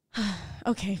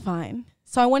 okay, fine.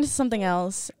 So I went to something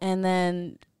else. And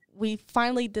then we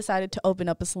finally decided to open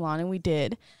up a salon, and we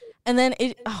did. And then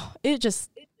it just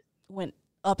went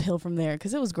uphill from there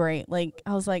because it was great. Like,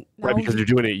 I was like, no, right, because you're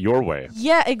doing it your way.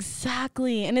 Yeah,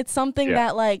 exactly. And it's something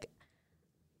that like,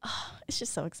 it's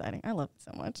just so exciting. I love it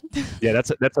so much. Yeah,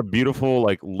 that's a beautiful,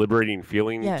 like, liberating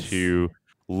feeling to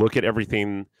look at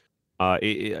everything,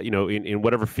 in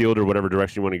whatever field or whatever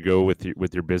direction you want to go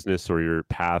with your business or your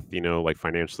path, like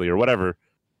financially or whatever.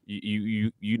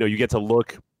 You get to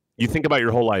look. You think about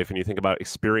your whole life, and you think about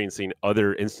experiencing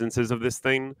other instances of this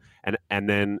thing, and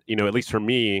then, at least for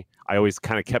me, I always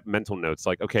kind of kept mental notes,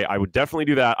 like, okay, I would definitely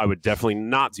do that, I would definitely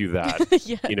not do that.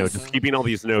 Yes. Just keeping all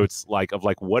these notes, like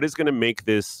what is going to make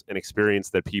this an experience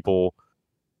that people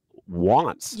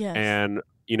want, Yes. and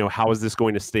how is this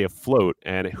going to stay afloat,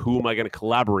 and who am I going to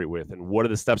collaborate with, and what are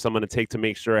the steps I'm going to take to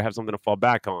make sure I have something to fall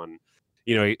back on,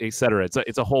 et cetera.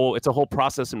 It's a whole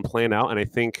process and plan out, and I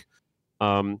think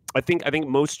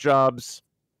most jobs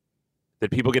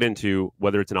that people get into,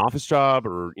 whether it's an office job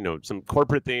or some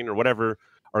corporate thing or whatever,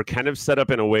 are kind of set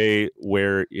up in a way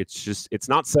where it's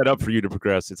not set up for you to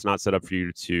progress. It's not set up for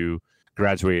you to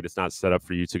graduate. It's not set up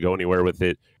for you to go anywhere with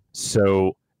it.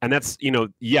 So, and that's,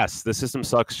 yes, the system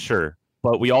sucks, sure,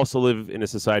 but we also live in a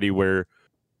society where,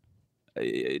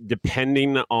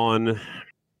 depending on,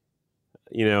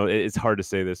 it's hard to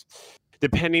say this,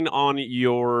 depending on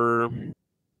your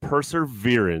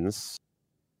perseverance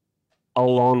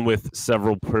along with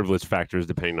several privilege factors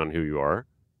depending on who you are.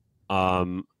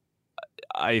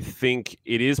 I think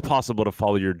it is possible to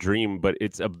follow your dream, but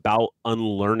it's about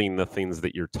unlearning the things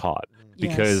that you're taught,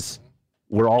 because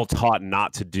we're all taught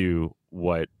not to do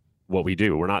what we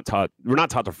do. We're not taught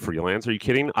to freelance. Are you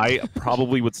kidding? I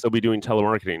probably would still be doing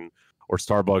telemarketing or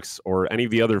Starbucks or any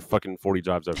of the other fucking 40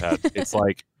 jobs I've had. It's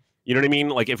like, you know what I mean?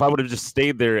 Like, if I would have just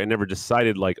stayed there and never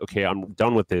decided, like, okay, I'm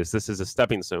done with this. This is a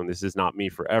stepping stone. This is not me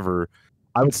forever.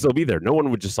 I would still be there. No one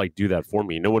would just like do that for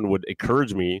me. No one would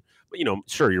encourage me. But, you know,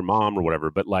 sure, your mom or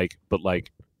whatever. But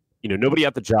you know, nobody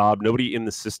at the job, nobody in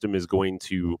the system is going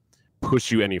to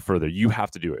push you any further. You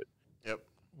have to do it. Yep.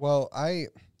 Well,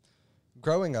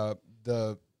 growing up,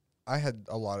 I had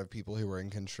a lot of people who were in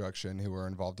construction who were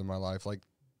involved in my life. Like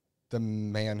the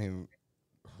man who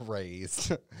raised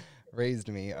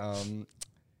me,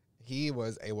 he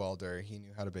was a welder. He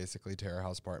knew how to basically tear a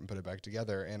house apart and put it back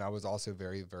together. And I was also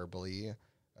very verbally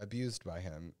abused by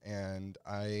him. And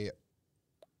I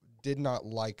did not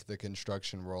like the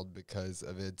construction world because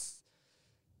of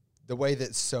the way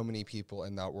that so many people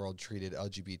in that world treated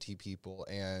LGBT people.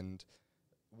 And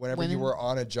whenever you were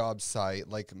on a job site,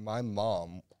 like my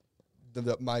mom,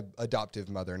 my adoptive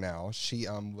mother now, she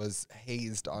was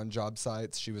hazed on job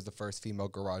sites. She was the first female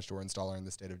garage door installer in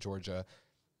the state of Georgia.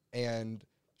 And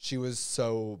she was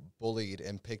so bullied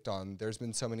and picked on. There's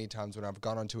been so many times when I've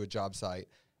gone onto a job site,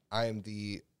 I am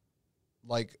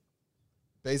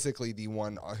basically the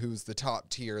one who's the top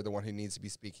tier, the one who needs to be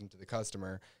speaking to the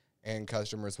customer, and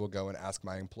customers will go and ask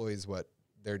my employees what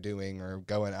they're doing or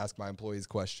go and ask my employees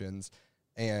questions.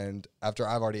 And after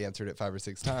I've already answered it 5 or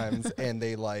 6 times, and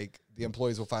the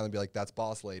employees will finally be like, "That's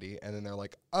boss lady." And then they're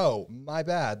like, "Oh, my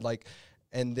bad."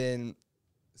 And then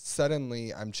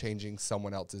suddenly I'm changing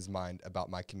someone else's mind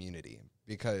about my community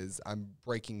because I'm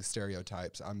breaking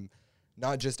stereotypes. I'm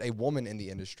not just a woman in the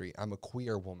industry. I'm a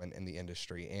queer woman in the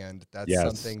industry. And that's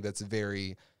something that's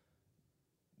very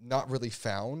not really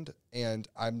found. And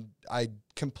I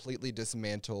completely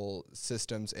dismantle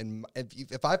systems. And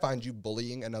if I find you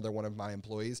bullying another one of my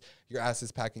employees, your ass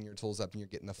is packing your tools up and you're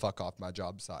getting the fuck off my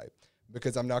job site,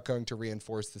 because I'm not going to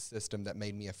reinforce the system that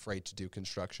made me afraid to do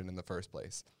construction in the first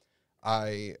place.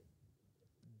 I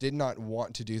did not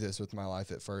want to do this with my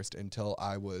life at first until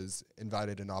I was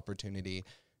invited an opportunity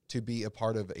to be a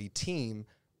part of a team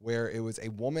where it was a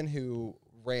woman who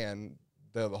ran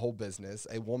the whole business,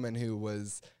 a woman who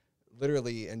was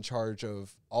literally in charge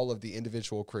of all of the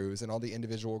individual crews, and all the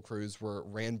individual crews were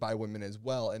ran by women as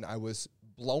well. And I was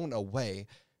blown away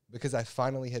because I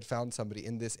finally had found somebody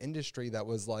in this industry that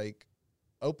was like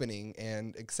opening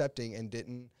and accepting and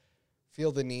didn't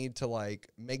feel the need to like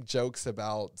make jokes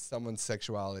about someone's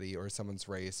sexuality or someone's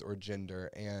race or gender.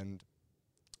 And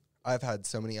I've had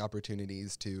so many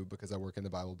opportunities to, because I work in the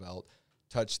Bible Belt,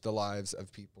 touch the lives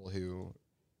of people who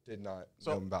did not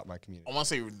know about my community. I want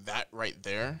to say that right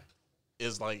there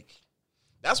is like,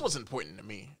 that's what's important to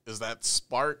me, is that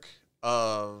spark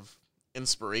of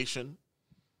inspiration.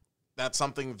 That's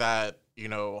something that, you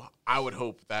know, I would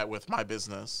hope that with my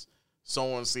business,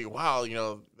 someone see, wow, you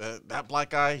know, that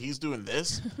black guy, he's doing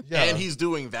this, and he's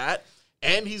doing that,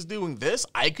 and he's doing this.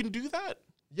 I can do that.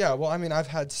 Yeah, well, I mean, I've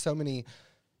had so many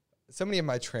of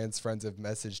my trans friends have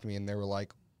messaged me, and they were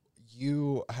like,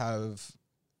 you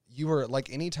were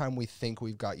like, anytime we think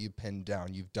we've got you pinned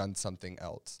down, you've done something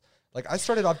else. Like, I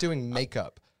started off doing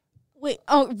makeup. Wait,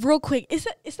 real quick, is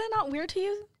that not weird to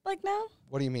you, like, now?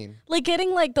 What do you mean? Like,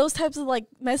 getting, like, those types of, like,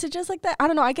 messages like that? I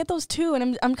don't know, I get those too,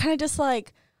 and I'm kind of just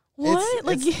like,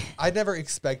 what? I never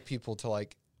expect people to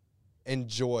like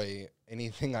enjoy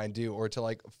anything I do or to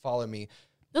like follow me.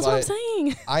 That's what I'm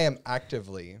saying. I am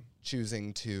actively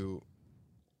choosing to.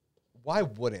 Why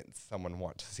wouldn't someone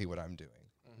want to see what I'm doing?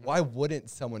 Mm-hmm. Why wouldn't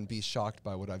someone be shocked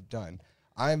by what I've done?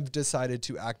 I've decided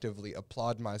to actively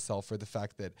applaud myself for the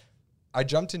fact that I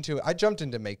jumped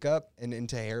into makeup and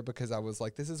into hair because I was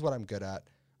like, this is what I'm good at.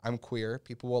 I'm queer.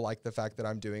 People will like the fact that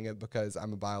I'm doing it because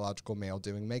I'm a biological male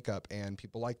doing makeup, and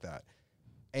people like that.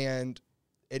 And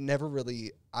it never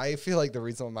really, I feel like the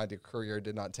reason why my career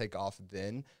did not take off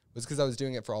then was because I was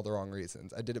doing it for all the wrong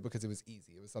reasons. I did it because it was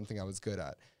easy. It was something I was good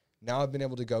at. Now I've been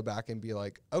able to go back and be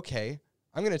like, okay,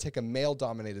 I'm going to take a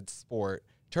male-dominated sport,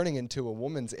 turning into a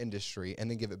woman's industry, and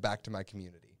then give it back to my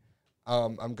community.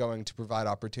 I'm going to provide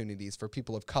opportunities for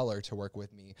people of color to work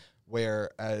with me,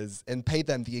 and pay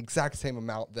them the exact same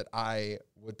amount that I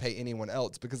would pay anyone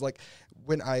else. Because like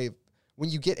when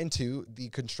you get into the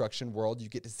construction world, you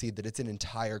get to see that it's an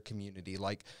entire community.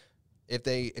 Like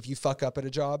if you fuck up at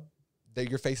a job,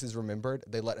 your face is remembered.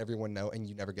 They let everyone know, and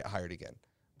you never get hired again.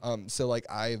 So like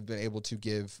I've been able to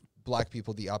give Black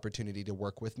people the opportunity to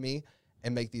work with me,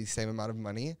 and make the same amount of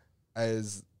money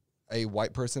as a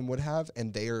white person would have,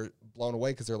 and they are blown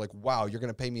away because they're like, wow, you're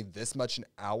going to pay me this much an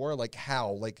hour? Like,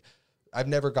 how? Like, I've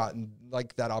never gotten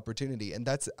like that opportunity. And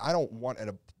that's, I don't want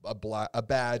a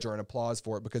badge or an applause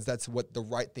for it, because that's what the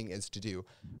right thing is to do.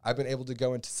 I've been able to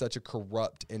go into such a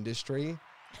corrupt industry.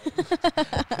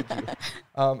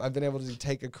 I've been able to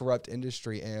take a corrupt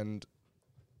industry and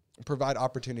provide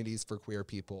opportunities for queer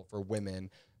people, for women,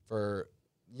 for,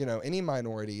 you know, any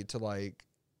minority to like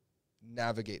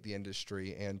navigate the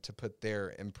industry and to put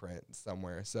their imprint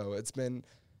somewhere. So it's been,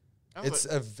 it's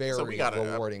a very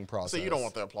rewarding process. So you don't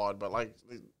want to applaud, but like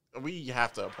we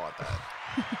have to applaud that.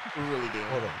 We really do.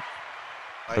 Hold on.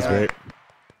 Like, That's great.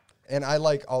 And I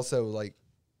like also like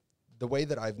the way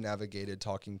that I've navigated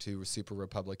talking to super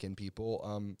Republican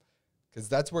people, because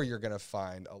that's where you're going to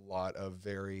find a lot of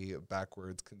very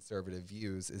backwards conservative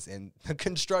views is in the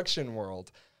construction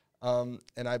world.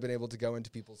 And I've been able to go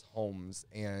into people's homes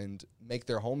and make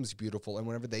their homes beautiful. And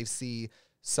whenever they see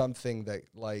something that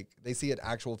like they see an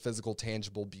actual physical,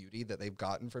 tangible beauty that they've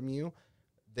gotten from you,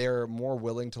 they're more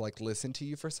willing to like listen to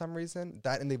you for some reason.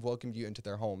 That, and they've welcomed you into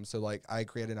their home. So like I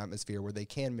create an atmosphere where they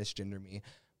can misgender me,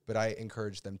 but I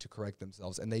encourage them to correct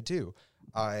themselves, and they do.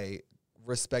 I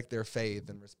respect their faith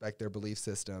and respect their belief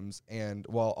systems, and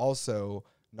while also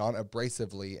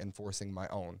non-abrasively enforcing my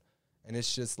own. And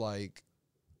it's just like,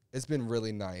 it's been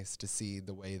really nice to see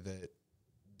the way that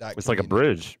it's like a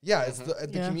bridge. Yeah, it's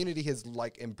the community has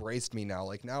like embraced me now.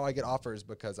 Like now I get offers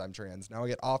because I'm trans. Now I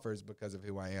get offers because of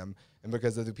who I am and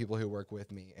because of the people who work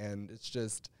with me. And it's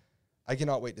just, I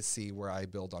cannot wait to see where I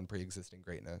build on pre-existing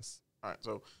greatness. All right,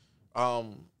 so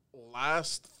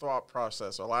last thought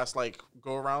process or last like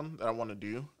go around that I want to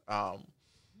do.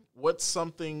 What's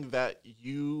something that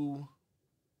you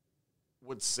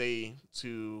would say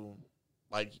to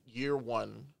like year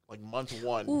one, like month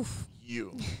one, Oof.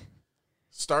 you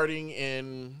starting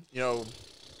in, you know,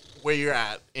 where you're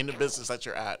at in the business that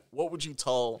you're at? What would you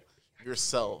tell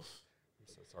yourself? I'm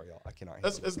so sorry, y'all. I cannot.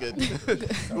 That's good.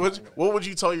 What would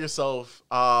you tell yourself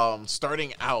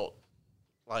starting out,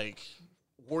 like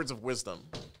words of wisdom?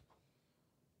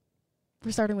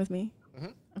 We're starting with me.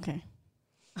 Mhm. Okay.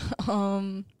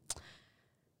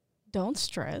 Don't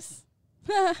stress.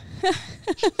 Well,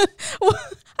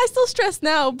 I still stress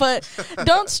now, but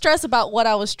don't stress about what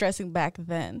I was stressing back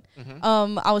then.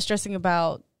 Mm-hmm. I was stressing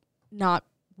about not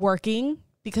working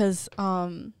because,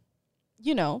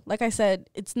 you know, like I said,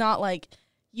 it's not like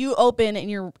you open and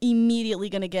you're immediately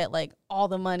going to get like all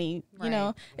the money, you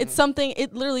know, it's something,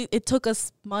 it took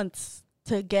us months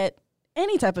to get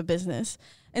any type of business.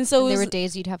 And so there were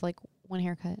days you'd have like one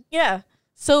haircut. Yeah.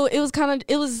 So it was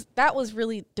that was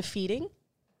really defeating.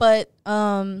 But,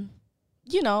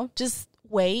 you know, just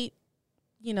wait,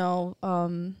 you know,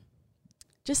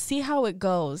 just see how it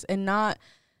goes and not,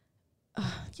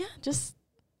 just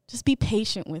be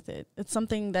patient with it. It's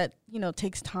something that, you know,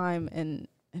 takes time and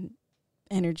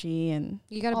energy, and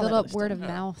you got to all build that up other word stuff. of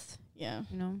mouth, Yeah.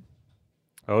 you know?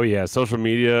 Oh yeah, social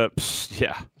media.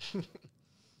 Yeah.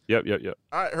 Yep.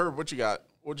 All right, Herb, what you got?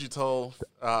 What'd you tell?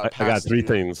 I got three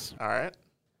things. All right.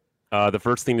 The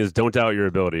first thing is don't doubt your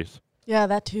abilities. Yeah,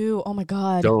 that too. Oh my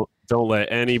God. Don't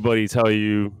let anybody tell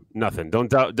you nothing.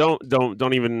 Don't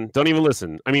even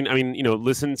listen. I mean, you know,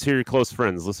 listen to your close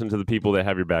friends, listen to the people that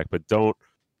have your back, but don't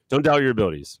doubt your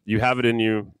abilities. You have it in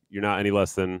you. You're not any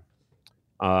less than.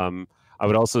 I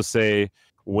would also say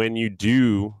when you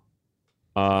do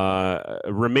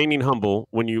remaining humble,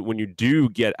 when you do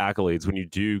get accolades, when you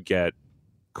do get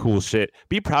cool shit,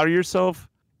 be proud of yourself,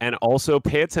 and also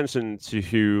pay attention to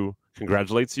who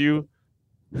congratulates you,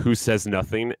 who says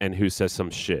nothing, and who says some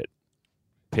shit.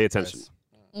 Pay attention. Yes.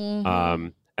 Mm-hmm.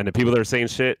 And the people that are saying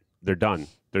shit, they're done.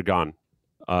 They're gone.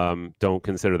 Don't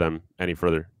consider them any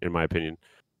further, in my opinion.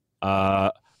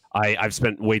 I've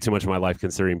spent way too much of my life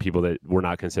considering people that were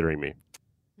not considering me.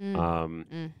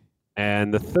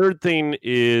 And the third thing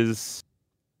is,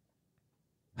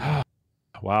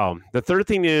 wow. The third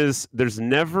thing is there's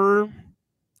never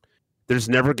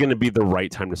going to be the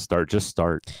right time to start. Just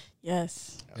start.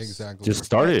 Yes. Exactly. Just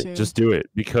start That it. too. Just do it,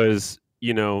 because,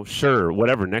 you know, sure,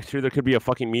 whatever. Next year there could be a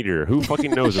fucking meteor. Who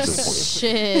fucking knows at this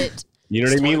point? Shit. You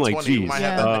know what I mean? Like, 2020, we geez. might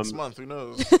have that next month. Who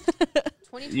knows?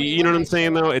 You know what I'm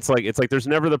saying though? It's like there's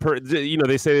never you know,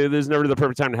 they say there's never the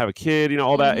perfect time to have a kid, you know,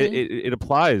 all that. It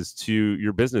applies to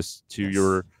your business, to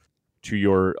your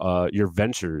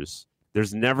ventures.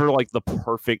 There's never like the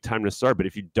perfect time to start, but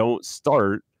if you don't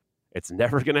start, it's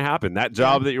never going to happen. That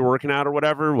job that you're working at or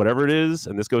whatever it is,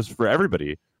 and this goes for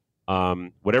everybody,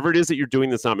 whatever it is that you're doing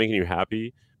that's not making you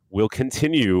happy will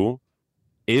continue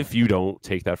if you don't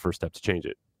take that first step to change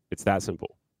it. It's that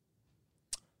simple.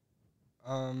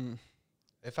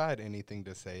 If I had anything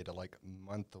to say to like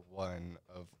month one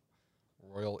of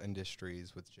Royal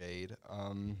Industries with Jade,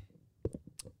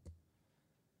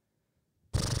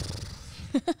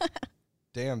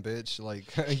 damn bitch, like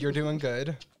you're doing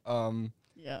good.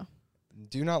 Yeah.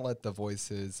 Do not let the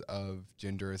voices of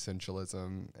gender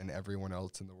essentialism and everyone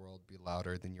else in the world be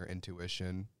louder than your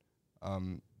intuition,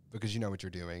 because you know what you're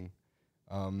doing.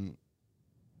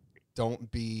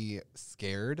 Don't be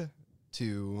scared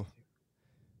to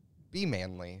be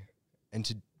manly and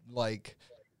to like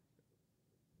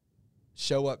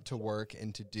show up to work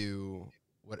and to do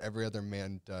what every other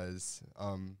man does.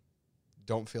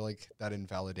 Don't feel like that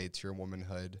invalidates your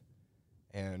womanhood,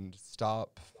 and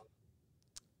stop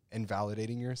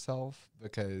invalidating yourself,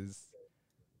 because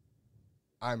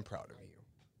I'm proud of you.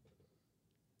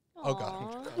 Oh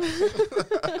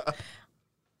God.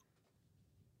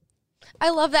 I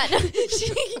love that.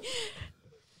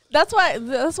 That's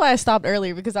why I stopped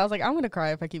earlier, because I was like, I'm gonna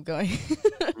cry if I keep going.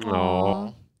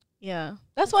 Aw. Yeah.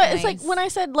 That's why it's like nice. when I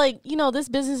said, like, you know, this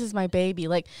business is my baby.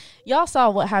 Like, y'all saw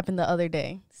what happened the other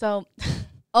day. So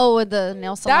Oh, with the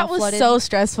nail salon that was flooded. so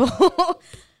stressful.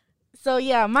 So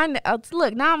yeah,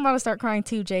 look, now I'm about to start crying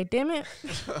too, Jay. Damn it.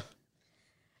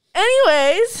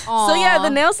 Anyways, so yeah, Aw. the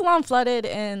nail salon flooded,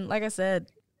 and like I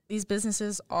said, these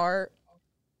businesses are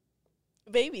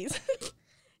babies.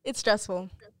 It's stressful.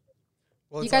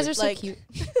 Well, You it's guys like- are so like- cute.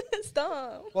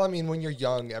 Stop. Well, I mean, when you're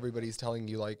young, everybody's telling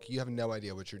you like you have no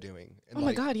idea what you're doing. And, Oh my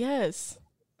like, God, yes.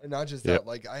 And not just Yep. that,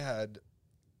 like I had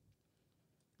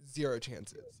 0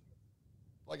 chances.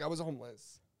 Like I was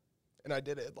homeless, and I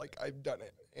did it. Like I've done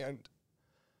it, and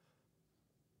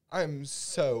I'm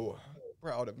so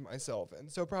proud of myself, and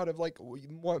so proud of like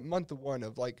month one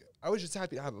of like I was just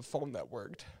happy to have a phone that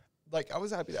worked. Like I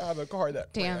was happy to have a car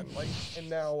that Damn. ran. Like, and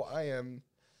now I am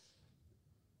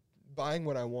buying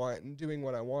what I want and doing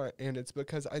what I want, and it's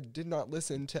because I did not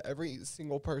listen to every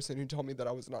single person who told me that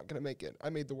I was not going to make it. I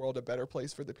made the world a better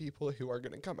place for the people who are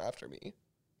going to come after me.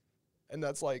 And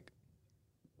that's like,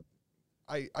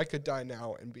 I could die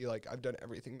now and be like, I've done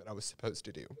everything that I was supposed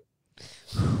to do.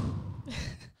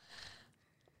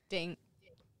 Dang.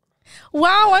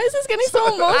 Wow, why is this getting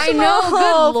so emotional? I know.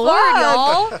 Good Lord,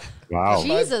 y'all. Wow.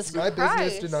 Jesus my business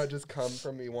Christ. did not just come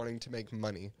from me wanting to make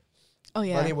money. Oh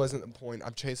yeah. Money wasn't the point.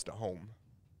 I've chased a home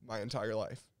my entire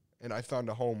life. And I found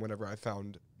a home whenever I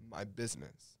found my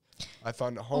business. I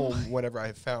found a home whenever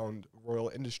I found Royal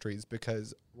Industries,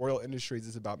 because Royal Industries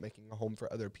is about making a home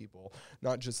for other people.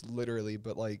 Not just literally,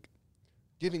 but like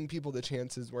giving people the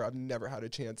chances where I've never had a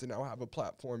chance, and now have a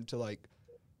platform to like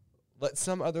let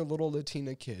some other little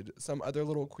Latina kid, some other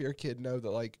little queer kid know that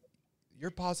like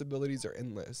your possibilities are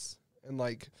endless. And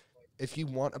like if you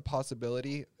want a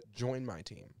possibility, join my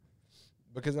team.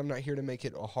 Because I'm not here to make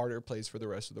it a harder place for the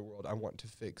rest of the world. I want to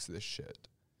fix this shit.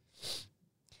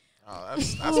 Oh,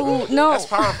 that's Ooh, no. That's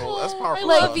powerful. That's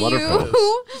powerful. I love stuff.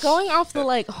 you. Going off the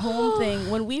like home thing,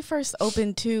 when we first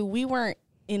opened too, we weren't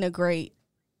in a great,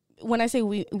 when I say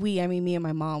we I mean me and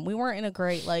my mom, we weren't in a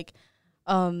great like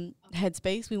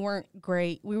headspace. We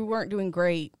weren't doing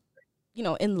great, you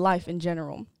know, in life in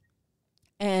general.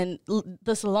 And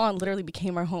the salon literally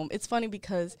became our home. It's funny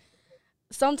because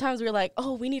sometimes we're like,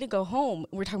 oh, we need to go home.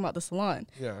 We're talking about the salon.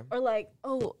 Yeah. Or like,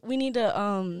 oh, we need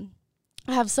to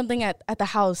have something at the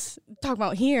house, talk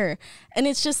about here. And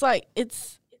it's just like,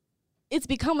 it's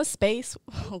become a space.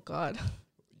 Oh God.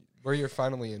 Where you're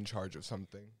finally in charge of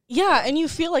something. Yeah. And you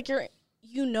feel like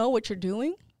you know what you're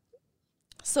doing.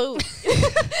 So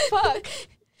fuck.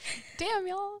 Damn,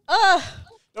 y'all.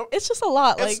 Nope. It's just a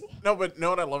lot. It's- Like, no, but know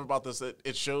what I love about this?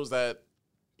 It shows that,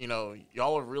 you know,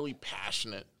 y'all are really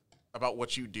passionate about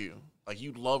what you do. Like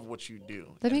you love what you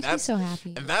do. That And makes me that's- so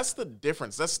happy. And that's the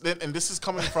difference. And this is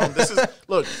coming from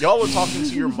look, y'all are talking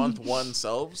to your month one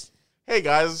selves. Hey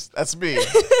guys, that's me.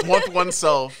 Month one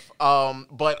self.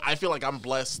 But I feel like I'm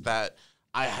blessed that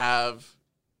I have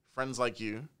friends like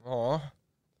you. Aw.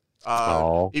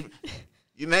 Aw.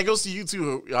 And that goes to you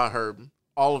too, Herb.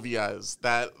 All of you guys.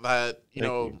 That you Thank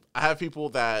know, you. I have people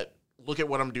that look at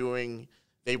what I'm doing.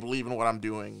 They believe in what I'm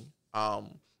doing.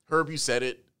 Herb, you said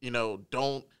it. You know,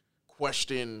 don't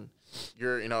question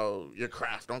your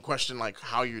craft. Don't question like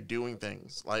how you're doing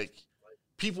things. Like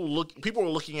people are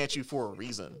looking at you for a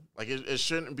reason. Like it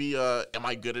shouldn't be am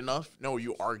I good enough? No,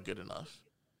 you are good enough.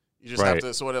 You just have Right.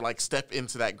 to sort of like step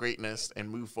into that greatness and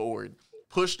move forward.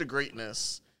 Push the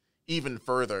greatness even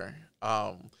further.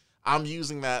 I'm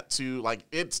using that to like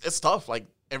it's tough. Like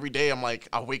every day I'm like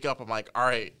I wake up, I'm like, all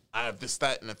right, I have this,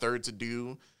 that, and the third to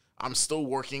do. I'm still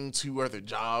working 2 other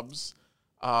jobs.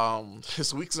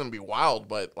 This week's gonna be wild,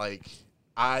 but like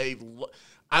I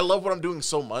I love what I'm doing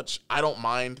so much. I don't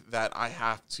mind that I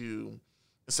have to,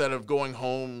 instead of going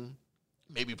home,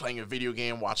 maybe playing a video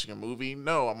game, watching a movie.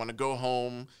 No, I'm going to go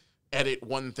home, edit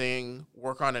one thing,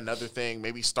 work on another thing,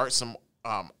 maybe start some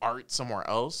art somewhere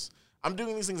else. I'm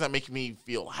doing these things that make me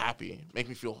feel happy, make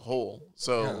me feel whole.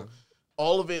 So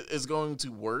all of it is going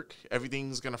to work.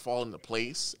 Everything's going to fall into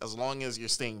place as long as you're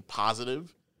staying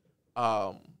positive.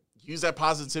 Use that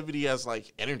positivity as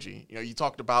like energy. You know, you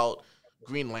talked about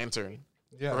Green Lantern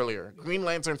earlier. Green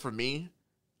Lantern for me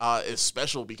is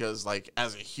special because like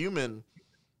as a human,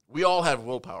 we all have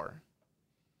willpower.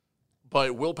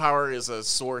 But willpower is a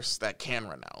source that can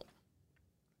run out.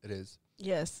 It is.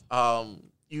 Yes.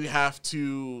 You have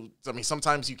to, I mean,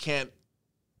 sometimes you can't,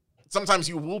 sometimes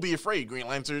you will be afraid. Green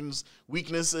Lantern's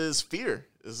weakness is fear.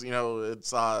 Is, you know,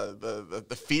 it's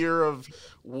the fear of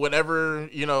whatever,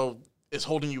 you know, is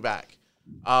holding you back.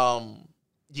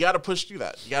 You got to push through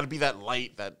that. You got to be that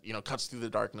light that, you know, cuts through the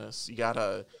darkness. You got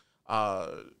to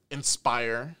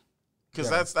inspire, because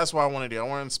that's what I want to do. I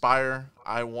want to inspire.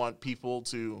 I want people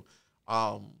to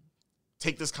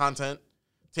take this content,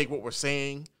 take what we're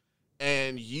saying,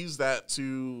 and use that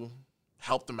to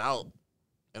help them out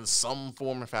in some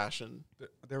form or fashion.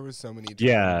 There was so many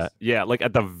times. Yeah. Like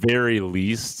at the very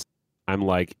least, I'm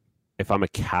like, if I'm a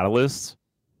catalyst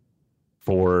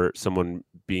for someone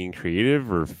being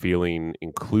creative or feeling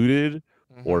included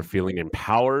or feeling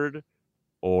empowered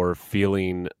or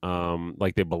feeling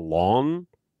like they belong,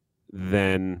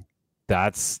 then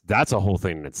that's a whole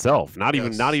thing in itself. Not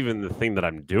even the thing that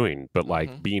I'm doing, but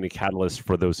like being a catalyst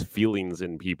for those feelings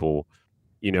in people,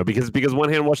 you know, because one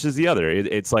hand washes the other.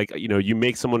 It's like, you know, you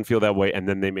make someone feel that way and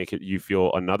then they make it you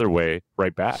feel another way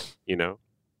right back, you know?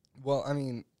 Well, I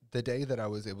mean, the day that I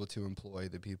was able to employ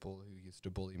the people who used to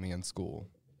bully me in school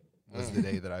was the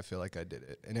day that I feel like I did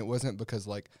it. And it wasn't because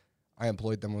like I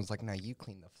employed them and was like, now you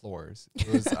clean the floors.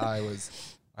 It was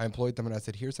I employed them and I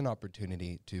said, here's an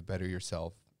opportunity to better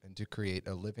yourself and to create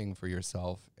a living for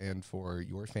yourself and for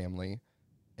your family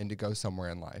and to go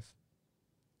somewhere in life.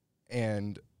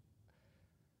 And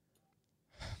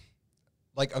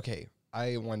like, okay,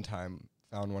 I one time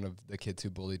found one of the kids who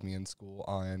bullied me in school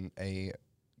on a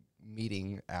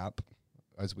meeting app,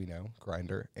 as we know,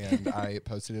 Grindr, and I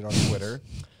posted it on Twitter.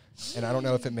 And I don't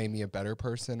know if it made me a better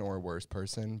person or a worse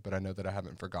person, but I know that I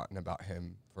haven't forgotten about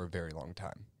him for a very long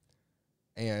time.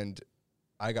 And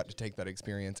I got to take that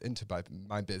experience into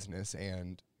my business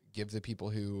and give the people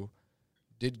who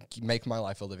did make my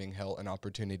life a living hell an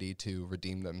opportunity to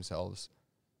redeem themselves.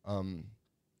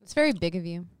 It's very big of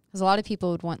you, because a lot of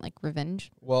people would want like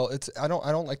revenge. Well, I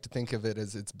don't like to think of it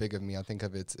as it's big of me. I think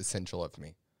of it's essential of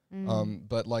me.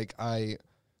 But like I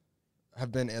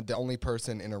have been the only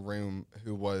person in a room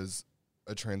who was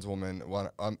a trans woman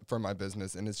for my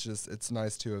business, and it's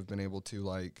nice to have been able to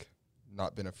like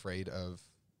not been afraid of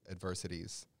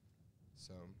adversities.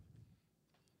 So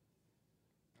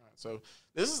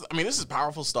this is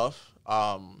powerful stuff.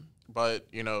 But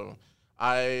you know,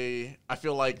 I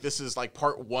feel like this is like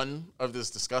part one of this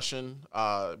discussion.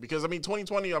 Because I mean,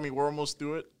 2020. I mean, we're almost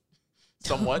through it.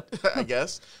 Somewhat, I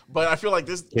guess, but I feel like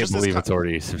this. Can't believe it's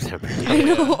already September. I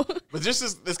know. But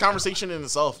just this conversation in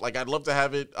itself, like I'd love to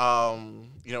have it.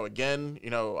 You know, again,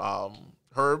 you know,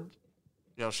 Herb,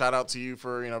 you know, shout out to you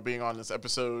for, you know, being on this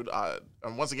episode.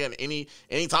 And once again, any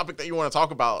topic that you want to talk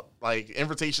about, like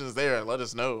invitation is there. Let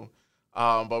us know.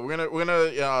 But we're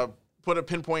gonna put a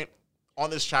pinpoint on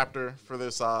this chapter for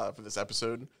this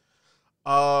episode.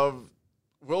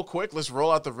 Real quick, let's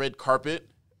roll out the red carpet.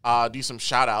 Do some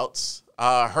shout outs.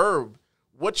 Herb,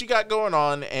 what you got going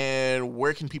on and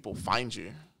where can people find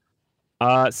you?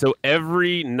 So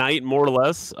every night, more or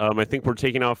less, I think we're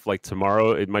taking off like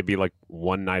tomorrow. It might be like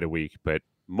one night a week, but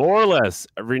more or less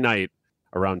every night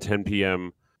around 10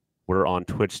 p.m. we're on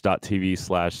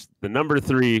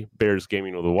twitch.tv/3 Bears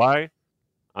Gaming with a Y.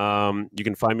 You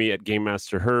can find me at Game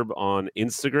Master Herb on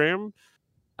Instagram.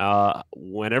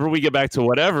 Whenever we get back to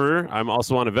whatever, I'm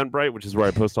also on Eventbrite, which is where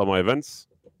I post all my events.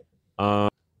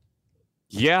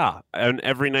 Yeah, and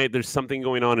every night there's something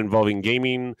going on involving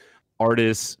gaming,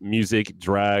 artists, music,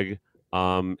 drag,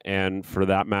 and for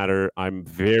that matter, I'm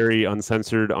very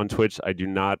uncensored on Twitch. I do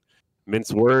not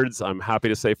mince words. I'm happy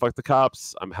to say fuck the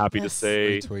cops. I'm happy to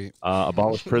say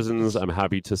abolish prisons. I'm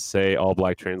happy to say all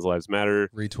Black trans lives matter.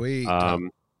 Retweet.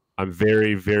 I'm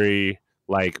very, very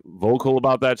like vocal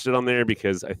about that shit on there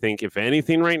because I think if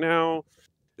anything right now,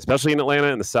 especially in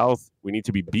Atlanta and the South, we need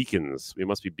to be beacons. We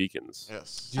must be beacons.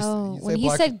 Yes. When he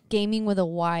said gaming with a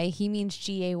Y, he means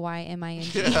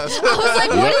GAYMING. Yes. I was like,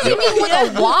 what does he mean with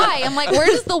a Y? I'm like, where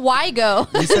does the Y go?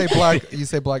 You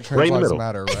say black trans lives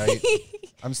matter, right?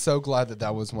 I'm so glad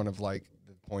that was one of like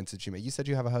the points that you made. You said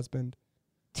you have a husband,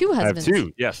 2 I have husbands.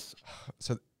 2. Yes.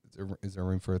 so is there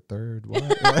room for a third? What?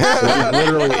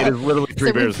 It is literally 3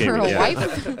 Is there room bears for gaming. a Yeah.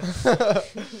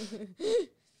 wife?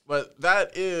 But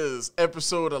that is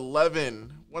episode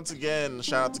 11. Once again,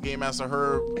 shout out to Game Master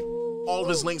Herb. All of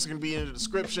his links are going to be in the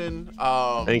description.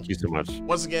 Thank you so much.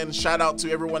 Once again, shout out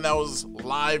to everyone that was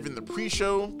live in the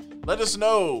pre-show. Let us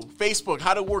know, Facebook,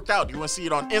 how to work out. Do you want to see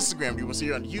it on Instagram? Do you want to see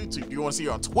it on YouTube? Do you want to see it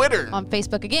on Twitter? On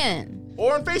Facebook again.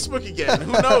 Or on Facebook again?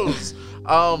 Who knows?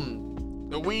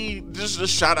 We just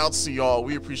shout outs to y'all.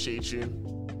 We appreciate you.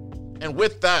 And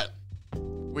with that,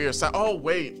 we are oh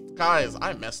wait, guys,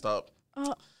 I messed up.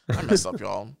 I messed up,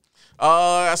 y'all.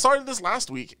 I started this last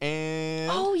week,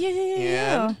 and Oh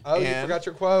yeah. Oh, you and- forgot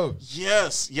your quote.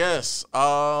 yes.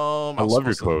 I love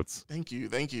your quotes. Thank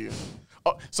you.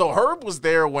 Oh, so Herb was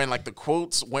there when like the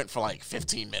quotes went for like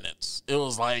 15 minutes. It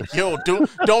was like, yo,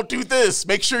 don't do this.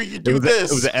 Make sure you do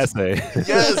this. It was an essay.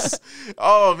 Yes.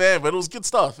 Oh man, but it was good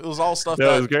stuff. It was all stuff No,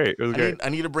 that it was great. It was great. I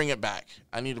need to bring it back.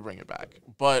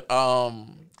 But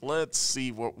let's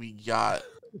see what we got.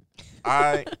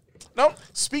 No,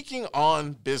 speaking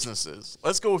on businesses,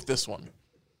 let's go with this one.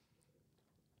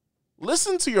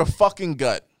 Listen to your fucking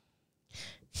gut.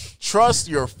 Trust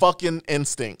your fucking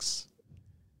instincts.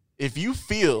 If you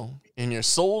feel in your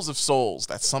souls of souls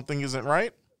that something isn't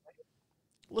right,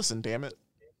 listen, damn it.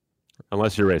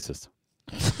 Unless you're racist.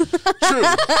 True.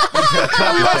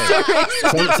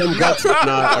 Some guts are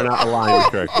not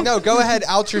aligned correct. No, go ahead.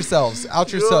 Out yourselves.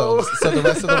 Out yourselves. So the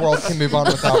rest of the world can move on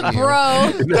without you.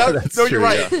 Bro. That's No, true, you're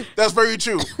right. yeah. That's very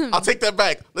true. I'll take that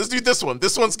back. Let's do this one.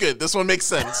 This one's good. This one makes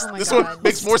sense. Oh my This one God.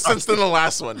 makes more sense than the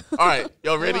last one. All right.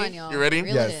 Y'all ready? Come on, y'all. You ready?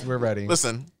 Reel it Yes, in. we're ready.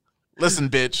 Listen,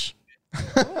 bitch.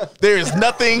 There is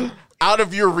nothing out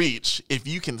of your reach. If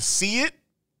you can see it,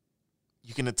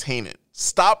 you can attain it.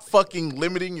 Stop fucking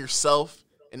limiting yourself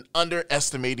and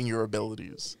underestimating your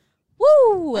abilities.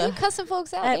 Woo! Why you cussing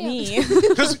folks out? At Damn. me.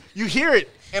 Because you hear it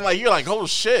and like you're like, oh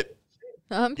shit.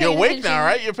 I'm You're paying awake attention. now,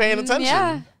 right? You're paying attention.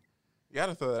 Yeah. You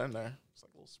gotta throw that in there. It's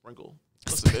like a little sprinkle.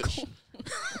 Listen,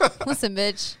 bitch. Listen,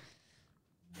 bitch.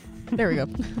 There we go.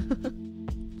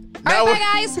 Now All right, we're- bye,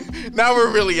 guys. Now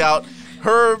we're really out.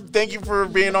 Herb, thank you for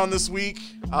being on this week.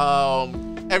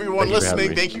 Everyone Thank you for having listening,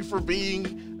 me. thank you for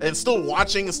being and still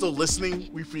watching and still listening.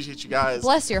 We appreciate you guys.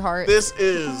 Bless your heart. This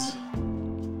is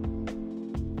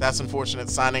That's Unfortunate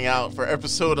signing out for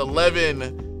episode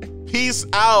 11. Peace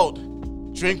out.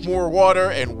 Drink more water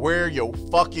and wear your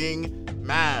fucking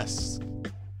mask.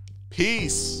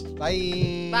 Peace.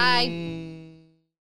 Bye. Bye.